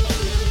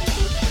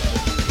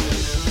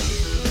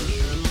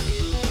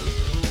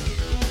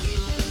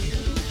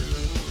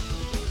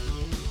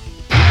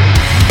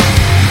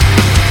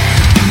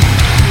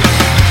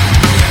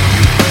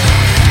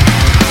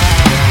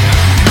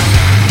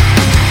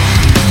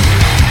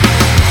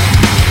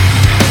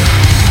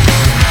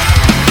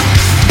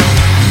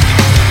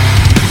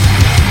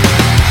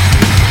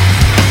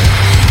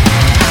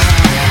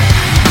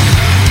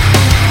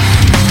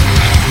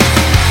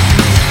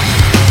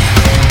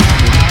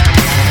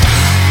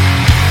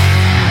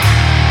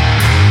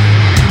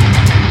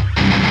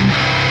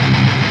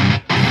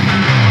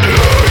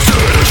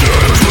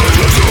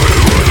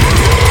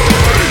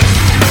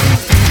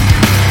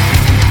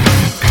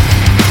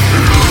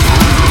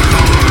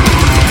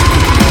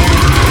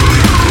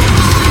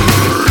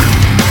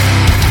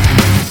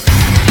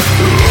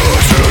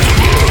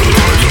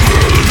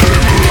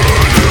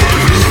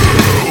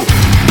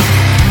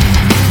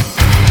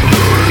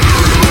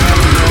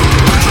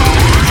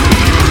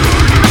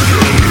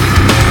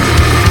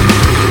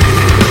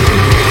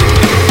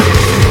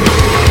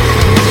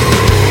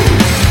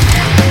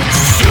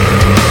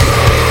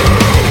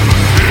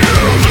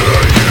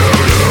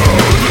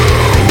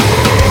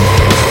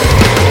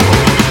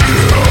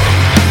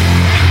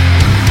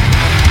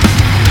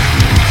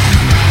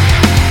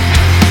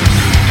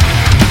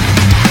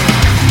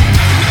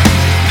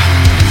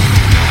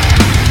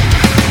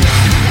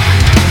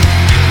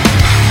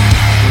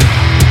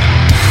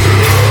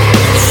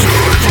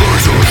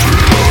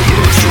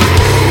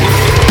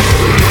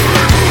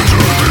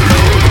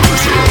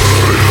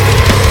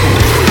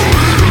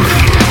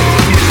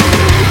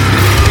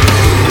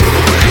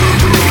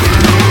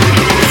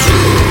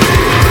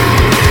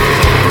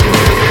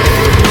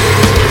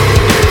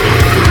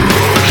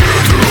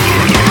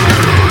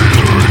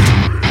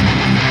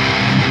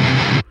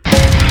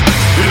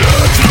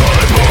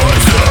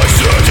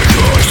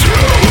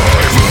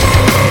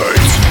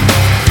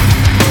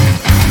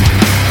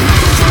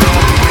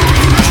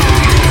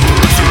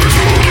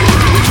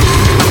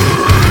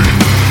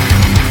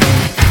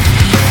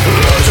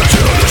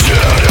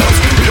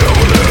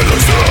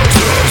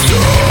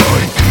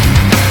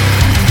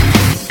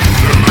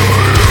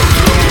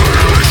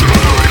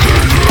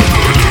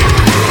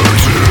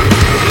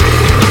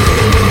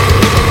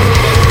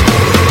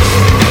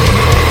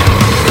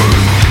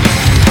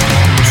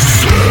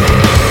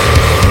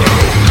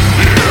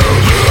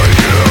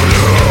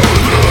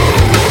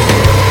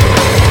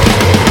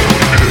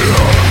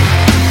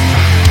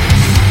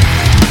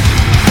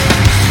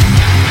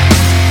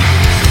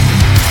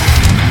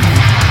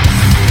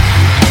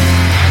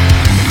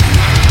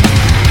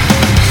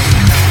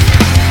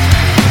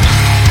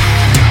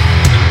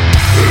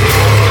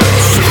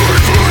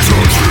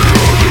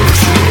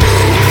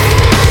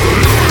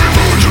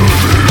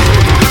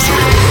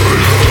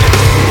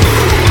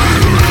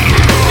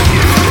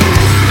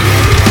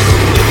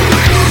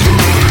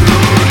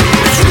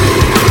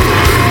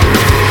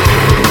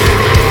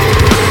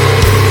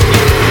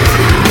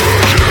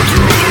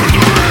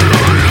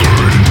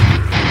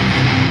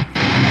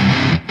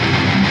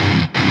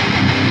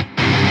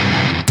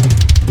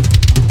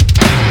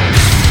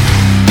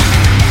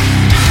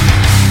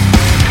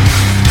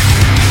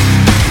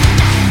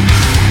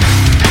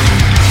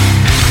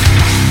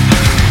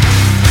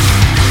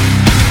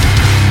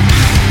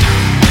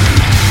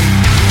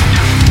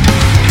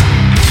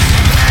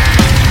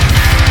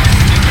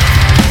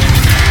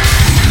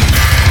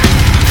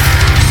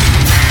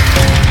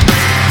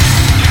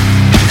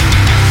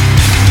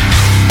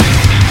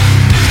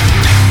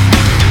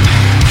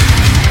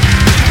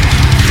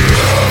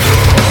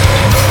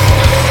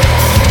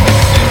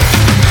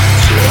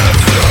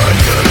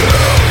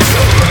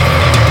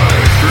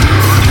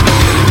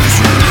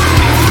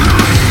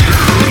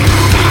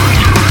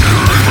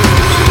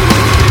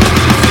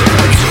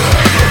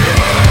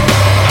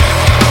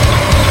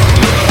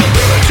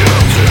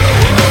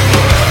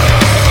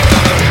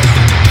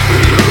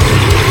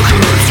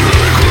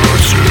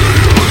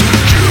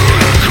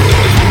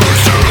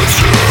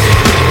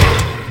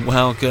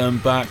 Welcome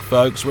back,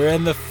 folks. We're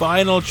in the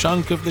final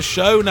chunk of the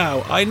show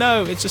now. I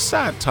know, it's a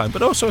sad time,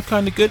 but also a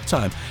kind of good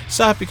time.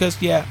 Sad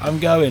because, yeah, I'm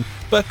going,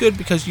 but good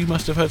because you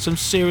must have heard some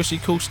seriously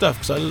cool stuff,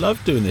 because I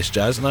love doing this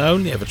jazz, and I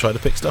only ever try to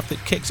pick stuff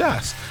that kicks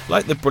ass,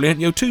 like the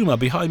brilliant Yotuma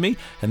behind me,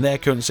 and their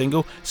current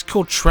single. It's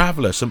called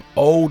Traveller, some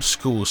old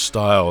school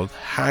style,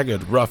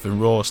 haggard, rough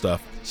and raw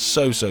stuff.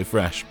 So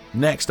fresh.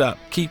 Next up,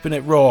 keeping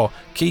it raw,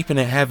 keeping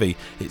it heavy,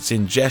 it's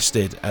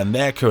Ingested, and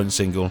their current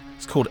single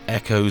is called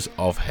Echoes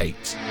of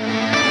Hate.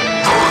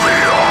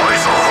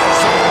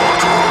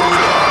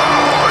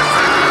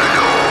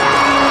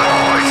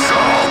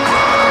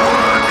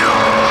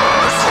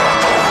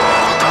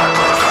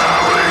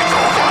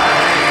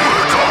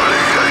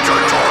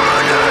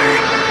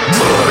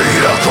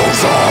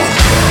 Echoes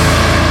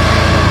of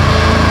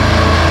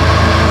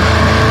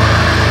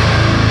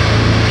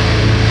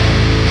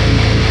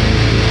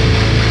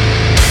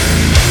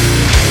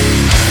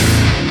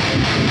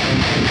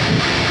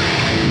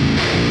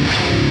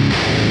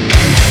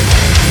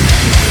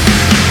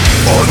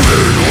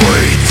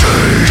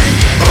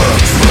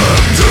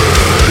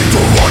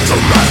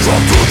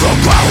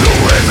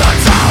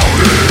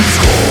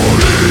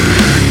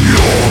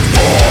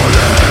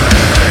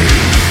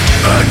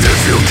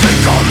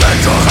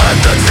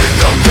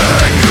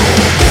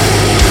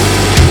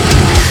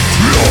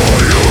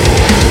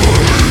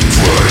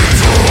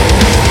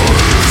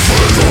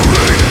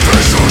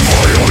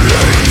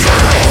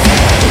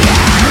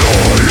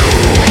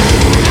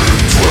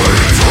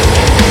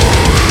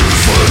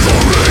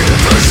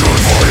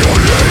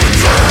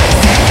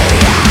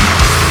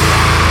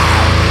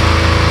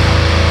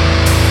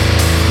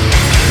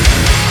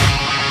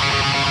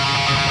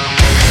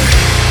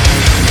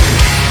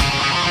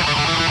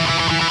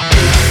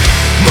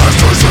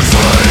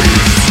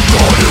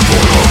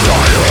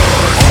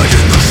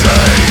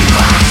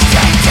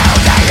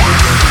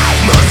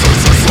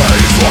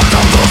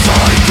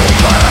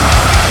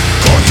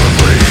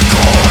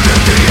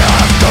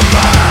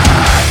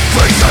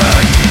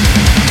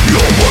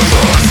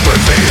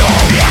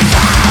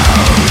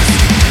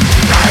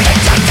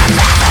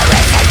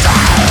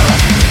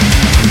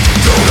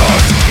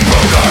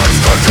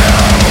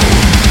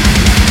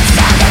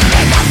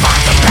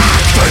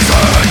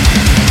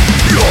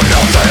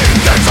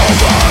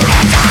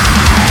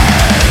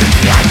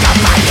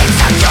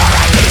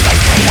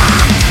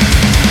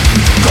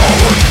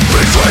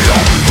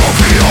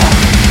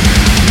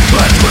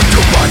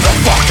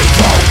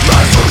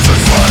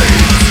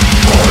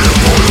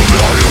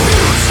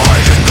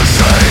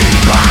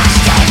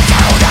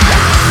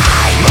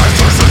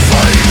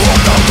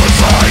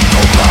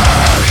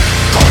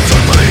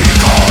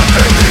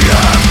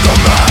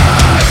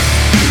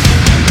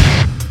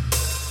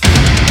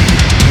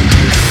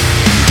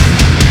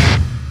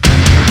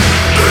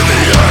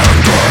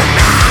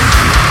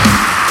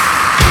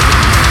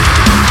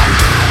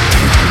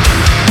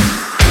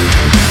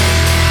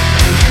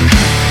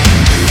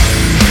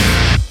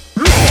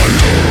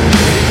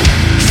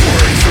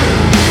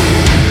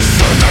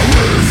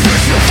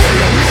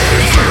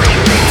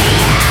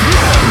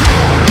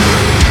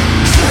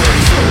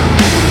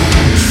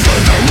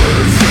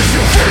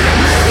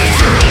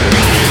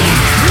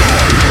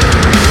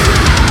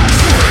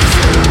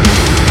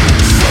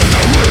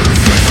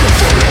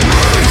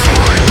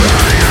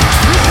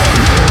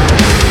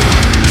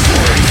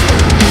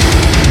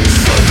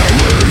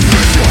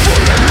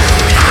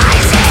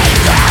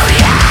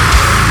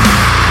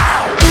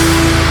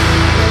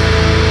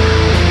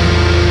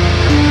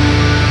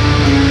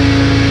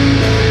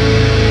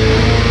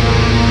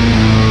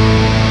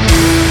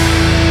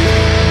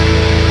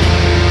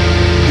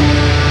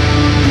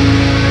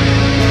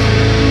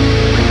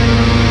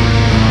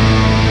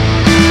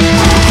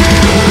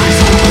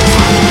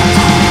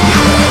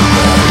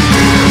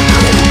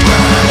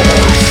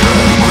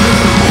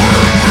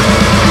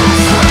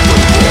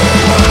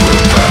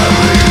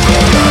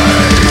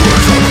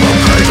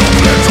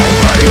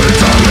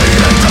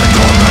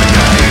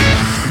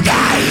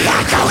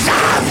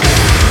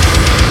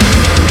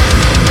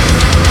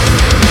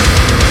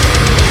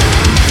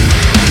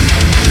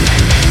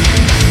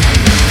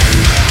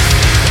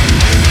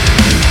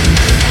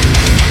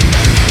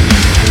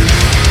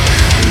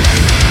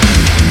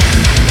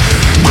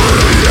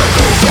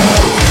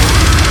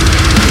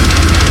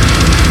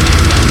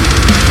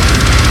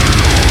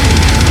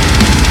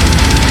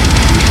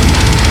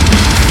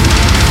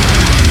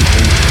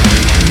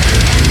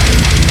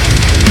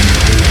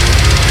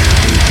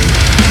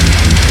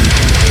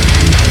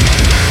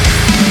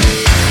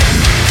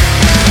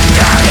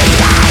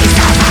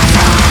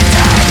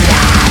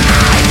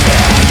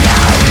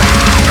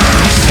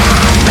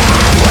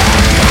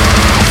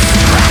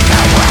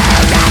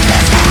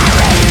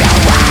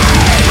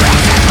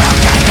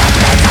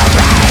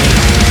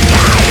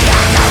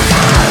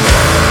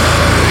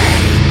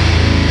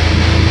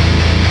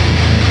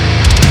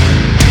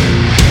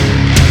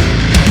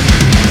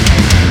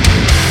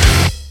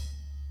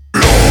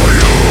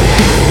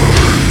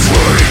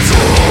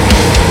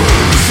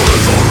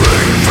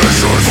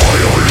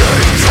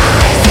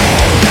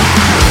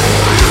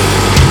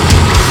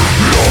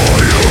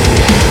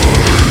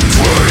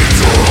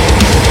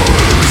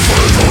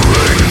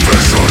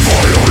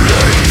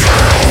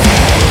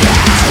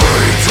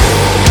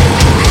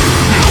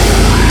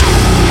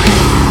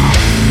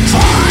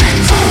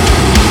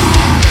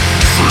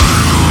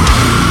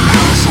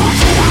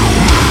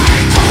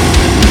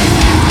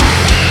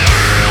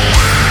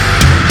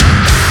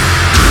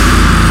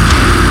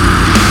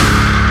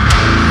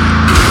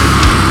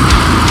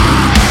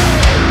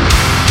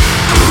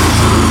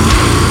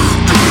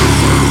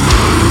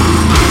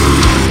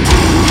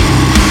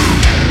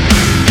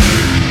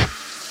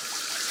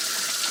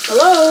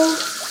Hello?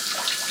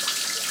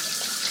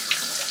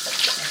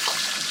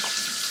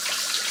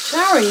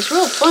 Showering is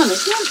real fun,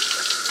 isn't it?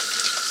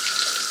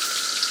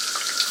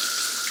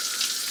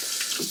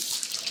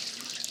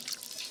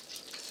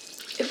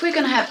 If we're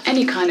gonna have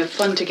any kind of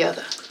fun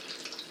together,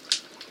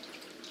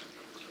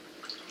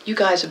 you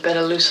guys had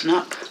better loosen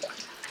up.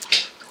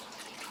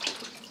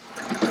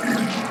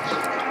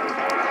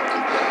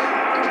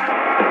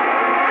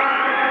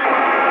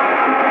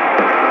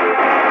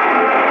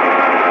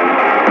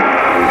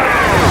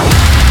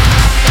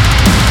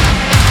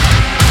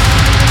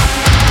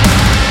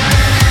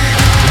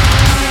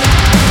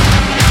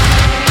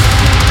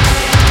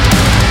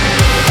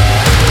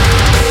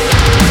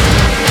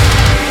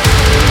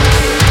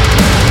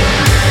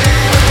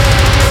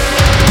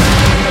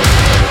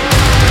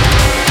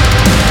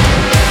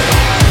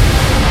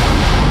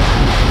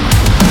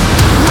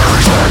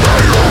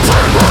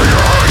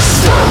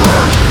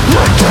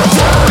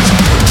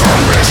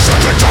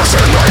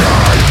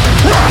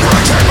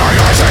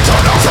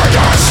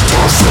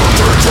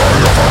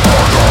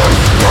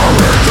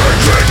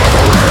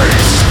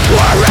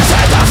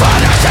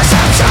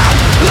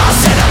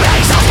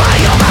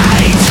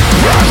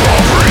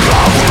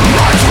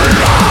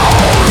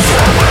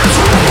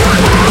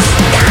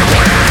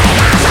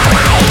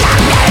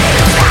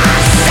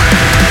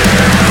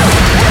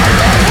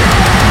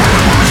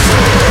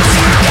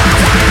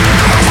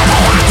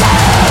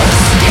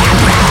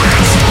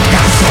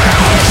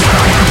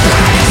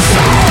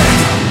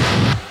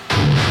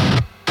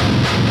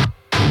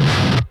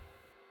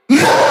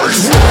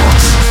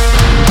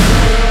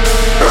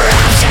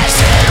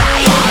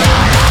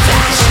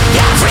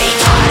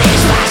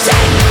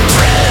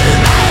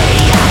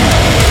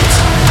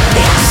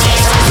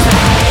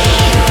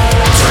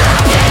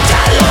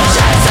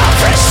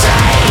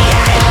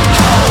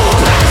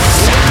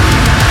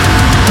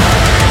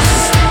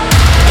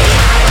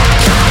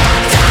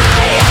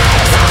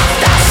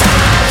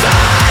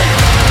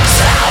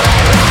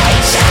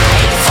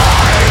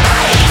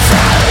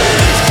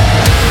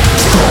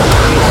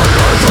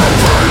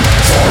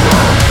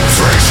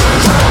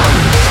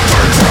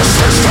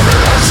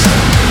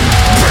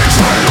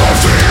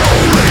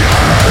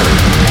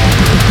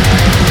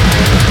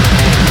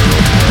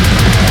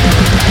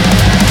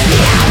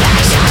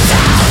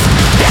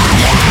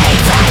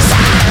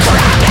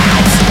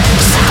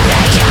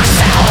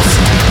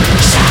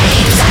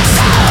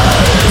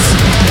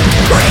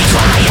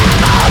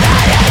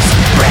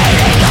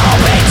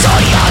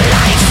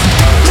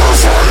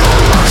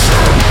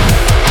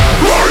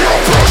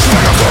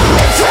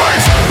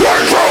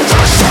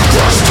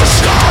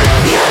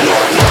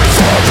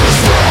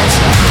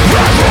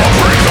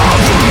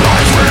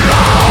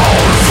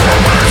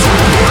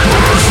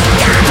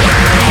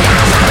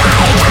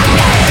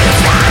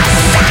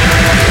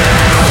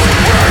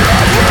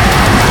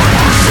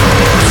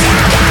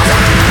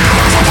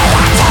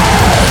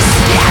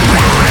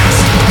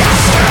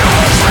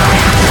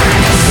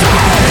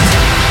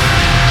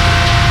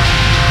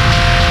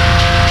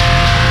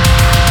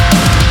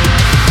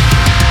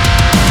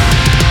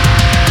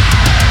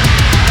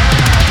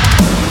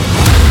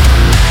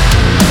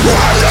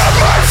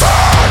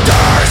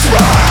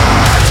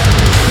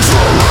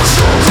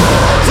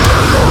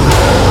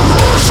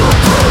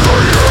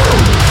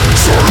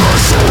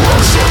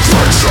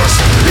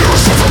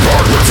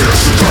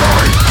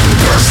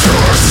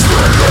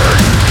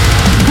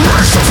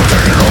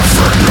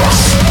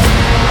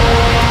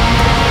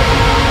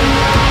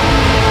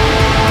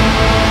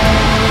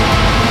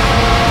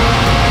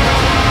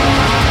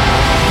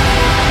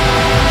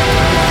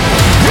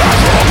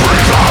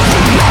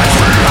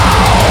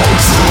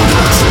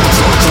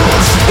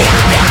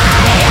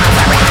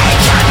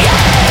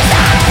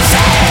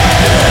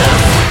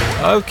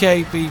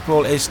 Okay,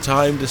 people, it's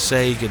time to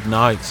say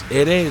goodnight.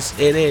 It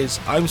is.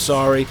 I'm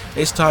sorry,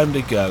 it's time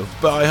to go.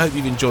 But I hope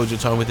you've enjoyed your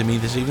time with me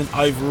this evening.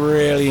 I've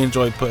really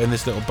enjoyed putting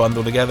this little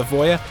bundle together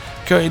for you.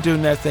 Currently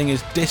doing their thing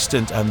is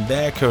Distant, and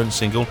their current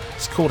single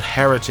is called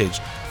Heritage,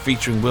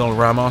 featuring Will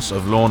Ramos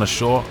of Lorna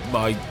Shore.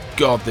 My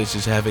God, this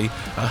is heavy.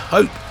 I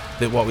hope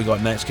that what we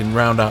got next can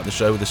round out the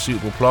show with a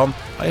suitable plum.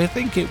 I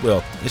think it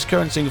will. This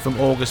current single from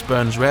August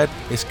Burns Red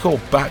is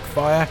called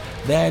Backfire.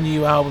 Their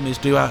new album is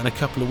due out in a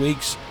couple of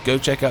weeks. Go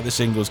check out the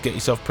singles, get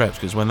yourself prepped,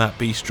 because when that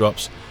beast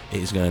drops, it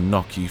is going to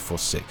knock you for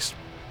six.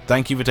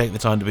 Thank you for taking the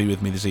time to be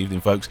with me this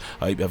evening, folks.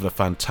 I hope you have a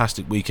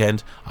fantastic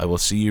weekend. I will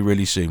see you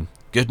really soon.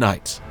 Good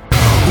night.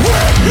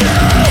 Losing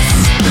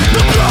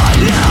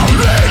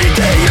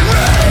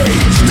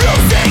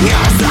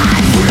us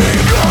like we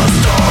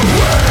lost our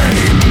way.